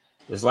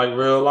 It's like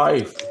real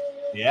life.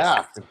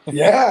 Yeah.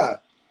 Yeah.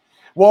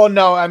 Well,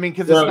 no, I mean,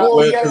 because it's not.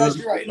 Well, yeah,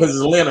 that's right. Because it's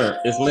linear.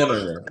 It's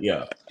linear.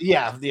 Yeah.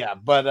 Yeah.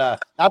 But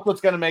that's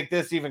what's going to make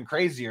this even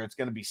crazier. It's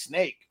going to be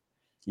Snake.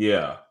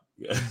 Yeah.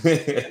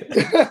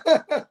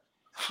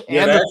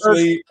 And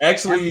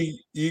actually,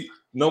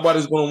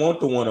 nobody's going to want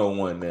the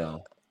 101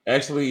 now.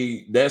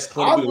 Actually, that's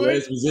going to be the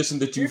last position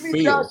that you Give me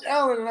feel. Josh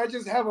Allen, and I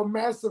just have a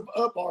massive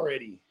up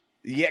already.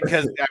 Yeah,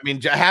 because I mean,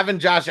 having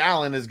Josh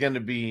Allen is going to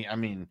be. I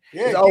mean,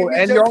 Yeah. oh, Give me and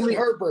Justin you're only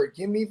Herbert.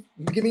 Give me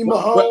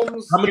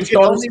Mahomes. How many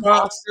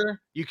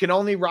you can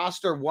only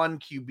roster one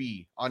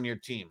QB on your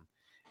team,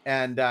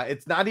 and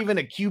it's not even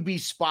a QB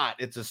spot;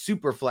 it's a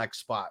super flex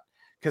spot.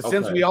 Because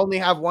since we only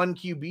have one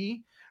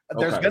QB,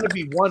 there's going to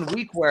be 1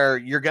 week where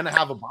you're going to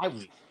have a bye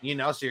week.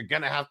 So you're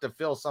going to have to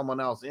fill someone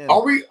else in.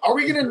 Are we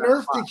going to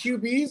nerf the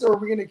QBs, or are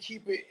we going to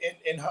keep it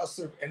in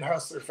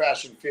hustler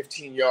fashion,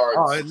 15 yards?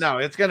 Oh no,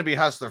 it's going to be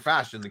hustler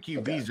fashion. The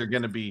QBs are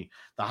going to be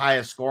the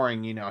highest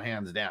scoring,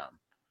 hands down.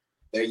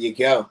 There you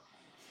go.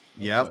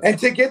 Yep. And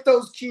to get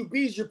those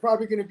QBs, you're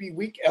probably going to be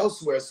weak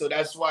elsewhere. So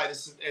that's why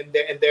this is, and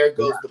there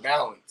goes the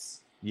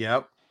balance.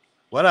 Yep.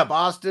 What up,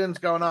 Austin? What's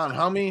going on,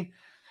 homie?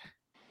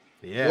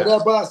 Yeah. What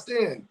up,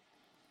 Austin?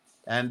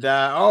 And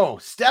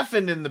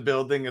Stefan in the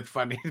building. It's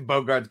funny.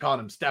 Bogart's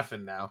calling him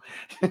Stefan now.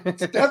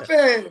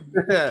 Stefan.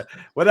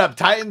 What up,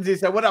 Titans? He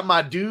said, "What up,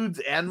 my dudes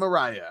and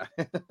Mariah?"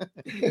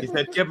 He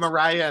said, "Give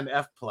Mariah an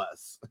F+."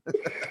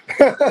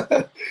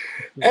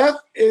 F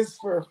is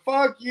for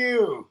fuck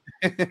you.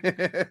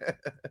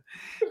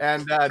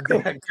 And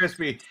Dan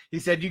Crispy, he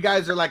said, "You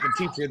guys are like a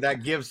teacher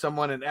that gives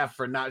someone an F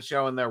for not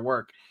showing their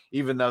work,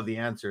 even though the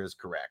answer is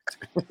correct."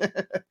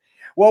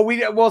 Well,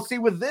 we'll see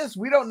with this.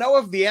 We don't know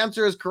if the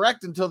answer is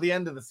correct until the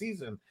end of the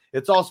season.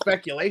 It's all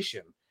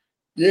speculation.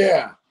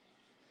 Yeah.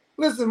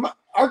 Listen,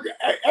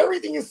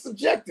 everything is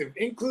subjective,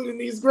 including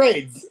these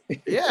grades.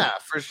 Yeah,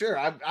 for sure.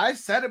 I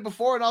said it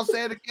before, and I'll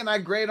say it again. I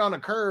grade on a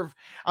curve.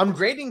 I'm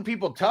grading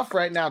people tough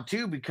right now,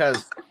 too,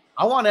 because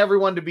I want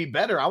everyone to be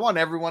better. I want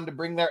everyone to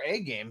bring their A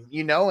game,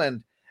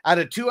 and out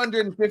of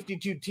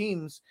 252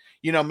 teams,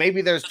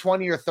 maybe there's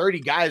 20 or 30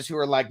 guys who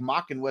are like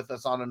mocking with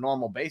us on a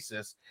normal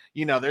basis.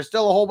 There's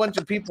still a whole bunch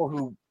of people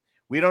who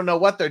we don't know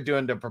what they're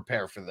doing to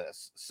prepare for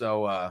this.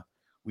 So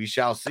we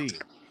shall see.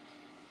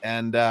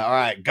 And all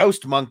right,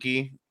 Ghost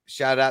Monkey,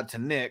 shout out to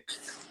Nick.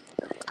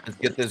 Let's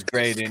get this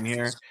grade in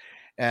here.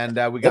 And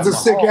we got that's a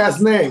sick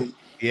ass name.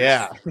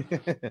 Yeah.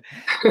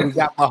 We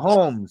got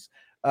Mahomes,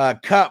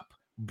 Cup,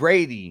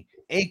 Brady,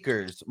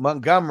 Akers,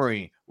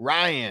 Montgomery,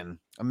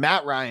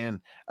 Matt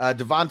Ryan,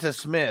 Devonta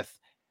Smith,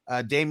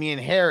 Damian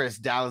Harris,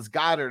 Dallas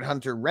Goedert,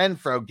 Hunter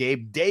Renfrow,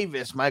 Gabe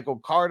Davis, Michael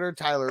Carter,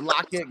 Tyler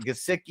Lockett,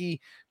 Gesicki,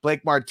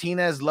 Blake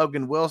Martinez,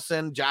 Logan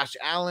Wilson, Josh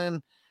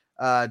Allen,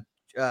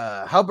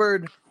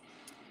 Hubbard,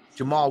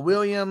 Jamal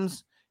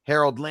Williams,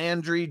 Harold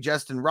Landry,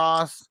 Justin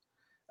Ross,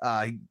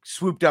 he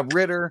swooped up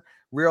Ritter,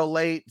 real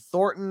late,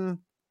 Thornton,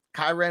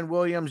 Kyren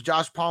Williams,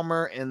 Josh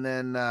Palmer, and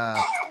then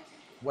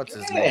what's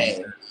his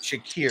name?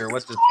 Shakir.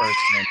 What's his first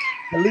name?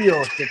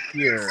 Khalil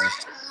Shakir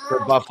for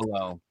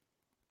Buffalo.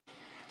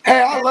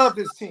 Hey, I love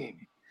this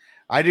team.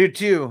 I do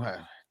too.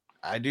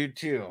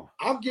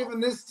 I'm giving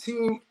this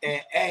team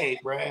an A,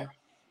 bruh.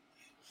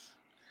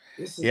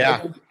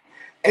 Yeah.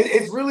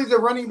 It's really the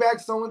running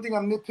backs. The only thing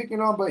I'm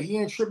nitpicking on, but he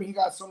ain't tripping. He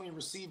got so many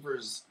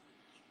receivers.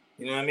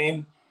 You know what I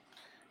mean?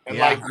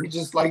 And we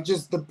just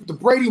the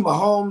Brady,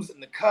 Mahomes,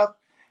 and the Cup.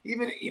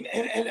 Even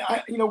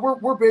I,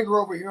 we're bigger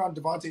over here on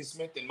Devontae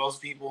Smith than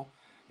most people.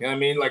 You know what I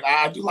mean? Like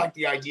I do like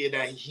the idea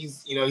that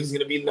he's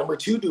gonna be number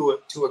 2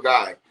 to a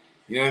guy.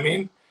 You know what I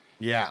mean?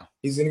 Yeah.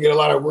 He's gonna get a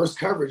lot of worse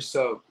coverage.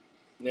 So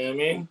you know what I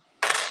mean?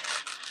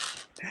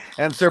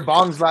 And Sir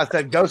Bongslot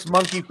said Ghost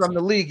Monkey from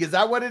the league. Is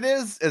that what it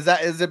is?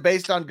 Is it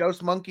based on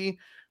Ghost Monkey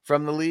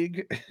from the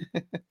league?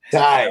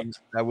 That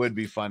would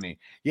be funny.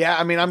 Yeah,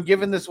 I mean, I'm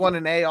giving this one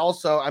an A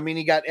also. I mean,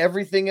 he got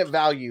everything at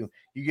value.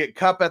 You get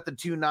Cup at the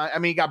 2.9. I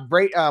mean, you got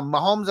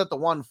Mahomes at the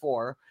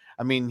 1.4.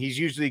 I mean, he's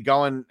usually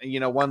going,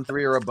 1.3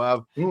 or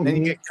above. Mm-hmm. Then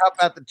you get Cup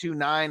at the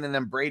 2.9 and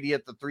then Brady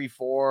at the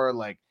 3.4.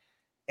 Like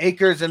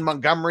Akers and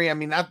Montgomery. I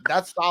mean,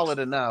 that's solid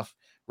enough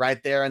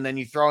right there. And then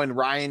you throw in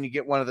Ryan, you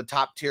get one of the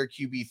top tier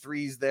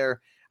QB3s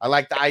there. I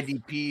like the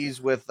IDPs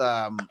with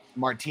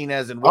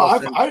Martinez and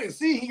Wilson. I didn't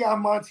see he got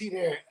Monty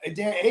there.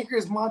 Dan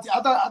Akers, Monty.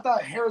 I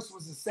thought Harris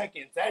was the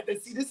second.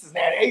 This is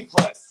not A+.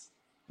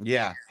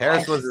 Yeah,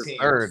 Harris was his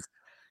third.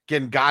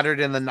 Getting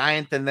Goddard in the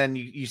 9th, and then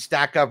you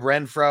stack up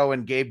Renfrow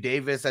and Gabe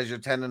Davis as your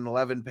 10 and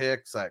 11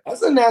 picks. Like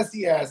that's a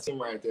nasty ass team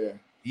right there.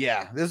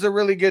 Yeah, this is a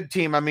really good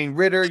team. I mean,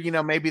 Ritter,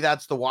 maybe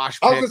that's the wash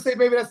pick. I was gonna say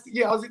maybe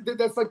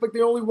that's like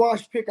the only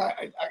wash pick.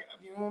 I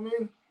you know what I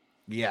mean?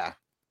 Yeah,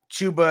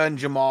 Chuba and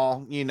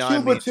Jamal.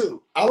 Chuba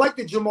too. I like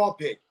the Jamal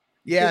pick.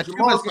 Yeah,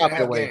 Jamal's gonna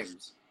have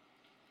games.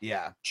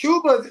 Yeah,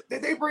 Chuba.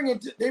 They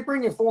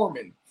bring in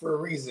Foreman for a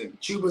reason.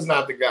 Chuba's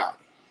not the guy.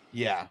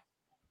 Yeah.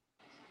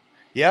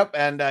 Yep,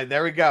 and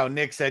there we go.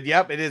 Nick said,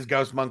 "Yep, it is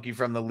Ghost Monkey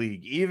from the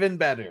league. Even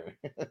better."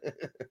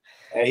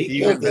 Hey,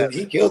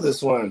 he killed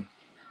this one.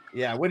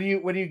 Yeah, what are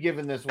you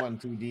giving this one,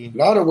 2D?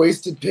 Not a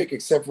wasted pick,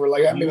 except for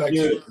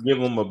give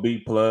him a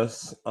B+.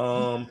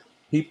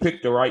 he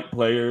picked the right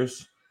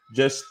players,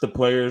 just the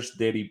players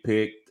that he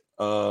picked.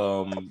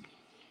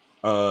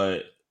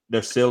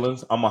 Their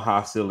ceilings. I'm a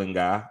high ceiling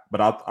guy,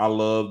 but I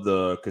love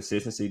the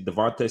consistency.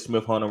 Devontae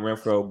Smith, Hunter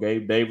Renfro,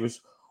 Gabe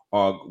Davis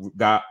are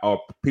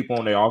people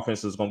on their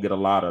offense is gonna get a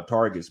lot of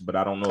targets, but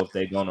I don't know if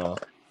they're gonna,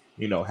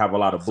 have a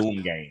lot of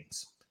boom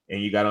games.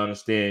 And you got to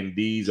understand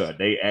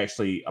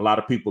a lot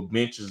of people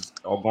benches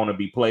are going to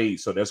be played,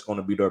 so that's going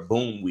to be their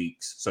boom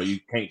weeks. So you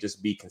can't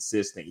just be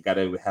consistent. You got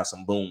to have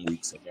some boom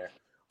weeks in there.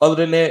 Other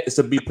than that, it's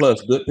a B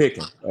plus. Good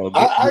picking.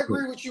 I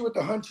agree with you with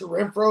the Hunter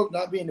Renfro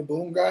not being the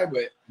boom guy,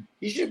 but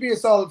he should be a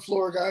solid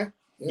floor guy.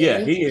 Yeah,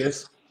 he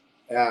is.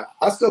 Yeah,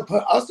 I still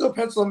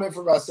pencil him in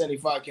for about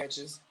 75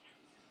 catches.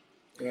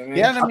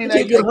 Yeah, I mean, I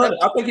think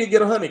he'll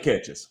get 100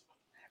 catches.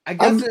 I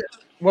guess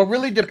what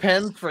really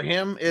depends for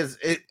him is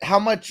how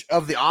much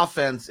of the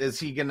offense is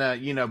he gonna,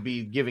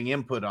 be giving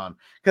input on?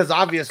 Because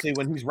obviously,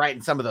 when he's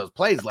writing some of those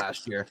plays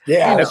last year,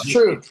 that's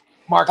true.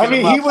 I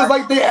mean, he was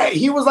like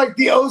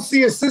the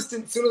OC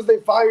assistant as soon as they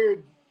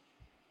fired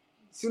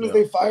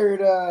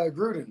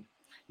Gruden.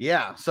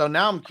 Yeah. So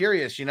now I'm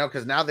curious,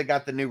 because now they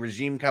got the new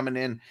regime coming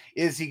in.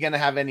 Is he gonna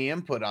have any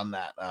input on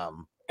that?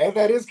 And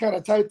that is kind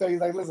of tight, though.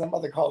 He's like, listen, I'm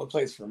about to call the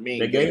place for me.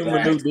 They gave him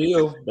a new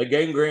deal. They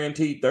gave him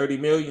guaranteed $30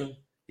 million.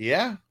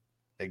 Yeah.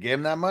 They gave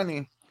him that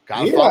money.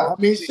 I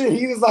mean, shit.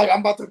 He was like, I'm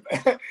about to.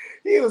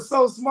 He was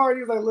so smart. He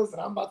was like, listen,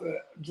 I'm about to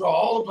draw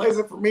all the plays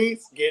up for me.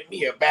 Get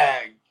me a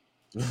bag.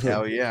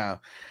 Hell yeah!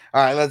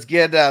 All right, let's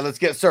get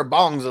Sir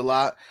Bongs a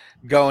lot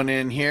going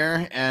in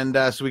here, and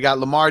so we got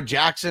Lamar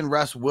Jackson,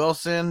 Russ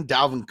Wilson,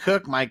 Dalvin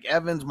Cook, Mike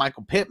Evans,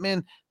 Michael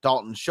Pittman,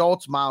 Dalton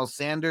Schultz, Miles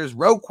Sanders,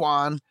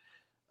 Roquan,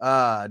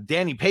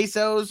 Danny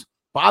Pesos,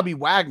 Bobby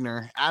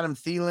Wagner, Adam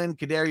Thielen,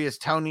 Kadarius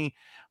Toney,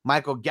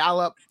 Michael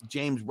Gallup,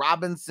 James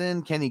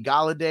Robinson, Kenny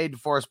Golladay,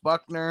 DeForest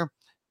Buckner,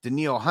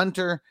 Daniil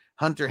Hunter,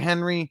 Hunter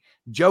Henry,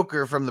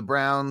 Joker from the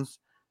Browns,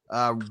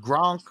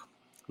 Gronk,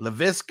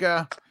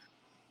 LaVisca,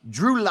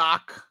 Drew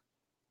Lock,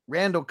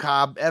 Randall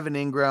Cobb, Evan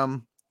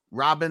Ingram,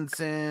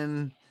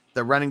 Robinson,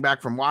 the running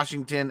back from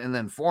Washington, and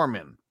then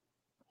Foreman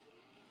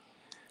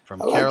from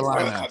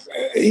Carolina.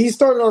 He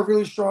started off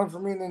really strong for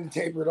me and then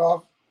tapered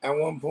off at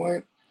one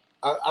point.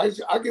 I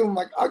give him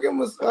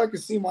a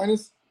C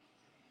minus.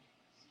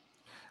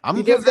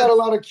 He does got a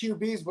lot of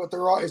QBs, but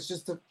they're all. It's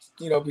just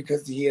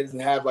because he doesn't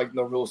have like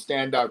no real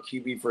standout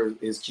QB for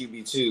his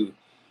QB2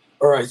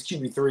 or his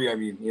QB3. I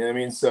mean, you know what I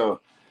mean. So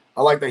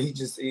I like that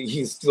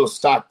he's still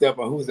stocked up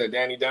on who's that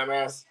Danny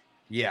Dumbass.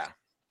 Yeah.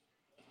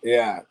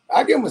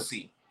 I give him a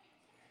C.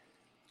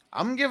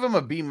 I'm gonna give him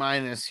a B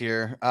minus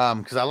here,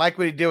 because I like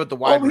what he did with the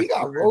wide. Oh, he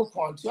got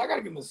Roquan too. I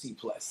gotta give him a C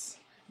plus.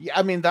 Yeah,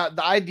 I mean the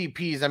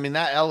IDPs. I mean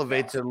that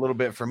elevates it a little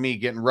bit for me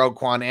getting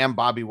Roquan and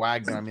Bobby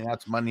Wagner. I mean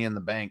that's money in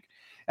the bank.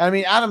 I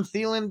mean, Adam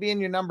Thielen being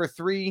your number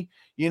 3,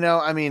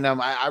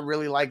 I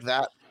really like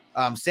that.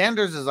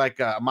 Sanders is like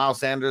Miles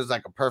Sanders,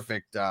 like a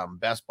perfect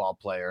best ball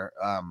player.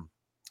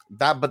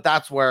 But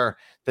that's where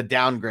the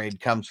downgrade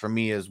comes for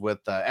me is with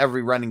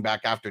every running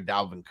back after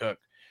Dalvin Cook,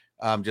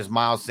 just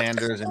Miles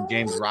Sanders and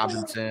James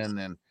Robinson,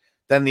 and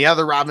then the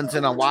other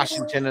Robinson on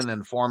Washington, and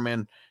then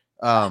Foreman.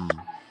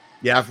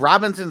 If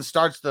Robinson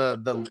starts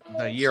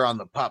the year on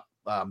the pup,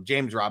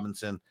 James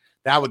Robinson,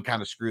 that would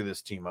kind of screw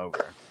this team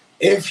over.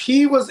 If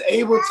he was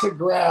able to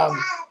grab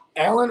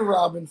Allen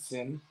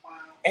Robinson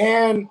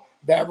and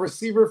that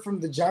receiver from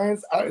the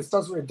Giants, it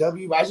starts with a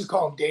W, but I just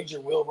call him Danger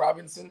Will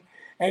Robinson,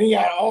 and he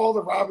had all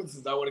the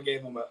Robinsons, I would have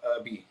gave him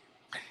a B.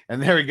 And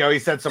there we go. He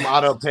said some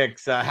auto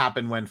picks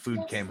happened when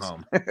food came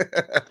home.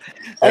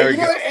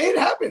 It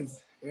happens.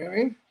 You know what I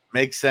mean?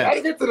 Makes sense. Got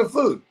to get to the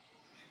food.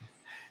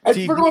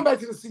 We're going back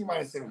to the C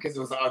minus because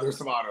there's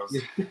some autos.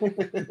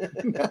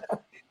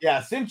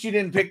 Yeah, since you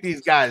didn't pick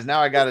these guys, now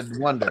I got to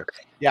wonder.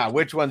 Yeah,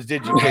 which ones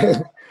did you pick?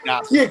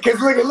 Yeah, because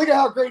look at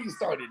how great he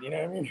started. You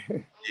know what I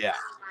mean? Yeah,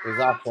 it was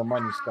off for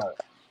money start.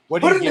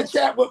 Put in the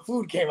chat what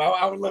food came.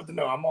 I would love to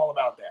know. I'm all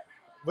about that.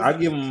 I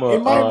give him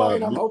in my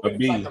mind, I'm hoping a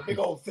B. it's like a big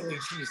old Philly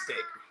cheesesteak.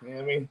 You know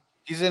what I mean?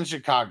 He's in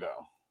Chicago.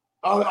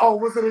 Oh,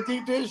 was it a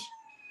deep dish?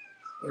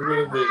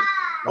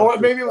 Or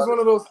maybe it was one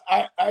of those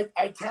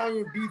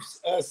Italian beef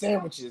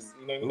sandwiches,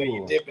 that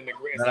you dip in the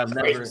grease. That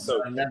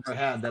I've never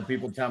had that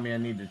people tell me I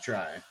need to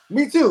try.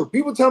 Me too.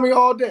 People tell me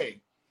all day.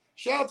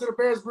 Shout out to the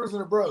Bears, Brews,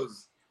 and the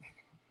Bros.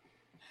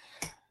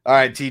 All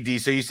right, TD.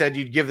 So you said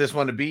you'd give this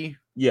one a B?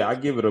 Yeah, I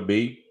give it a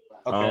B.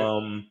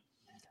 Okay.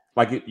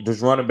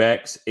 There's running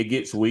backs. It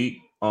gets weak.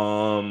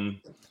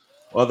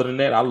 Other than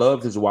that, I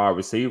love his wide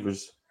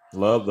receivers.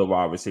 Love the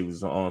wide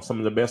receivers. Some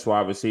of the best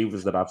wide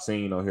receivers that I've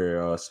seen on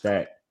here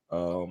stacked.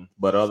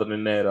 But other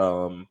than that,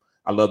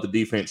 I love the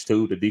defense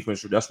too. The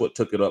defense, that's what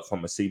took it up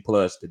from a C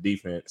plus, the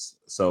defense.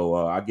 So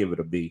I give it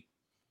a B.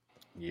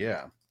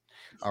 Yeah.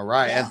 All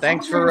right. And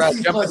thanks for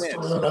jumping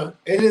in.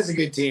 It is a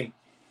good team.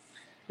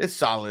 It's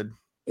solid.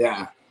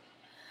 Yeah.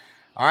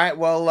 All right.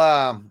 Well,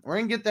 we're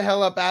going to get the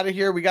hell up out of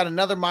here. We got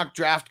another mock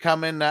draft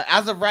coming.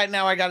 As of right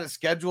now, I got it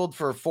scheduled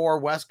for 4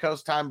 West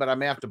Coast time, but I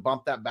may have to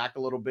bump that back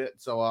a little bit.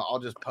 So I'll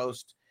just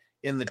post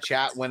in the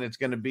chat when it's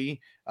going to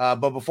be.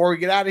 But before we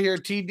get out of here,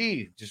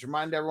 TD, just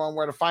remind everyone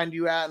where to find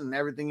you at and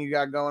everything you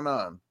got going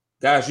on.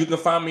 Guys, you can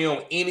find me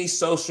on any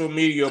social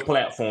media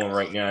platform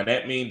right now.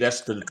 That means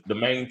that's the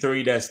main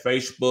three. That's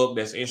Facebook,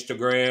 that's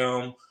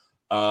Instagram,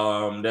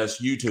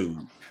 that's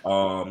YouTube.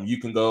 You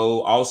can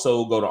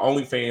also go to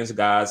OnlyFans,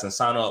 guys, and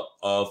sign up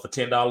for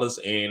 $10.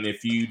 And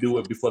if you do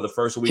it before the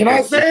first week, can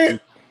I say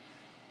it?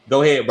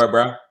 Go ahead,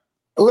 bro.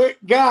 Look,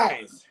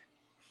 guys,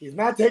 he's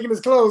not taking his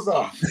clothes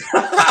off.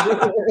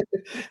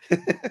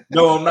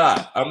 No, I'm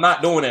not. I'm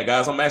not doing that,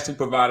 guys. I'm actually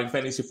providing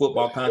fantasy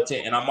football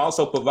content, and I'm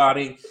also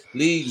providing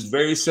leagues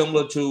very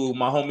similar to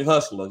my homie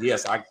Hustler.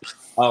 Yes, I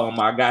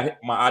got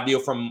my idea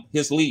from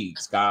his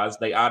leagues, guys.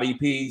 They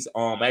IDPs.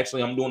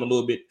 Actually, I'm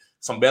doing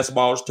some best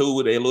balls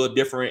too. They're a little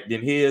different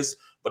than his.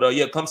 But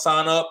yeah, come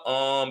sign up.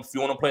 If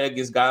you want to play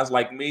against guys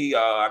like me,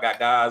 I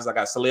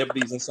got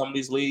celebrities in some of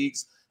these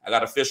leagues. I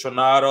got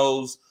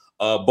aficionados.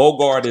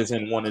 Bogart is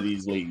in one of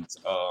these leagues.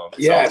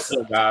 Yes,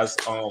 so, guys,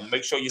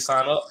 make sure you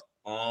sign up.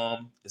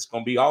 It's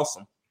gonna be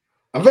awesome.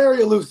 I'm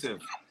very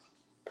elusive.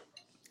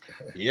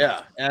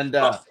 Yeah, and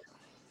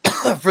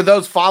for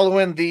those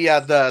following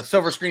the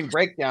Silver Screen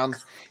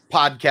Breakdowns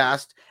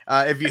podcast,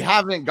 if you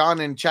haven't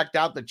gone and checked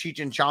out the Cheech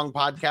and Chong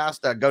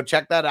podcast, go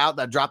check that out.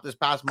 That dropped this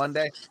past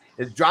Monday.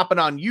 It's dropping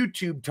on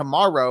YouTube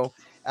tomorrow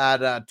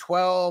at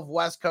 12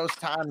 West Coast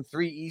time,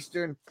 3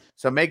 Eastern.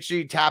 So make sure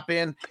you tap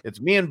in.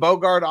 It's me and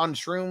Bogart on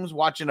shrooms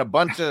watching a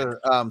bunch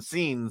of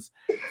scenes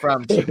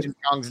from Cheech and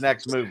Chong's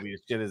next movie.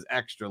 This shit is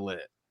extra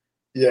lit.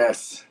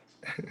 Yes.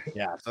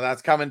 Yeah, so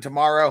that's coming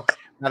tomorrow.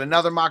 Got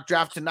another mock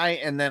draft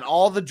tonight, and then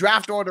all the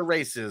draft order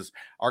races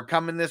are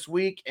coming this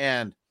week.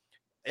 And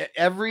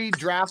every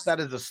draft that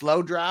is a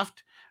slow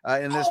draft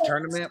in this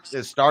tournament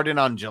is starting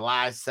on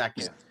July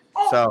 2nd.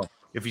 So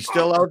if you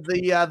still owe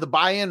the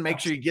buy-in, make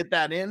sure you get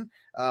that in.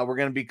 We're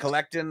going to be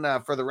collecting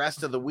for the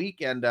rest of the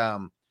week, and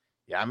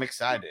yeah, I'm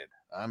excited.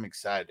 And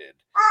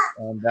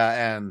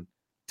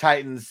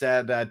Titan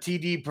said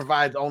TD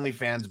provides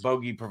OnlyFans,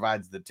 Bogey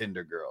provides the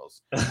Tinder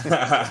girls.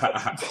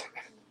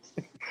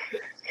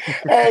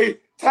 Hey,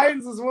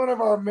 Titans is one of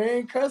our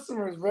main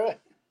customers, bro.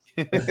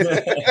 He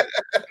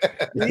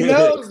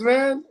knows,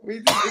 man.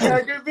 We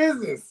got good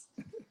business.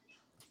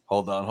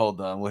 Hold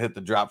on. We'll hit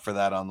the drop for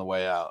that on the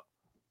way out.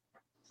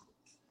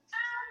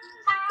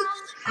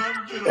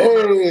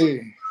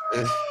 Hey.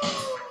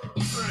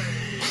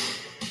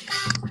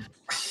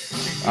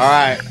 All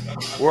right.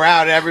 We're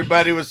out,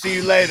 everybody. We'll see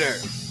you later.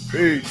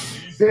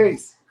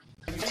 Peace.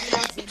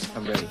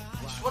 I'm ready.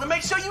 Just want to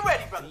make sure you're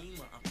ready, brother.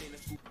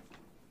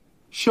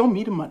 Show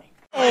me the money.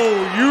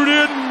 Oh, you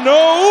didn't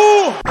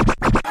know?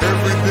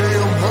 Every day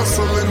I'm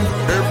hustling.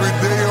 Every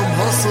day I'm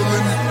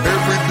hustling.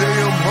 Every day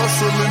I'm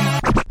hustling.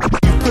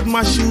 Put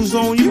my shoes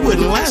on, you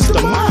wouldn't last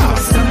a mile.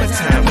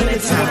 Summertime,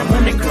 wintertime, I'm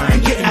on the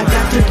grind. I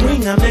got the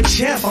ring, I'm the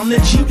champ, I'm the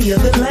genie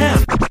of the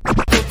lamp.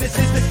 This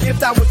is the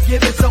gift I was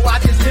given, so I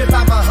just live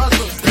by my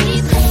hustle.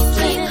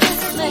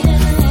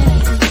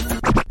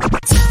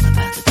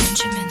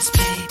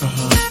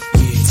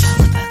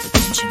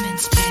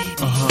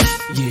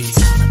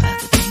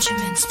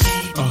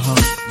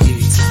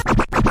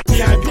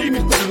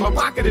 My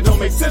pocket, it don't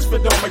make sense,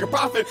 but don't make a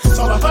profit. It's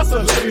all a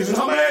hustle, ladies and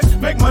homies.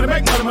 Make money,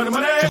 money. Call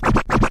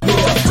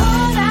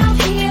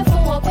out here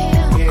for a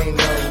pill.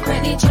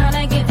 Ready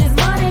tryna get this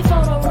money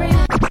for the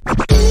real.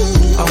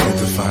 I want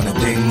to find a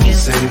thing to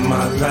save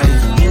my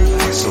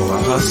life, so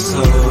I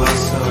hustle.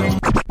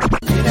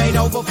 It ain't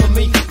over for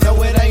me,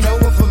 no, it ain't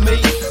over for me.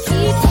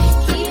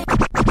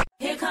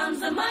 Here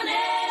comes the money.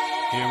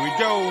 Here we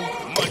go.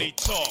 Money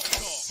talk.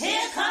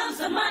 Here comes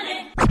the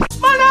money.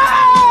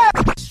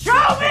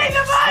 Show me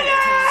the money!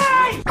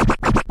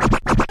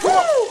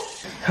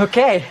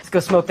 Okay, let's go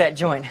smoke that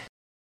joint.